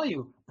go. I'll tell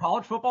you,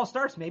 college football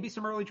starts. Maybe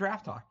some early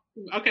draft talk.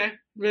 Okay.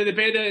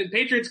 The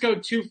Patriots go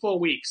 2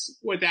 full weeks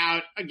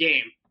without a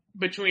game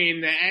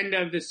between the end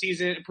of the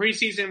season,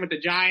 preseason with the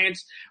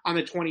Giants on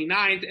the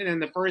 29th, and then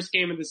the first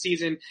game of the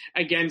season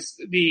against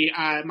the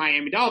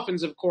Miami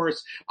Dolphins, of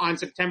course, on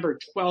September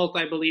 12th,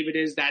 I believe it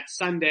is, that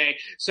Sunday.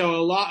 So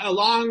a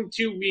long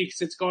 2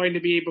 weeks it's going to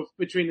be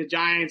between the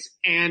Giants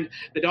and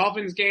the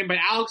Dolphins game. But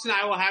Alex and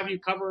I will have you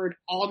covered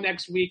all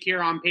next week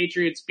here on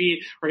Patriots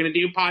Beat. We're going to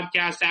do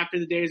podcasts after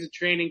the days of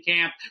training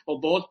camp. We'll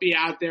both be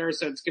out there,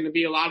 so it's going to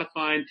be a lot of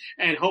fun.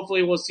 And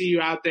hopefully we'll see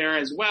you out there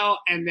as well.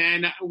 And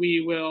then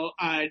we will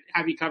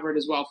have you covered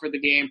as well for the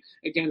game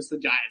against the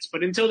Giants.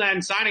 But until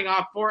then, signing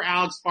off for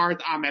Alex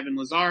Barth, I'm Evan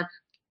Lazar.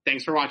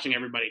 Thanks for watching,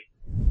 everybody.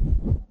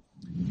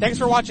 Thanks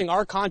for watching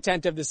our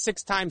content of the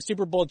 6-time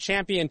Super Bowl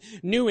champion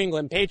New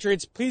England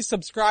Patriots. Please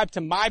subscribe to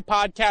my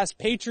podcast,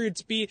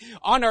 Patriots Beat,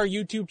 on our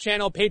YouTube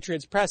channel,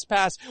 Patriots Press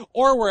Pass,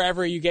 or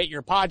wherever you get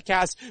your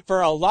podcasts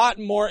for a lot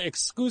more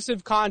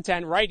exclusive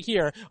content right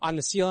here on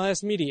the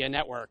CLNS Media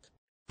Network.